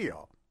the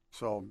radio.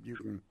 So you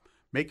can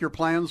make your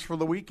plans for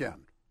the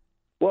weekend.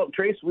 Well,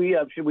 Trace,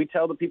 should we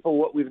tell the people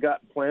what we've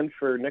got planned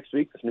for next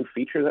week, this new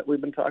feature that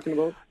we've been talking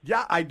about?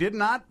 Yeah, I did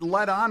not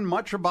let on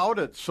much about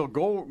it, so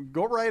go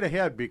right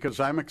ahead because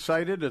I'm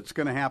excited. It's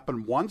going to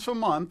happen once a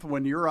month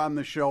when you're on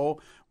the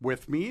show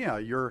with me.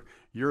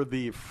 You're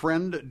the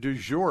friend du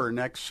jour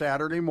next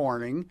Saturday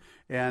morning.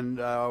 And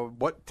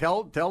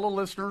tell the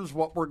listeners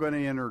what we're going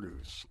to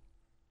introduce.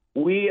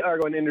 We are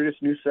going to introduce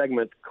a new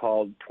segment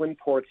called Twin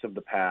Ports of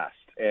the Past,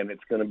 and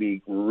it's going to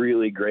be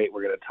really great.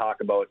 We're going to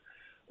talk about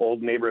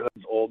old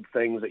neighborhoods, old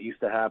things that used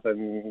to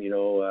happen,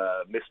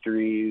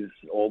 mysteries,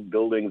 old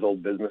buildings,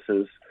 old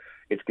businesses.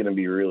 It's going to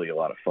be really a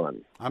lot of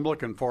fun. I'm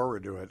looking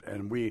forward to it.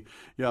 And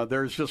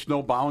there's just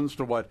no bounds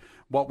to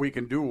what we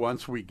can do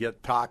once we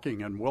get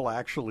talking. And we'll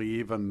actually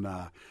even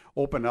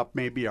open up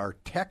maybe our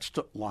text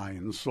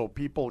lines so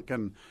people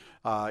can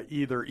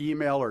either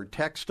email or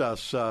text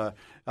us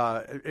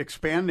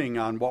expanding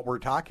on what we're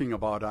talking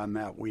about on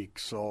that week.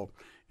 So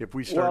if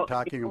we start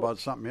talking about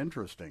something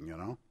interesting,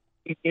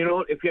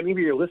 if any of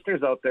your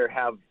listeners out there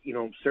have,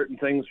 certain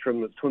things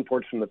from the Twin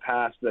Ports from the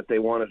past that they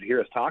wanted to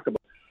hear us talk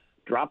about,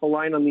 drop a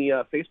line on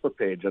the Facebook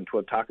page on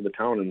Talk of the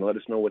Town and let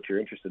us know what you're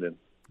interested in.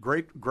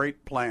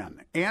 Great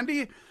plan.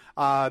 Andy,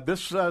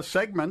 this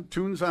segment,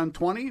 Tunes on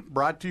 20,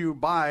 brought to you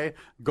by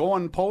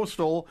Going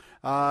Postal.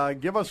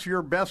 Give us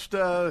your best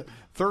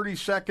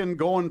 30-second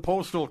Going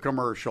Postal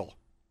commercial.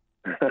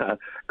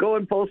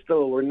 Going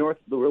Postal, we're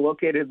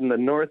located in the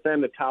north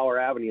end of Tower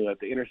Avenue at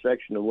the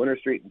intersection of Winter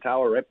Street and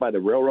Tower, right by the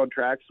railroad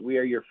tracks. We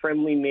are your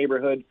friendly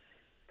neighborhood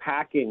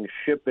packing,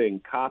 shipping,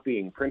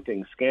 copying,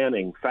 printing,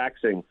 scanning,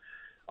 faxing,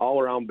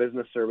 all-around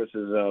business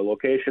services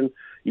location.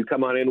 You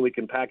come on in, we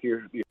can pack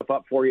your stuff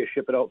up for you,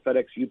 ship it out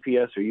FedEx,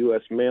 UPS, or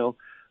U.S. Mail.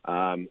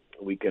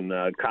 We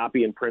can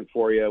copy and print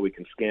for you. We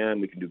can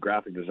scan. We can do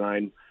graphic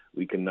design.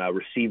 We can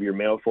receive your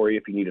mail for you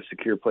if you need a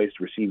secure place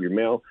to receive your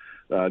mail.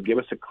 Give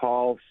us a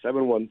call,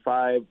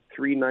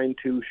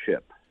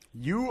 715-392-SHIP.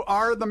 You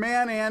are the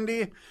man,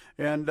 Andy,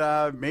 and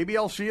maybe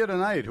I'll see you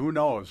tonight. Who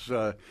knows?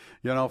 4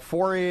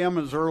 a.m.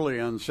 is early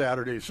on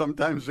Saturday.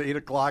 Sometimes 8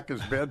 o'clock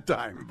is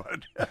bedtime.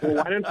 But well,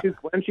 why don't you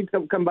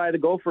come by the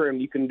Gopher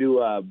and you can do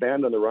a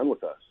Band on the Run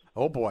with us?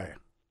 Oh boy,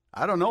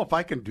 I don't know if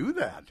I can do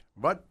that,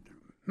 but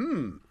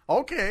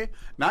okay.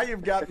 Now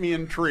you've got me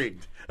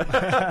intrigued.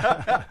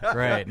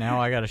 Right,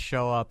 now I got to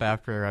show up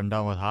after I'm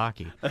done with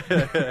hockey.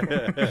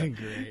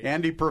 Great.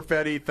 Andy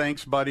Perfetti,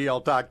 thanks, buddy.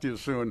 I'll talk to you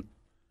soon.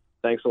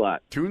 Thanks a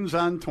lot. Tunes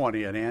on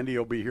 20, and Andy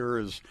will be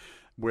here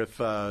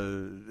with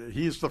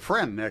he's the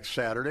friend next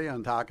Saturday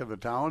on Talk of the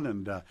Town,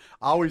 and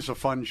always a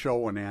fun show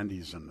when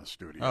Andy's in the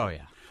studio. Oh,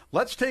 yeah.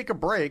 Let's take a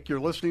break.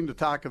 You're listening to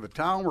Talk of the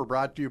Town. We're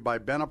brought to you by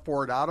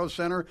Benaford Auto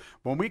Center.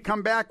 When we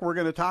come back, we're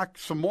going to talk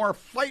some more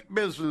fight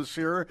business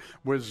here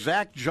with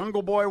Zach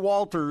Jungle Boy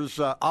Walters,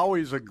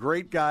 always a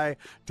great guy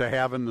to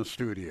have in the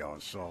studio.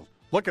 So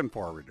looking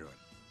forward to it.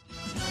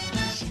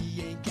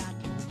 She ain't got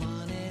no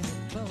money,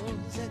 her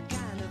clothes are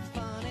kind of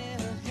funny,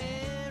 her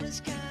hair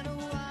is kind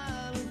of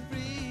wild and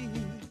free.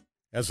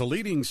 As a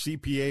leading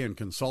CPA and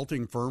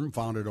consulting firm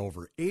founded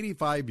over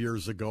 85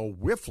 years ago,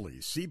 Wifley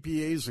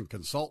CPAs and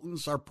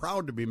Consultants are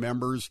proud to be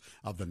members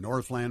of the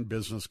Northland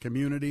business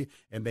community,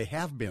 and they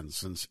have been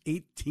since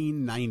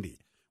 1890.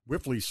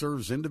 Wifley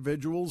serves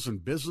individuals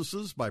and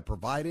businesses by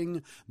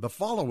providing the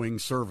following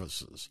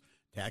services: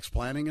 tax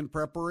planning and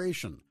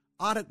preparation,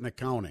 audit and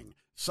accounting,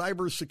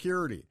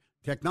 cybersecurity,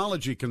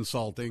 technology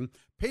consulting,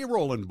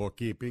 payroll and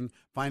bookkeeping,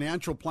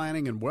 financial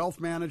planning and wealth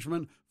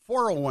management,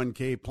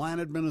 401k plan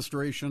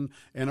administration,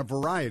 and a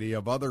variety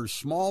of other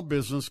small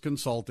business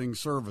consulting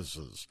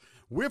services.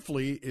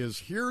 Wifley is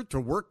here to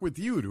work with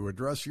you to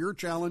address your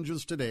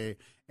challenges today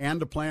and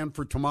to plan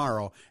for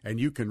tomorrow, and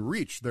you can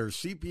reach their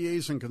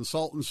CPAs and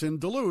consultants in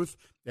Duluth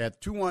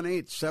at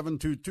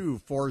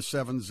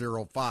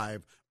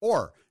 218-722-4705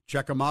 or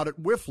check them out at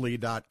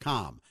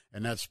wifley.com,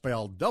 and that's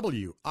spelled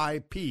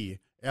WIPFLI.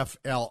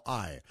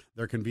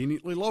 They're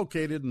conveniently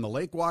located in the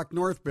Lake Walk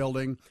North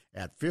building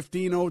at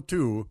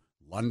 1502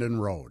 London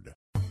Road.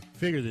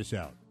 Figure this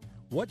out.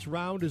 What's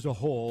round as a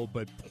whole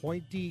but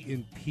pointy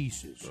in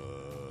pieces?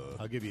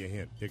 I'll give you a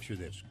hint. Picture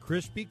this.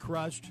 Crispy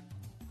crust,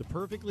 the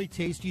perfectly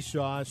tasty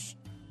sauce,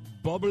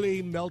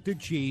 bubbly melted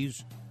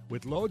cheese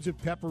with loads of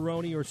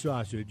pepperoni or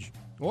sausage,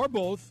 or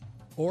both,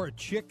 or a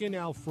chicken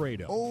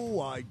Alfredo.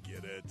 Oh, I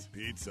get it.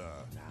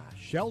 Pizza.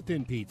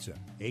 Shelton Pizza,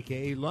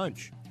 a.k.a.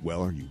 lunch.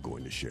 Well, are you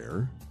going to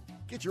share?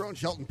 Get your own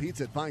Shelton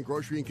Pizza at fine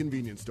grocery and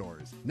convenience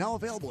stores. Now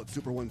available at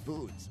Super One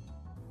Foods.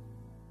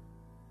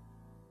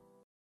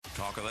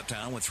 Talk of the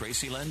Town with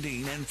Tracy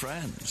Lundeen and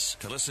friends.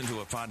 To listen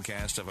to a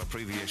podcast of a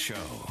previous show,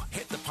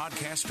 hit the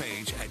podcast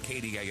page at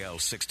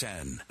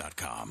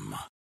KDAL610.com.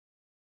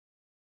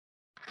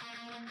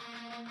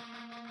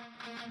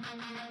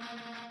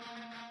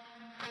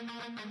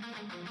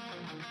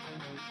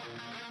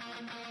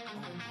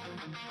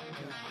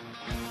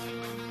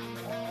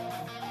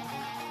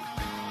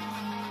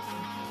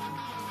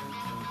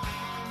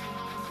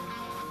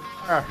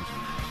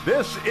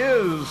 This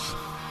is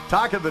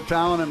Talk of the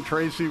Town. I'm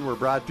Tracy. We're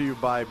brought to you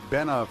by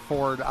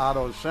Benaford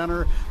Auto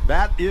Center.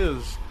 That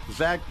is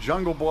Zach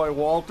Jungle Boy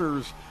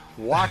Walters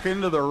walk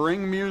into the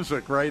ring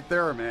music right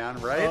there, man,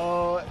 right?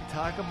 Oh,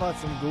 talk about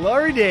some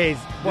glory days.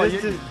 Well,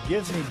 this just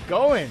gets me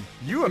going.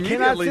 You I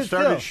immediately cannot sit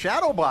started still.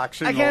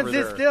 shadowboxing. I can't over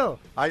sit there. still.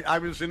 I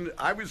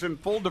was in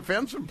full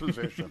defensive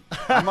position.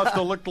 I must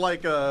have looked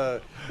like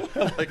a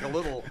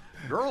little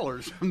girl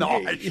or something. No,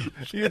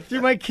 You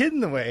threw my kid in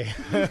the way.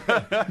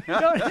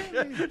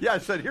 Yeah, I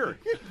said, here,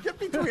 get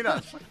between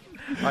us.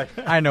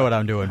 I know what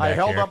I'm doing I back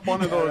held here. up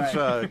one of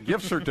those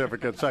gift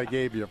certificates I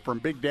gave you from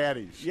Big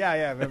Daddy's. Yeah,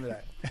 I remember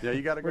that. Yeah,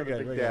 you got to go We're to good,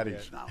 Big we're good,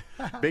 Daddy's now.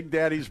 Big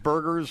Daddy's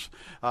Burgers.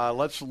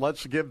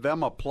 Let's give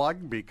them a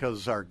plug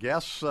because our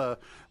guests,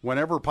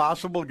 whenever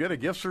possible, get a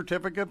gift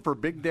certificate for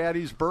Big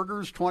Daddy's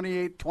Burgers,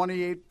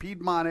 2828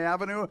 Piedmont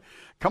Avenue.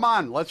 Come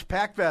on, let's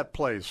pack that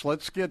place.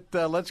 Let's get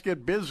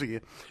busy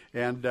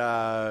and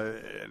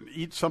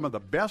eat some of the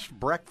best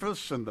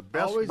breakfasts and the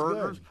best Always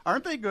burgers. good.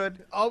 Aren't they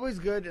good? Always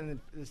good, and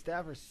the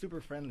staff are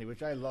super friendly,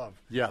 which I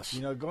love. Yes.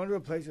 You know, going to a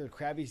place with a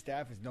crabby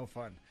staff is no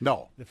fun.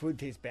 No. The food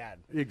tastes bad.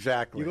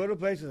 Exactly. You go to a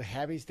place with a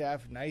happy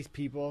staff, nice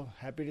people,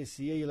 happy to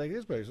see you. You're like,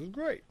 this place is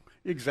great.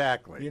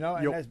 Exactly. You know,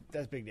 and You'll-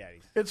 that's Big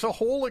Daddy's. It's a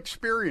whole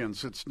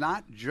experience. It's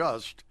not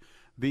just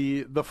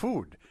the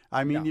food.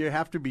 I mean, you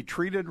have to be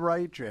treated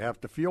right. You have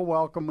to feel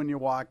welcome when you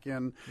walk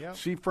in, Yep.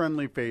 see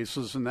friendly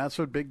faces, and that's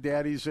what Big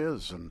Daddy's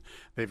is. And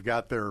they've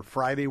got their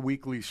Friday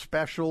weekly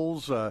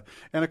specials. And,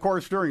 of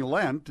course, during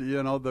Lent,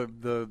 you know,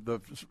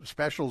 the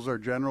specials are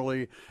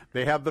generally,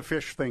 they have the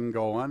fish thing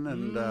going.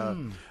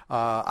 And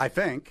I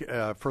think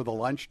for the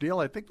lunch deal,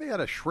 I think they had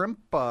a shrimp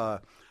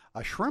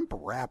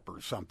wrap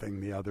or something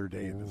the other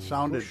day that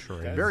sounded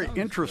very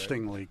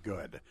interestingly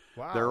good.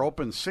 Wow. They're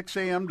open 6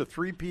 a.m. to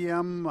 3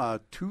 p.m.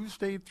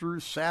 Tuesday through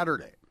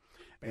Saturday.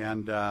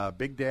 And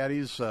Big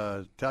Daddy's,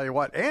 tell you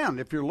what, and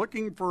if you're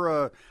looking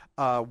for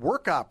a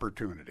work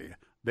opportunity,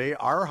 they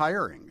are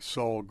hiring.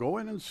 So go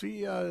in and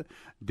see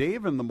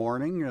Dave in the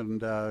morning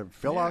and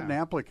fill out an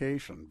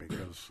application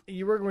because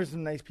You're working with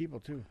some nice people,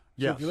 too.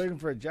 So Yes. if you're looking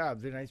for a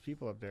job, they're nice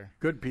people up there.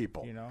 good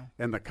people. You know?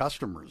 And the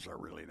customers are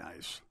really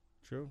nice.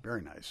 True.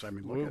 Very nice. I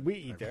mean, We- look at, we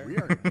eat there.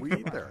 We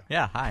eat there.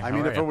 Yeah, hi, I how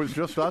mean, are if ya? it was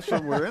just us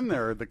that were in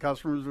there, the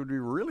customers would be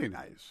really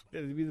nice.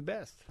 It'd be the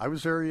best. I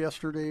was there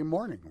yesterday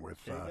morning with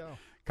There you a go.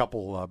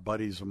 couple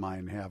buddies of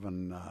mine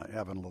having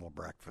a little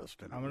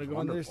breakfast. And I'm going going to to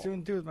go in there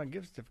soon, too, with my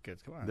gift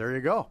certificates. Come on. There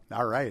you go.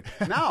 All right.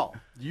 Now,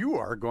 you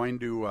are going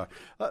to,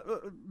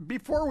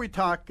 before we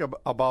talk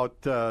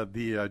about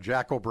the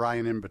Jack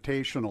O'Brien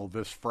Invitational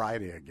this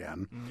Friday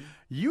again,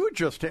 you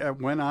just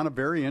went on a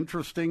very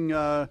interesting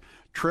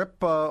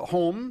trip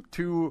home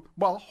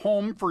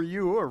for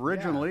you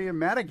originally in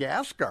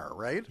Madagascar,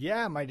 right?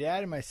 Yeah, my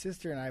dad and my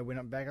sister and I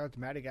went back out to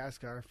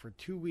Madagascar for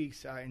 2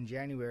 weeks in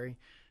January,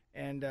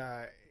 and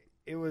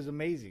it was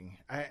amazing.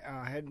 I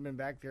hadn't been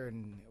back there,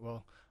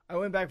 I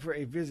went back for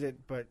a visit,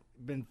 but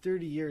been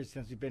 30 years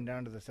since we've been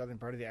down to the southern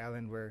part of the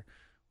island where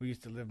we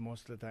used to live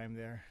most of the time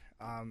there.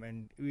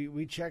 And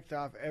we checked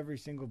off every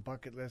single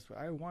bucket list.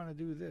 I want to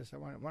do this. I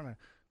want to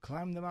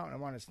climb the mountain. I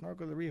want to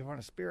snorkel the reef. I want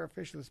to spear a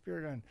fish with a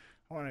spear gun.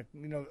 I want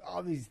to,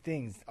 all these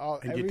things.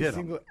 And you did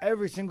 'em.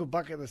 Every single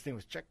bucket list thing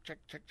was check.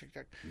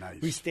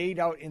 Nice. We stayed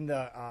out in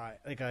the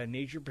like a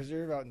nature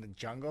preserve out in the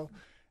jungle,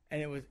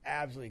 and it was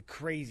absolutely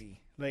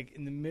crazy. Like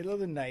in the middle of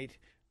the night,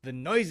 the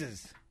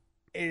noises.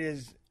 It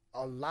is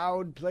a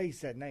loud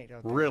place at night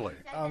out there. Really?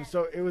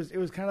 So it was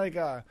kind of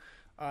like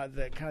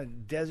the kind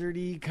of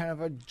deserty, kind of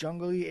a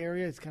jungly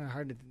area. It's kind of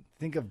hard to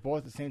think of both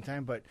at the same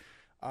time, but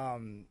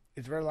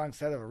it's right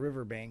alongside of a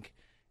riverbank,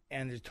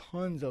 and there's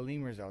tons of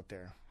lemurs out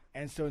there.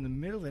 And so in the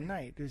middle of the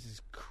night, there's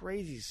this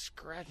crazy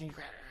scratching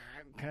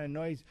kind of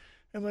noise.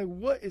 I'm like,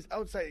 what is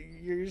outside?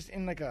 You're just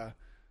in like a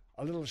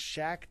little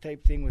shack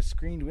type thing with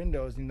screened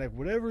windows, and like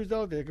whatever's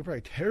out there could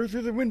probably tear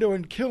through the window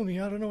and kill me.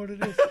 I don't know what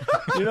it is,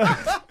 you know.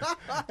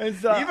 And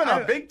so Even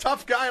a big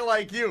tough guy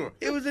like you.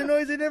 it was a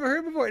noise I'd never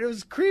heard before. It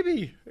was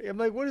creepy. I'm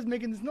like, what is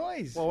making this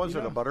noise? What was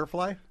You it, know? a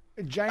butterfly?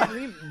 A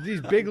giant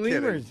these big I'm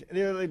kidding. lemurs.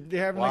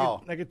 They're having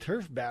Wow. like a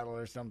turf battle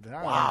or something. I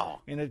don't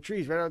Wow. know, in the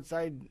trees right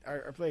outside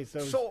our place. So,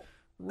 it was So,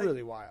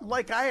 really wild.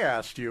 Like I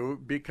asked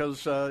you,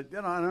 because, and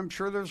I'm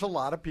sure there's a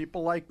lot of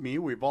people like me.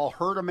 We've all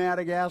heard of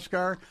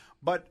Madagascar,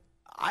 but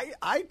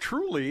I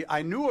truly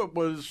knew it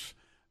was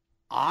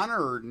on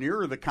or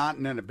near the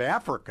continent of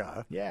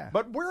Africa. Yeah.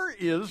 But where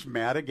is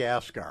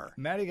Madagascar?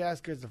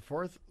 Madagascar is the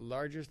fourth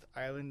largest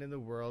island in the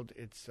world.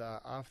 It's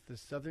off the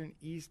southern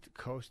east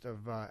coast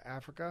of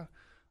Africa,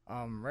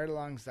 right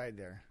alongside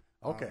there.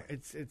 Okay.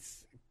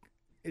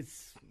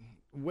 It's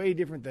way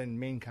different than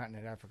main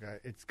continent Africa.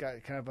 It's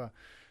got kind of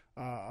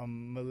a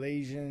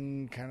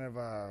Malaysian kind of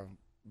a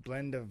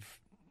blend of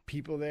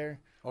people there.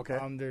 Okay.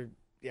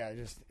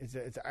 It's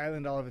an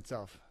island all of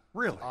itself.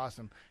 Really? It's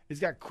awesome.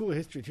 It's got cool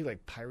history too.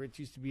 Like pirates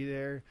used to be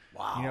there.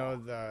 Wow. You know,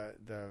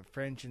 the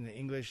French and the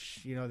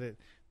English. You know, that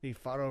they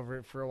fought over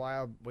it for a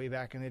while way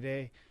back in the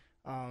day.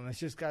 It's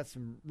just got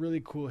some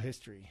really cool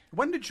history.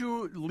 When did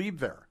you leave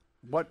there?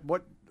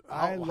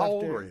 How left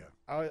old there- were you?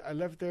 I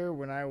left there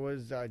when I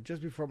was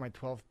just before my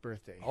 12th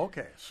birthday.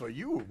 Okay, so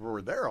you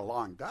were there a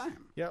long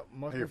time. Yep,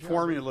 most Your of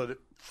the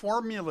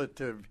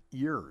formulative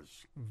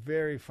years.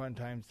 Very fun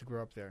times to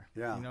grow up there.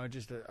 Yeah. You know,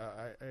 just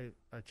a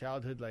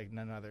childhood like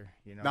none other,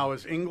 you know. Now,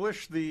 is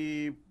English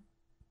the...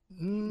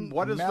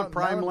 What is the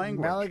prime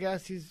language?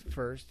 Malagasy's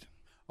first.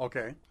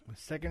 Okay.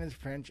 Second is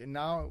French, and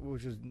now,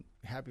 which is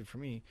happy for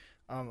me,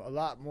 a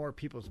lot more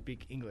people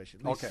speak English,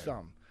 at least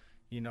some.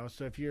 You know,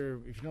 so if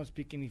you don't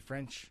speak any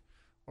French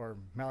or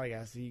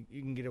Malagasy,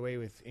 you can get away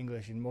with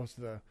English in most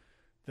of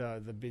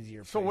the busier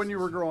places. So when you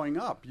were growing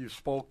up, you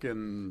spoke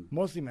in...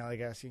 Mostly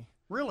Malagasy.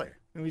 Really?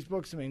 And we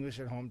spoke some English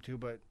at home, too,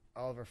 but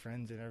all of our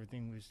friends and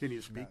everything was... Can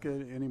you speak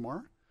it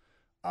anymore?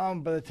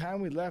 By the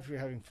time we left, we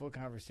were having full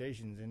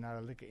conversations and not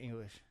a lick of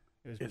English.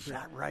 Is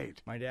that right?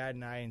 My dad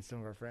and I and some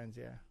of our friends,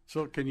 yeah.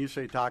 So can you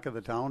say talk of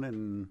the town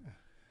and...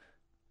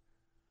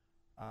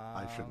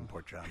 I shouldn't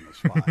put you on the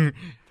spot.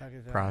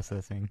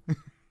 Processing.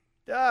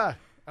 I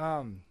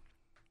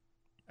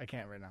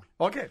can't right now.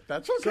 Okay,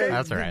 that's okay. So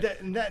that's all right.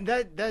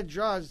 That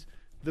draws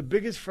the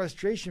biggest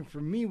frustration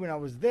for me when I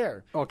was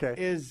there. Okay.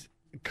 Is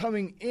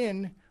coming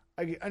in,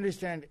 I could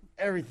understand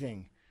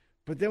everything.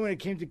 But then when it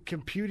came to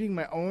computing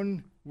my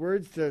own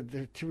words to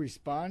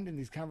respond in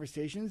these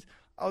conversations,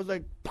 I was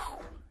like,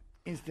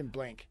 instant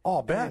blank. Oh,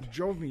 I'll bet. And it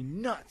drove me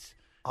nuts.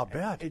 I'll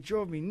bet. It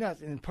drove me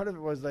nuts. And part of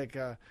it was like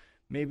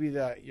maybe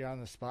you're on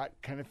the spot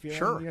kind of feeling.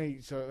 Sure. You know,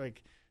 so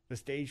like the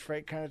stage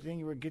fright kind of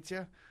thing where it gets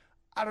you.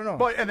 I don't know.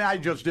 But, and I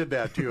just did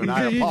that too, and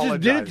I you apologize.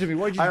 just did it to me.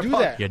 Why'd you do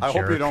that? I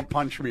hope you don't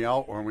punch me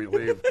out when we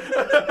leave.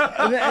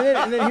 and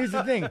then here's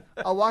the thing.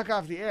 I'll walk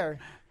off the air,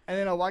 and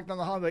then I'll walk down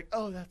the hall and be like,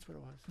 oh, that's what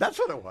it was. That's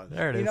what it was.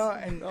 There it is. You know,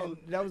 and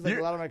that was like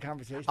a lot of my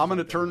conversations. I'm going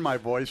to turn my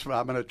voice.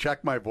 I'm going to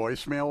check my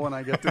voicemail when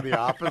I get to the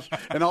office,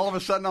 and all of a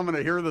sudden I'm going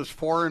to hear this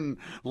foreign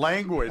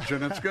language,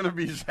 and it's going to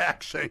be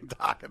Zach saying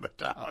 "Talk of the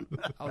Town."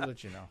 I'll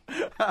let you know.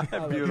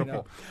 Beautiful. You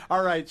know.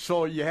 All right,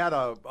 so you had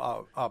a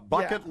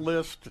bucket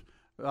list,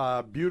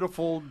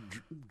 beautiful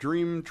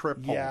dream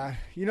trip home. Yeah,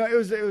 you know, it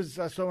was.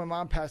 So my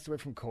mom passed away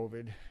from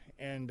COVID,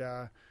 and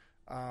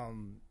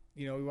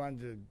you know, we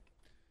wanted to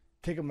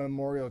take a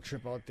memorial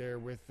trip out there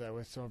with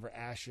some of her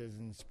ashes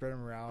and spread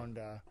them around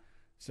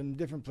some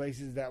different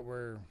places that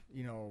were,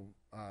 you know,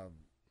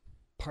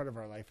 part of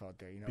our life out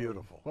there. You know,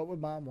 beautiful. What would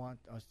Mom want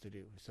us to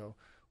do? So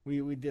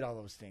we did all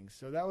those things.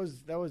 So that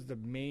was the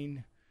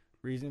main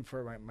reason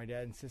for my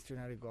dad and sister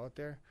and I to go out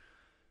there.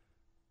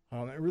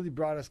 It really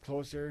brought us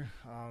closer,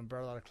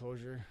 brought a lot of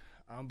closure.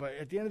 But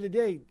at the end of the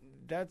day,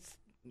 that's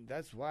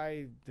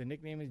why the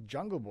nickname is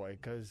Jungle Boy,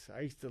 because I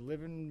used to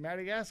live in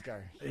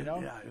Madagascar, you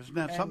know? Yeah, isn't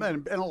that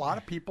something? And a lot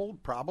of people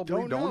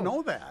probably don't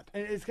know that.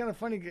 And it's kind of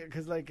funny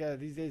because, like,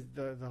 these days,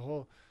 the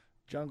whole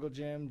Jungle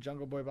Gym,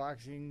 Jungle Boy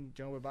Boxing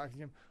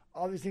Gym,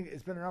 all these things,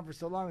 it's been around for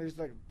so long, they're just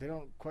like, they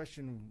don't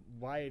question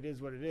why it is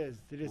what it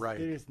is. They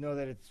just know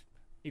that it's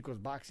equals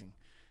boxing.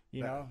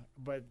 You know,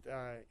 but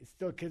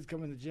still kids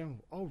come in the gym.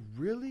 Oh,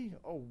 really?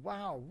 Oh,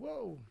 wow.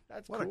 Whoa,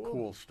 that's what cool. a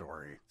cool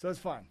story. So it's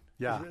fun.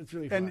 Yeah, it's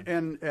really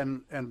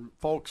fun. And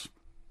folks,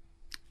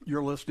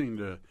 you're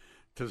listening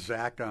to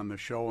Zach on the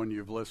show, and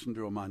you've listened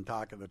to him on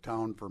Talk of the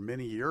Town for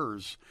many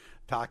years,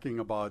 talking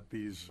about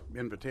these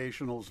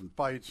invitationals and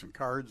fights and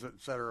cards,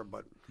 etc.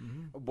 But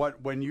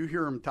when you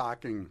hear him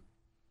talking,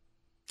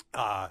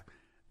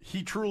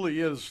 he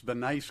truly is the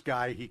nice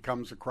guy he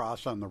comes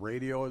across on the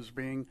radio as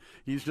being.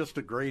 He's just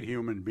a great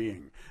human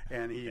being.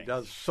 And he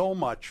does so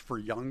much for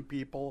young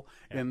people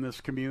in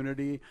this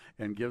community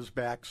and gives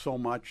back so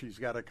much. He's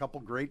got a couple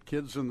great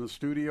kids in the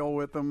studio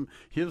with him,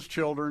 his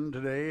children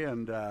today.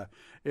 And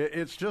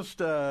it's just,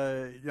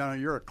 you know,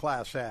 you're a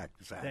class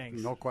act, Zach.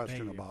 Thanks. No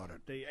question about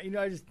it. You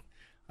know,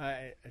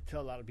 I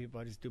tell a lot of people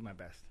I just do my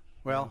best.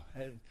 Well,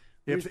 you know?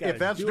 If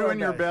that's doing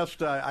your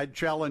best, I'd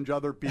challenge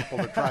other people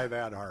to try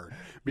that hard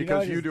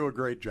because you do a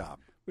great job.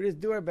 We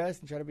just do our best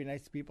and try to be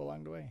nice to people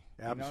along the way.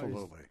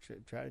 Absolutely. You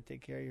know, try to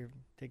take care of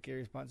your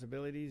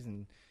responsibilities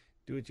and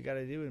do what you got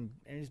to do and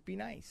just be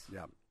nice.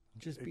 Yeah,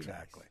 just be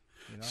exactly.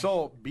 Nice, you know?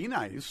 So be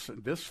nice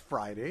this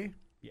Friday.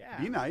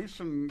 Yeah, be nice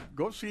and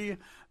go see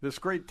this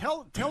great.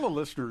 Tell the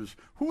listeners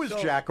who is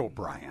Jack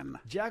O'Brien.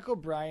 Jack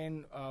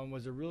O'Brien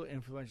was a real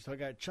influence. So I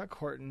got Chuck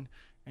Horton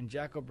and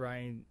Jack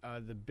O'Brien,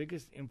 the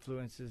biggest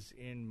influences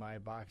in my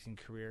boxing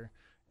career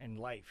and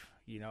life.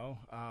 You know,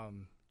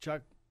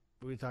 Chuck,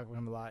 we talk about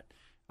him a lot.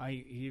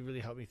 He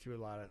really helped me through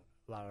a lot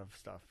of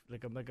stuff,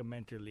 like a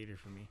mentor leader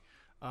for me.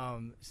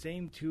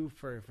 Same too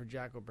for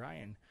Jack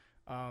O'Brien.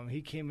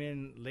 He came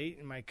in late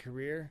in my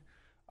career,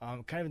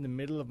 kind of in the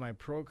middle of my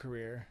pro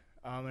career.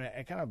 And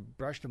I kind of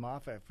brushed him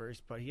off at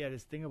first, but he had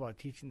this thing about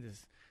teaching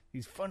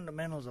these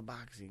fundamentals of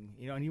boxing,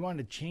 you know, and he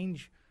wanted to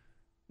change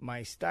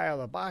my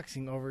style of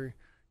boxing over,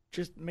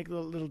 just make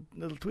little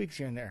tweaks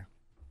here and there.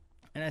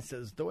 And I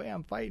says, the way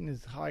I'm fighting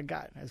is how I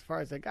got, as far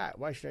as I got.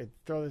 Why should I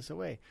throw this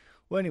away?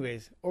 Well,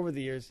 anyways, over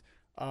the years,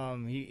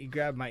 he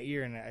grabbed my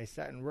ear, and I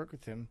sat and worked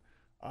with him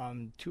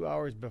 2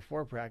 hours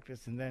before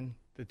practice, and then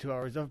the 2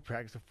 hours of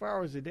practice, so 4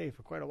 hours a day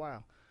for quite a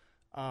while.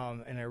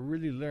 And I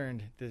really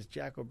learned this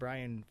Jack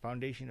O'Brien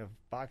Foundation of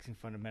Boxing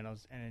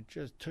Fundamentals, and it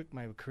just took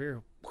my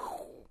career.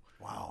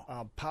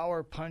 Wow.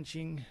 Power,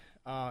 punching,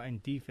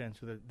 and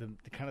defense with the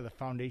kind of the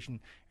foundation,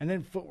 and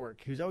then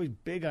footwork. He was always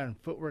big on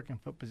footwork and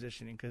foot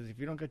positioning, because if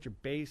you don't get your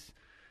base,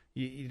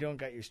 you don't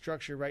got your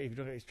structure right. If you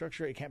don't get your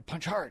structure right, you can't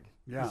punch hard.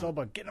 Yeah. It's all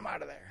about getting them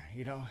out of there,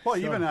 you know. Well,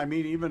 So-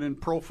 even in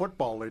pro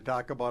football, they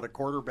talk about a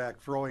quarterback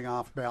throwing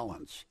off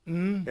balance,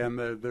 and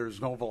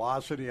there's no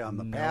velocity on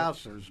the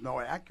pass. There's no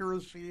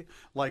accuracy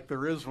like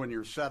there is when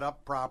you're set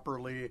up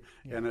properly,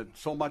 and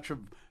so much of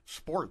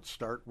sports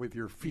start with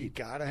your feet. You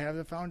gotta have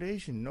the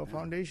foundation. No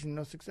foundation,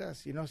 no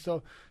success. You know,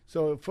 so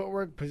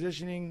footwork,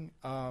 positioning,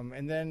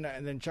 and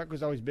then Chuck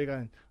was always big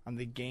on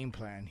the game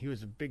plan. He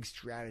was a big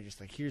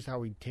strategist. Like, here's how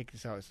we take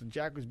this out. So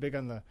Jack was big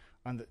on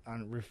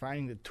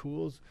refining the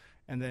tools,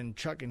 and then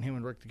Chuck and him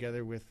would work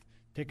together with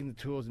taking the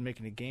tools and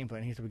making a game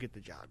plan. He said we get the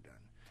job done.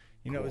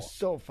 You know, it was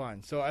so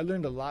fun. So I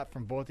learned a lot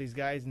from both these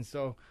guys, and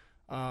so.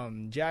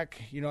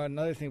 Jack, you know,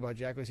 another thing about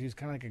Jack was he was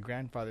kind of like a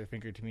grandfather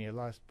figure to me. I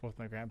lost both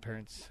my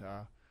grandparents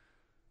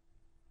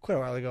quite a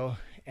while ago,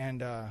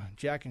 and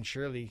Jack and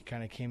Shirley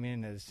kind of came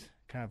in as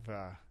kind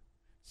of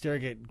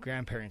surrogate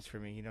grandparents for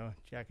me. You know,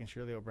 Jack and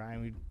Shirley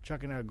O'Brien.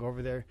 Chuck and I would go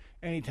over there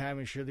anytime,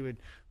 and Shirley would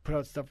put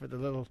out stuff at the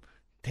little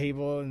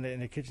table in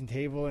the kitchen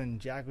table, and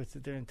Jack would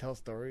sit there and tell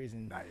stories.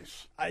 And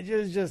nice. It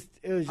was just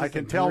I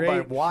can tell by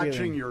great watching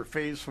feeling. your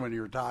face when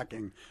you're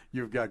talking,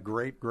 you've got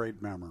great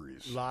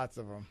memories. Lots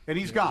of them. And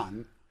he's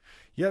gone.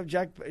 Yep,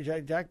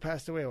 Jack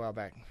passed away a while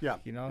back. Yeah,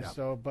 you know. yeah.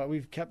 So, but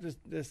we've kept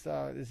this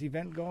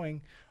event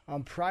going.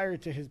 Prior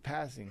to his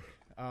passing,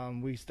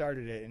 we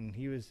started it, and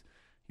he was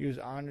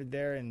honored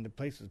there, and the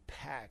place was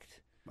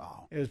packed.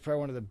 Wow! It was probably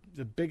one of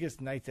the biggest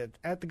nights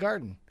at the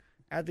Garden.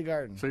 At the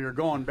Garden. So you're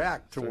going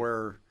back to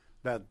where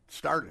that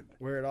started.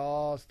 Where it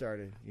all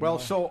started. Well,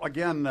 so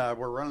again,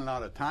 we're running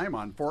out of time,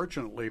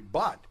 unfortunately,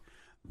 but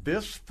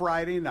this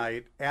Friday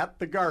night at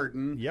the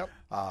Garden,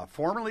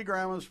 formerly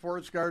Grandma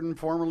Sports Garden,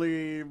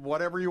 formerly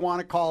whatever you want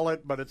to call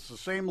it, but it's the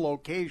same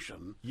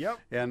location. Yep.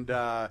 And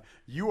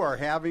you are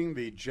having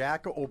the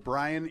Jack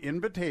O'Brien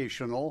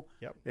Invitational.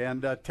 Yep.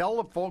 And tell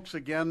the folks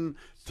again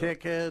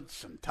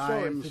tickets and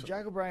times. So it's the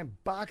Jack O'Brien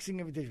Boxing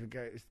Invitation,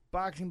 guys.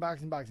 Boxing.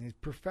 It's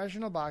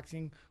professional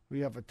boxing.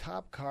 We have a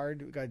top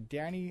card. We got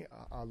Danny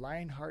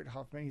Lionheart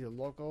Huffman. He's a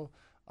local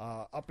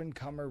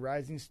up-and-comer,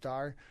 rising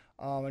star.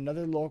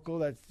 Another local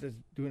that's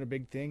doing a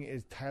big thing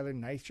is Tyler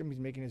Nystrom. He's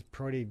making his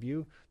pro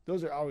debut.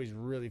 Those are always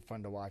really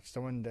fun to watch.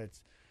 Someone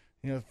that's,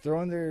 you know,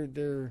 throwing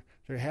their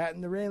hat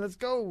in the ring. Let's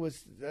go.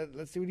 Let's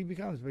see what he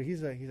becomes. But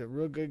he's a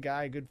real good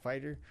guy, good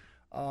fighter.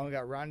 We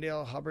got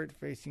Rondale Hubbard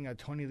facing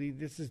Tony Lee.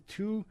 This is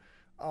two.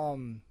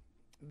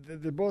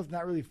 They're both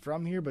not really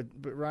from here, but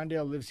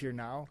Rondale lives here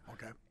now.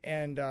 Okay.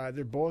 And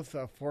they're both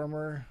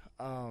former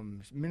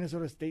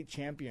Minnesota State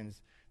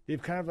champions.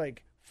 They've kind of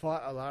like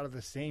fought a lot of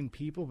the same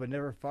people, but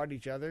never fought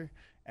each other.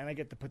 And I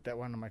get to put that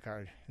one on my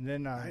card. And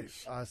then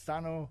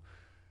Sano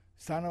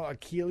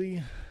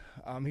Akili,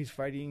 he's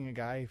fighting a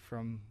guy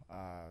from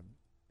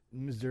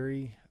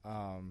Missouri,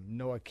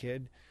 Noah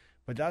Kidd.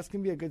 But that's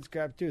going to be a good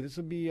scrap, too. This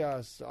will be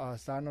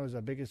Sano's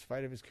biggest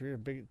fight of his career,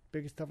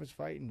 biggest, toughest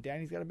fight. And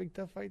Danny's got a big,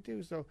 tough fight,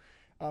 too. So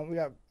we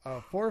got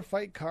 4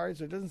 fight cards.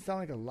 So it doesn't sound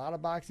like a lot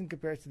of boxing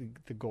compared to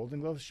the Golden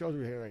Gloves shows.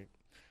 We're here, like,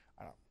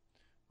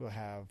 we'll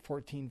have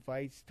 14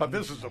 fights. But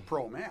this is a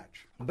pro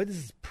match. But this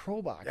is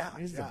pro boxing. Yeah,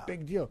 this is a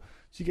big deal.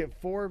 So you get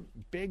 4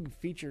 big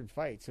featured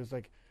fights. So it's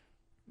like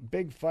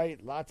big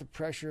fight, lots of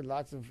pressure,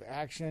 lots of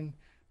action.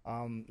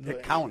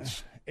 It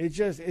counts. It's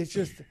just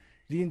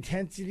the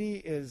intensity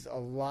is a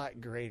lot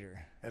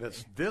greater. And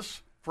it's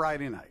this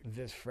Friday night.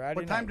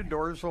 What time do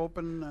doors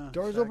open?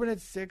 Doors open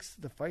at 6.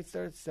 The fight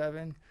starts at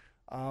 7.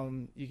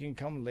 You can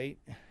come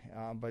late,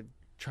 but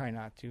try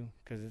not to,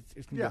 because it's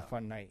going to be a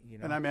fun night. You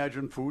know? And I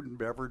imagine food and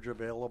beverage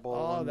available.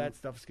 All that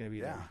stuff's going to be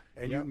there.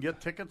 And you can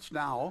get tickets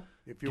now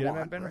if you Get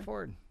want. them at Benna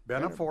Ford.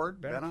 Benna Ford,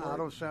 Benna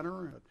Auto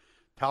Center,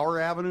 Tower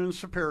Avenue in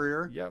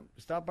Superior. Yep.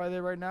 Stop by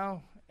there right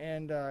now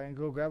and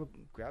go grab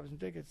some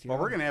tickets. Well,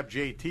 we're going to have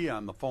JT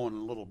on the phone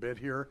in a little bit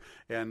here,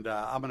 and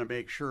I'm going to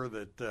make sure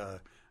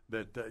that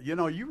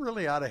you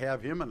really ought to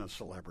have him in a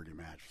celebrity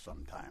match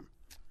sometime.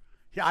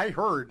 Yeah, I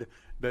heard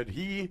that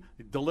he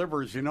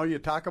delivers. You know, you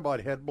talk about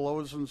head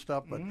blows and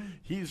stuff, but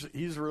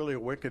he's really a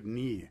wicked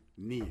knees.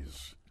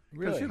 Because,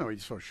 Really?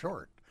 he's so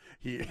short.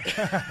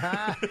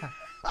 I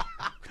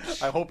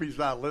hope he's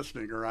not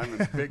listening, or I'm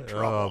in big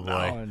trouble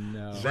now. Oh,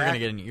 no. We're going to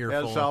get an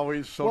earful. As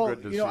always,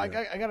 good to see you. I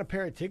got a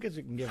pair of tickets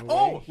we can give away.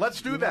 Oh,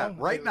 let's do that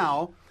right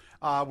now.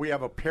 We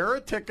have a pair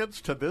of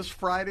tickets to this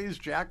Friday's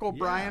Jack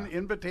O'Brien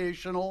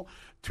Invitational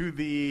to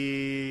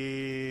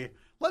the...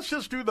 Let's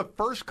just do the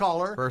first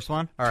caller. First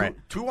one? All right.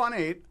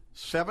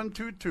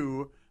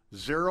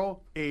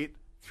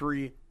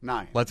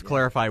 218-722-0839. Let's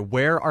clarify.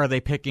 Where are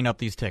they picking up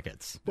these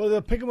tickets? Well,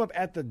 they'll pick them up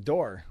at the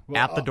door.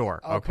 At the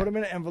door, I'll okay. put them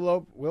in an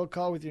envelope. We'll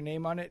call with your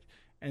name on it,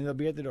 and they'll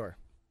be at the door.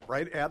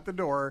 right at the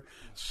door.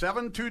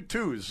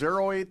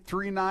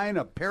 722-0839.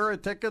 A pair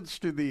of tickets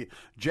to the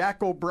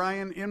Jack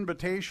O'Brien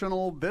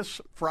Invitational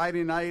this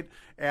Friday night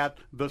at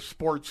the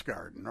Sports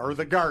Garden, or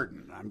the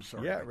Garden. I'm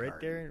sorry. Yeah, right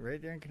there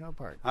in Canal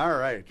Park. All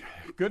right.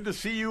 Good to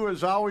see you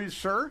as always,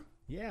 sir.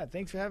 Yeah,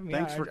 thanks for having me.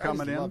 Thanks for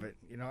coming in. I love it.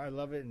 I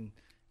love it,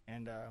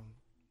 and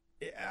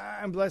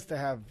I'm blessed to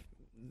have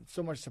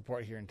so much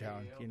support here in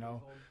town.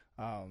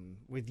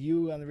 With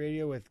you on the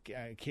radio, with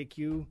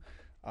KQ,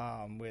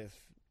 with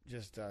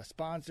just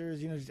sponsors.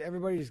 Just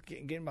everybody just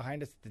getting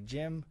behind us at the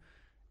gym.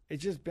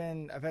 It's just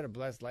been. I've had a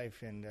blessed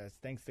life, and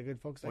thanks to good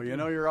folks. Well,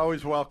 you're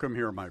always welcome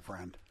here, my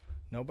friend.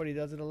 Nobody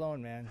does it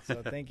alone, man.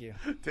 So thank you.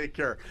 Take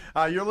care.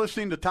 You're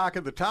listening to Talk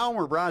of the Town.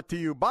 We're brought to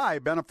you by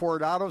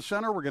Benaford Auto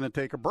Center. We're going to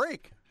take a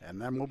break,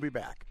 and then we'll be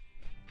back.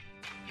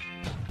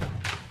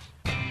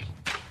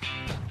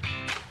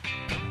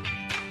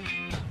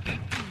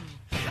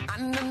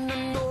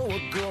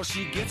 Girl,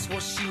 she gets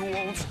what she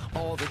wants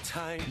all the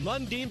time.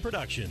 Lundeen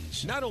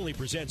Productions not only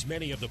presents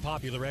many of the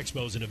popular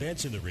expos and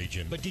events in the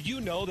region, but did you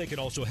know they can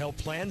also help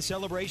plan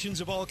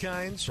celebrations of all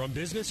kinds? From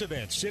business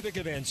events, civic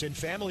events, and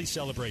family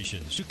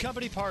celebrations to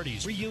company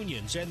parties,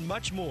 reunions, and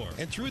much more.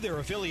 And through their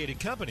affiliated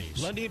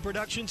companies, Lundeen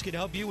Productions can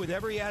help you with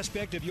every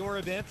aspect of your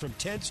event, from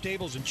tents,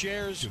 tables, and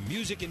chairs to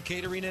music and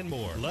catering and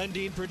more.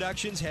 Lundeen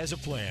Productions has a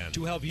plan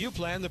to help you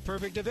plan the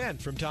perfect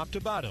event from top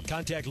to bottom.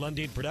 Contact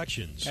Lundeen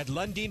Productions at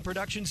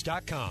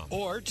LundeenProductions.com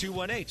or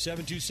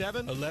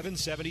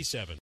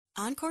 218-727-1177.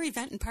 Encore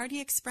Event and Party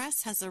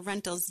Express has the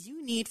rentals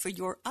you need for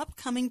your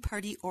upcoming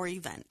party or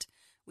event.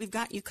 We've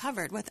got you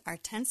covered with our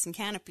tents and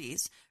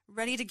canopies,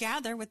 ready to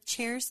gather with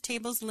chairs,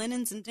 tables,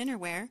 linens, and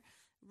dinnerware,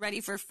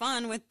 ready for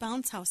fun with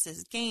bounce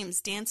houses,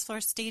 games, dance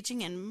floor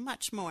staging, and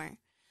much more.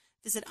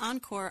 Visit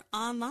Encore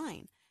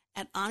online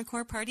at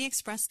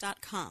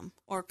EncorePartyExpress.com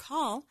or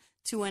call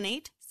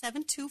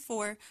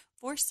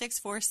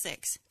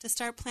 218-724-4646 to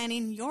start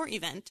planning your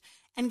event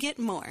and get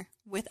more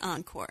with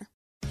Encore.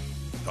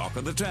 Talk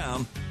of the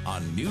Town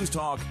on News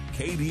Talk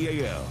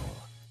KDAL.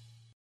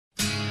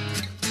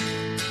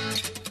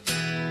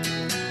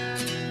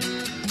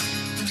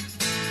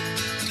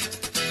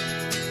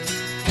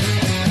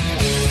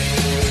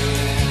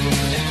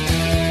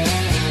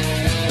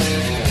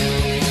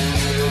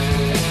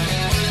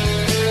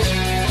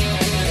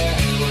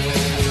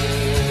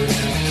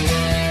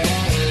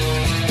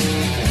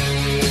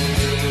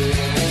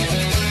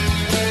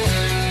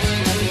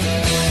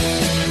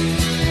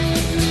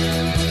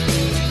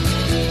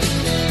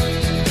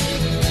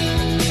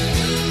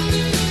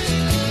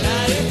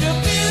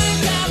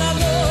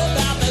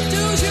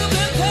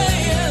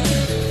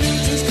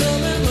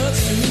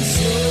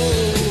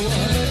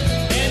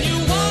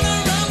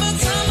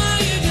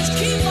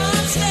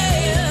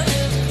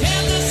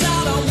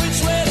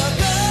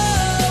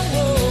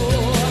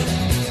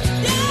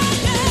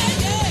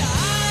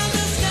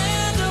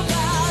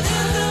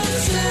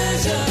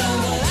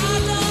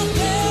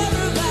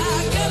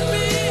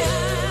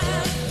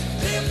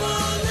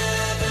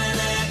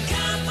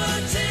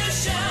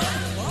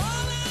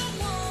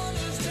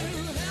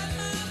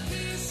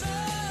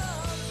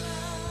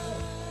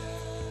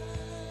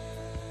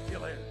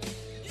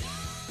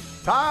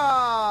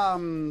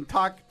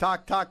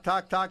 Talk.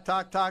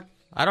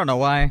 I don't know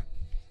why.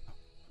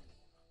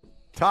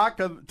 Talk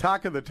of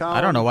the Town.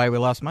 I don't know why we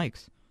lost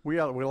mics.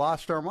 We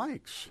lost our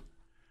mics.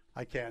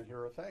 I can't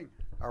hear a thing.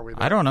 Are we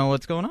there? I don't know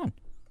what's going on.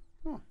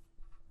 Huh.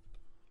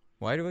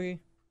 Why do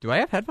I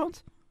have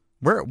headphones?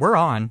 We're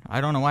on.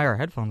 I don't know why our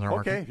headphones aren't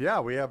working. Okay, yeah,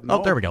 we have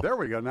Oh, there we go. There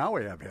we go. Now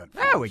we have headphones.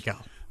 There we go.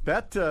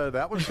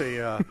 That was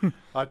a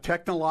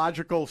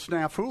technological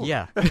snafu.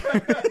 Yeah.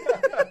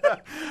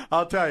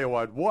 I'll tell you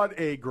what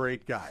a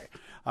great guy.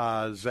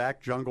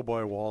 Zach Jungle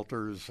Boy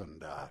Walters,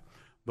 and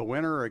the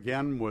winner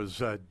again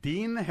was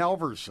Dean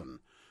Halverson.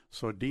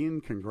 So,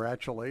 Dean,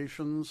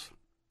 congratulations.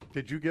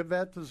 Did you give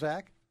that to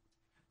Zach?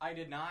 I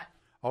did not.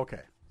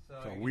 Okay.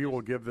 So we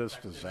will give this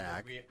to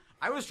Zach.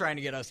 I was trying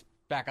to get us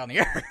back on the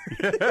air.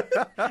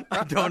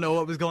 I don't know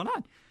what was going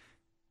on.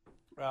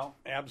 Well,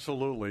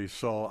 absolutely.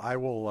 So I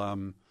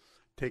will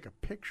take a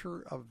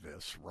picture of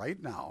this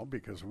right now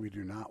because we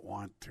do not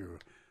want to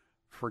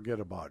forget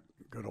about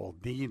good old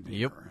Dean here.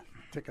 Yep.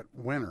 Ticket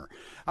winner.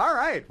 All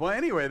right. Well,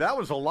 anyway, that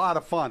was a lot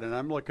of fun, and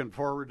I'm looking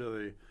forward to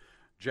the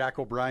Jack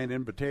O'Brien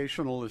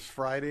Invitational this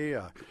Friday.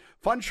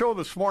 Fun show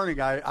this morning.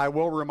 I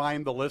will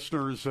remind the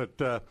listeners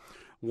that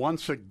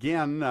once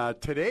again,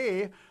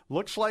 today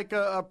looks like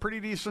a pretty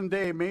decent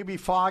day, maybe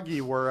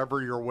foggy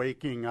wherever you're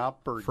waking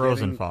up or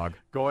frozen fog.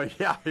 Going,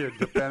 yeah,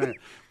 depending.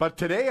 But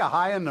today, a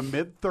high in the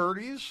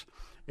mid-30s,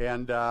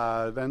 and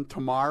then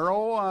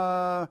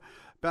tomorrow,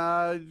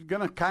 going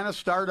to kind of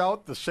start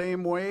out the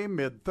same way,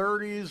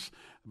 mid-30s,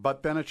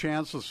 but then a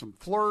chance of some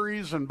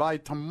flurries. And by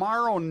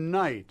tomorrow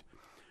night,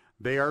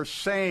 they are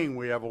saying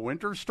we have a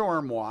winter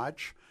storm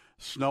watch.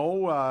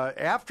 Snow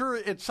after,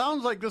 it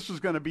sounds like this is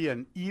going to be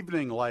an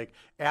evening, like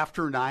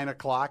after 9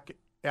 o'clock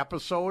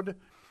episode.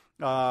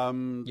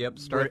 Yep,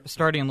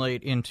 starting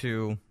late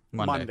into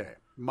Monday.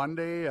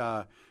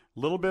 Monday,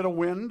 little bit of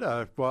wind.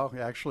 Well,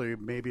 actually,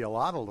 maybe a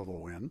lot of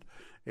little wind.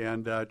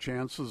 And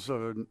chances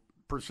of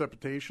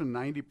precipitation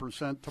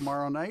 90%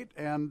 tomorrow night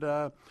and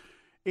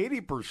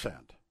 80%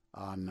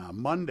 on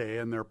Monday.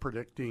 And they're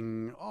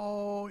predicting,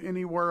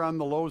 anywhere on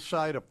the low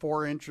side of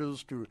 4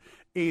 inches to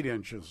 8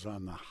 inches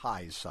on the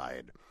high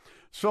side.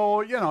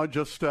 So,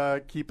 just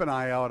keep an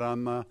eye out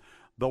on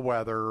the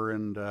weather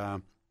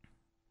and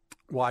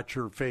watch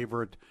your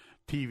favorite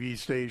TV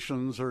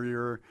stations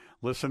or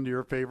listen to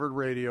your favorite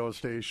radio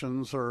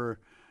stations or,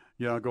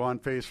 go on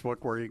Facebook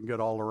where you can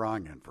get all the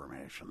wrong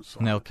information. So.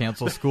 And they'll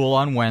cancel school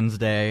on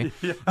Wednesday.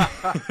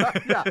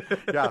 Yeah.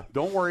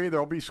 Don't worry.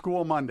 There'll be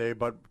school Monday,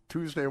 but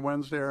Tuesday,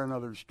 Wednesday are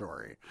another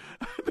story.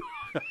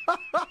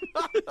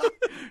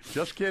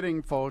 Just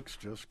kidding, folks.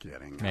 Just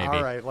kidding. Maybe.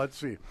 All right, let's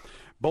see.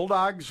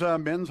 Bulldogs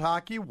men's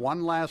hockey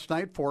won last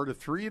night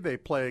 4-3. They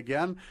play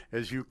again.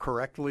 As you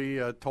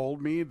correctly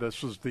told me,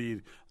 this is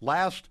the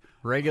last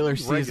regular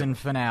season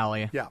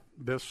finale. Yeah,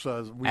 this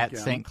weekend. At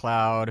St.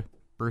 Cloud.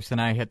 Bruce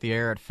and I hit the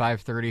air at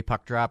 5:30,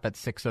 puck drop at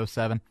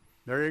 6:07.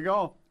 There you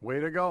go.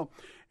 Way to go.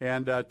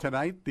 And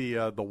tonight, the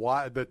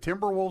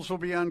Timberwolves will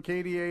be on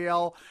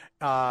KDAL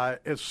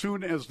as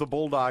soon as the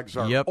Bulldogs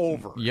are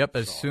over. Yep,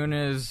 as soon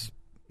as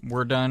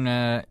we're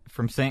done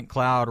from St.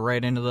 Cloud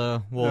right into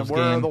the Wolves game.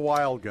 Where are the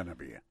Wild going to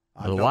be?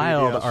 The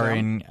Wild are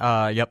in,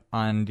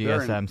 on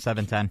DSM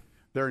 710.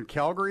 They're in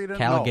Calgary tonight?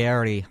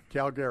 Calgary. No,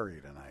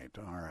 Calgary tonight.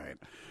 All right.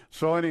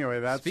 So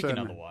anyway, that's Speaking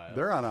of the Wild.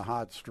 They're on a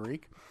hot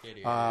streak.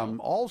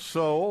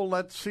 Also,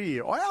 let's see.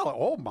 Well,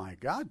 oh my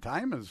God,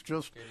 time is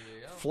just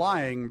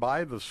flying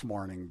by this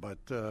morning.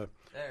 But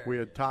we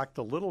had talked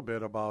a little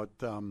bit about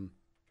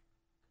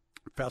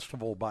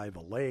Festival by the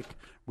Lake.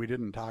 We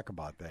didn't talk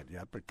about that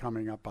yet, but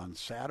coming up on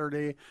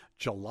Saturday,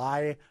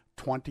 July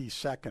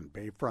 22nd,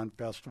 Bayfront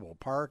Festival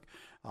Park.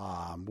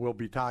 We'll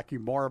be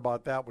talking more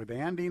about that with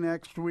Andy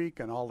next week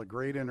and all the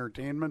great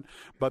entertainment.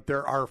 But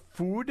there are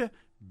food,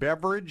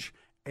 beverage,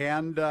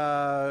 and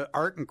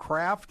art and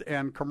craft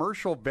and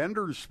commercial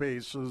vendor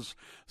spaces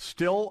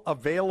still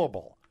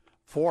available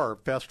for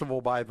Festival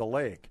by the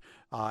Lake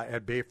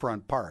at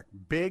Bayfront Park.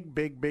 Big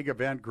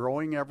event,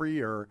 growing every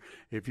year.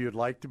 If you'd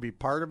like to be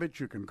part of it,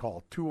 you can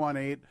call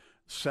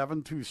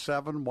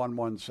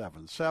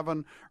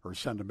 218-727-1177 or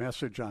send a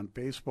message on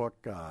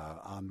Facebook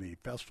on the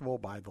Festival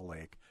by the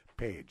Lake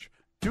page.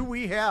 Do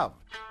we have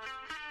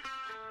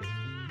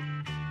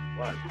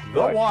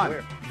the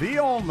one, the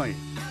only,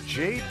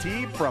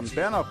 JT from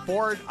Benna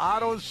Ford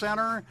Auto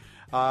Center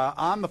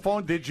on the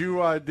phone? Did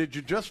you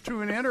just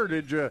tune in, or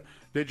did you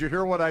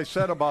hear what I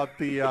said about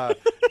the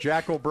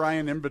Jack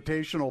O'Brien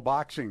Invitational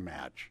boxing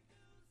match?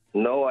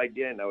 No, I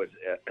didn't.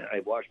 I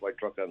washed my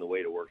truck on the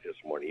way to work this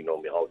morning. You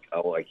know me,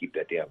 how I keep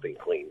that damn thing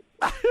clean.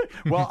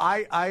 Well,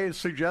 I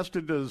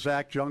suggested to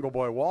Zach Jungle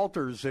Boy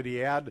Walters that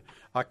he add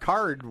a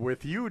card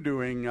with you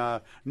doing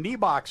knee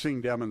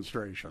boxing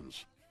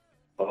demonstrations.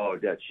 Oh,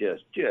 that's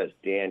just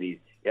dandy.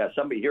 Yeah,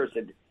 somebody here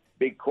said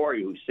Big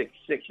Corey, who's 6'6",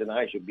 and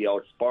I should be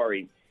out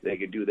sparring. They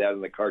could do that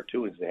in the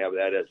cartoons and have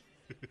that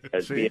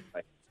as See,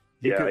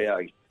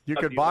 being. You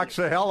could box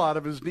the hell out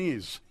of his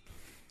knees.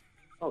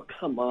 Oh,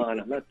 come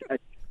on. I'm not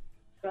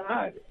that.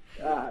 God.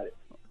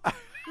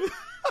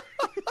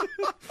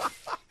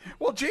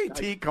 Well,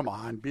 JT, come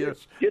on, be a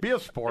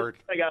sport.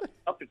 I got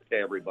up to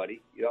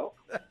everybody,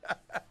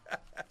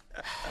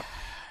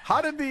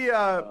 How did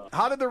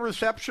the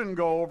reception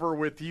go over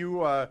with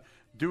you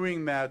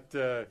doing that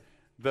the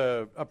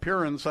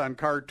appearance on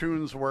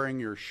cartoons wearing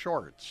your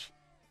shorts?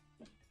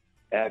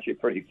 Actually,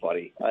 pretty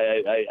funny.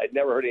 I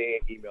never heard any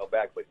email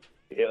back, but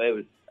it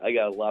was. I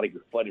got a lot of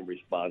funny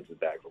responses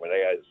back from it.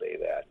 I got to say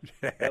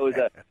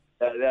that.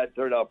 That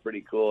turned out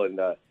pretty cool, and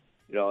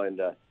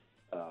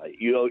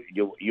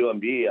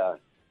UMD.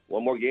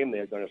 One more game,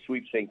 they're going to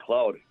sweep St.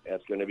 Cloud.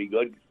 That's going to be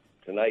good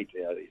tonight.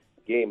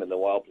 Game, and the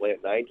Wild play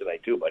at 9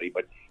 tonight too, buddy.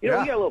 But we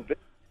got a little bit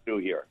to do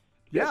here.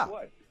 Guess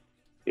what?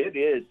 It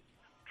is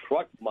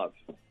Truck Month.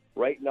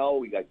 Right now,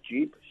 we got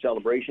Jeep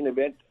Celebration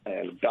Event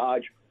and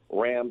Dodge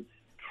Ram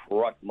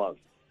Truck Month,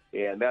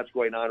 and that's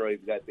going on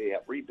right. They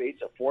have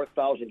rebates of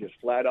 $4,000 just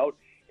flat out,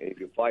 and if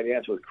you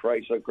finance with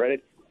Chrysler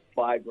Credit,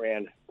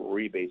 $5,000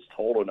 rebates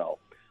total now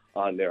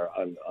on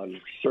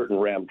certain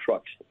Ram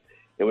trucks.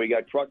 And we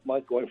got Truck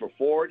Month going for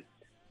Ford.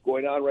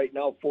 Going on right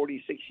now,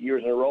 46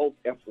 years in a row.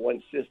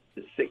 F-150.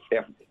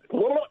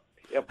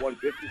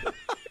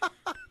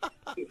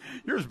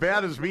 You're as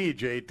bad as me,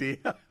 JT.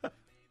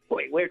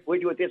 Wait, we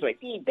do it this way.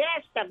 The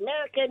best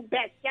American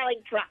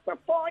best-selling truck for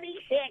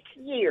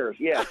 46 years.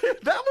 Yeah.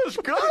 That was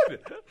good.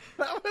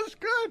 That was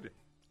good.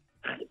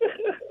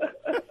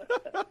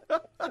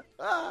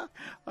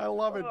 I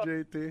love it,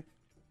 JT.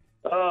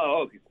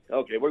 Oh,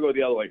 okay. We're going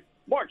the other way.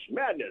 March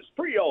Madness,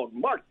 pre-owned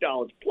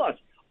markdowns, plus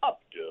up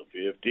to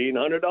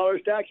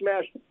 $1,500 tax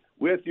match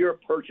with your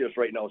purchase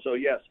right now. So,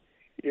 yes,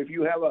 if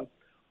you have a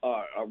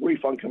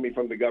refund coming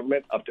from the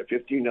government up to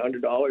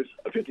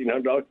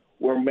 $1,500,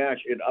 we'll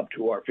match it up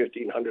to our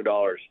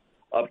 $1,500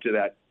 up to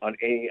that on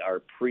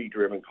our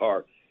pre-driven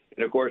car.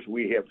 And, of course,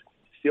 we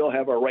still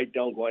have our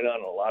write-down going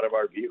on. A lot of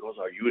our vehicles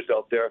are used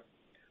out there.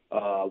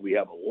 We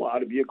have a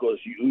lot of vehicles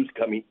used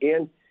coming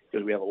in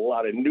because we have a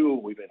lot of new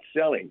we've been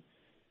selling.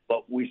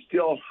 But we're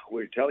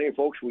telling you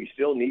folks, we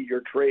still need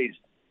your trades.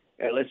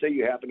 And let's say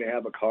you happen to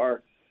have a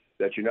car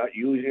that you're not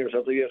using or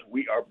something like this,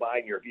 we are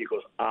buying your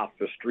vehicles off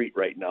the street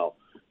right now.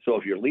 So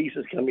if your lease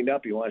is coming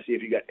up, you want to see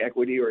if you got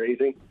equity or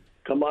anything,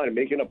 come on and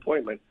make an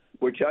appointment.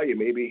 We'll tell you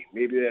maybe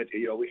that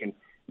we can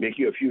make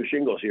you a few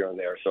shingles here and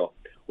there. So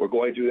we're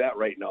going through that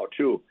right now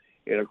too.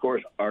 And of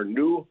course,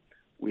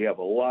 we have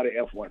a lot of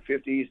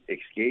F-150s,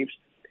 Escapes,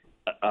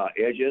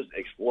 Edges,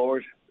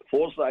 Explorers,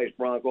 full-size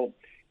Bronco,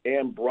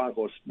 and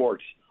Bronco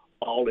Sports,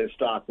 all in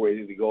stock,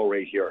 ready to go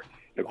right here.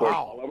 And of course,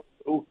 all of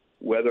them,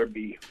 whether it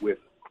be with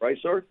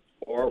Chrysler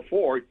or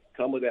Ford,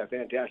 come with that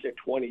fantastic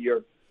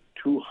 20-year,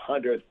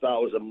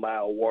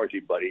 200,000-mile warranty,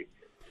 buddy.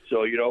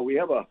 So, we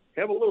have a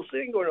little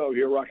thing going over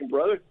here, Rockin'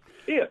 Brother.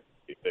 Yeah,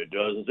 if it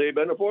doesn't say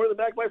Bennett Ford in the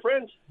back, my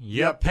friends.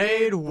 You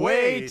paid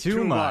way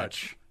too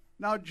much.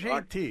 Now,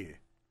 JT,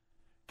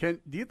 do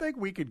you think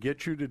we could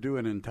get you to do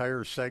an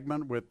entire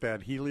segment with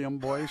that helium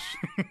voice?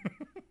 What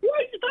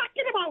are you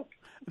talking about?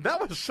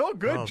 That was so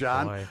good,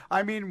 John. Boy.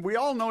 I mean, we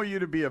all know you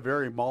to be a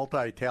very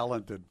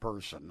multi-talented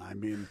person. I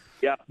mean,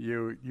 yeah,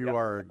 you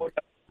are.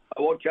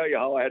 I won't tell you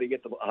how I had to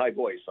get the high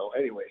voice. So,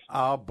 anyways.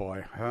 Oh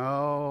boy.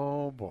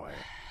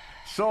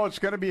 So it's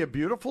going to be a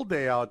beautiful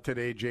day out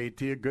today,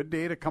 JT. A good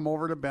day to come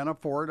over to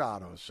Bennett Ford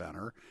Auto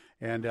Center,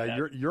 and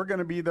you're going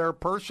to be there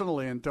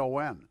personally until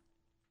when?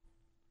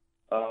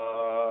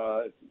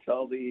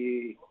 Until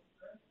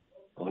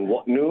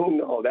noon.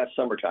 No, that's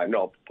summertime.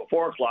 No,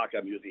 4:00.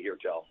 I'm usually here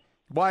till.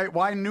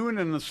 Why noon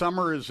in the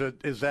summer? Is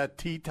that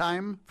tea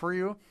time for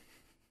you?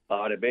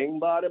 Bada bing,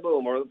 bada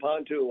boom, or the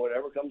pontoon,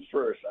 whatever comes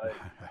first.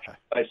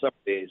 I summer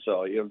days,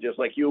 so just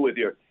like you with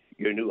your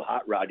new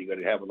hot rod you're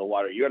going to have in the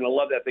water. You're going to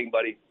love that thing,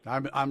 buddy.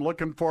 I'm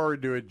looking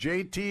forward to it.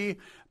 JT,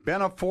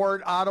 Bennett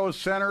Ford Auto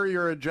Center,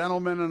 you're a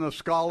gentleman and a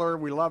scholar.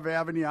 We love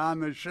having you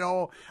on the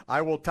show.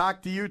 I will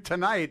talk to you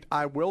tonight.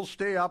 I will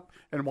stay up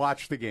and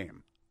watch the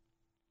game.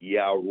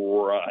 Yeah,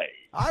 right.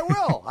 I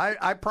will.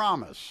 I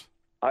promise.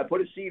 I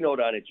put a C note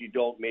on it. You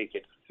don't make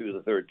it through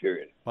the third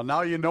period. Well,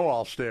 now you know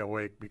I'll stay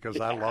awake because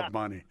I love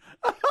money.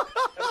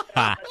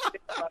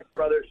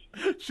 Brothers.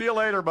 See you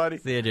later, buddy.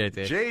 See you,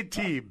 JT.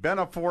 JT,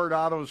 Bennett Ford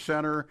Auto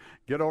Center.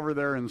 Get over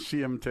there and see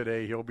him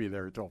today. He'll be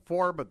there till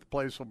 4, but the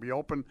place will be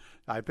open,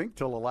 I think,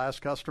 till the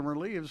last customer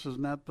leaves.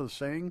 Isn't that the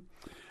saying?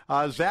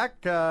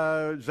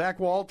 Zach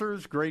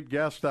Walters, great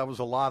guest. That was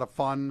a lot of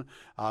fun.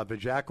 The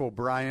Jack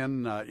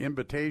O'Brien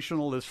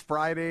Invitational this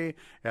Friday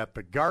at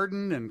the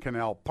Garden in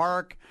Canal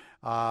Park.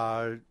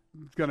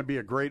 It's going to be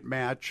a great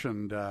match,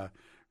 and of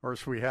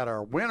course, we had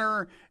our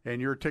winner, and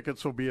your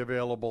tickets will be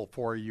available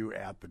for you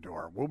at the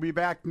door. We'll be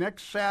back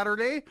next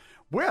Saturday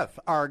with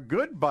our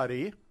good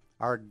buddy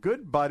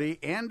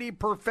Andy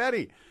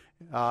Perfetti,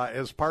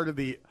 as part of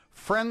the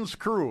Friends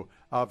crew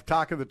of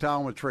Talk of the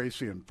Town with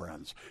Tracy and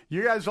Friends.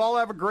 You guys all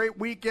have a great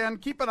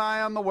weekend. Keep an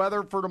eye on the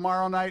weather for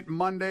tomorrow night,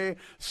 Monday.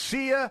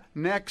 See you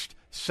next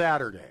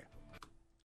Saturday.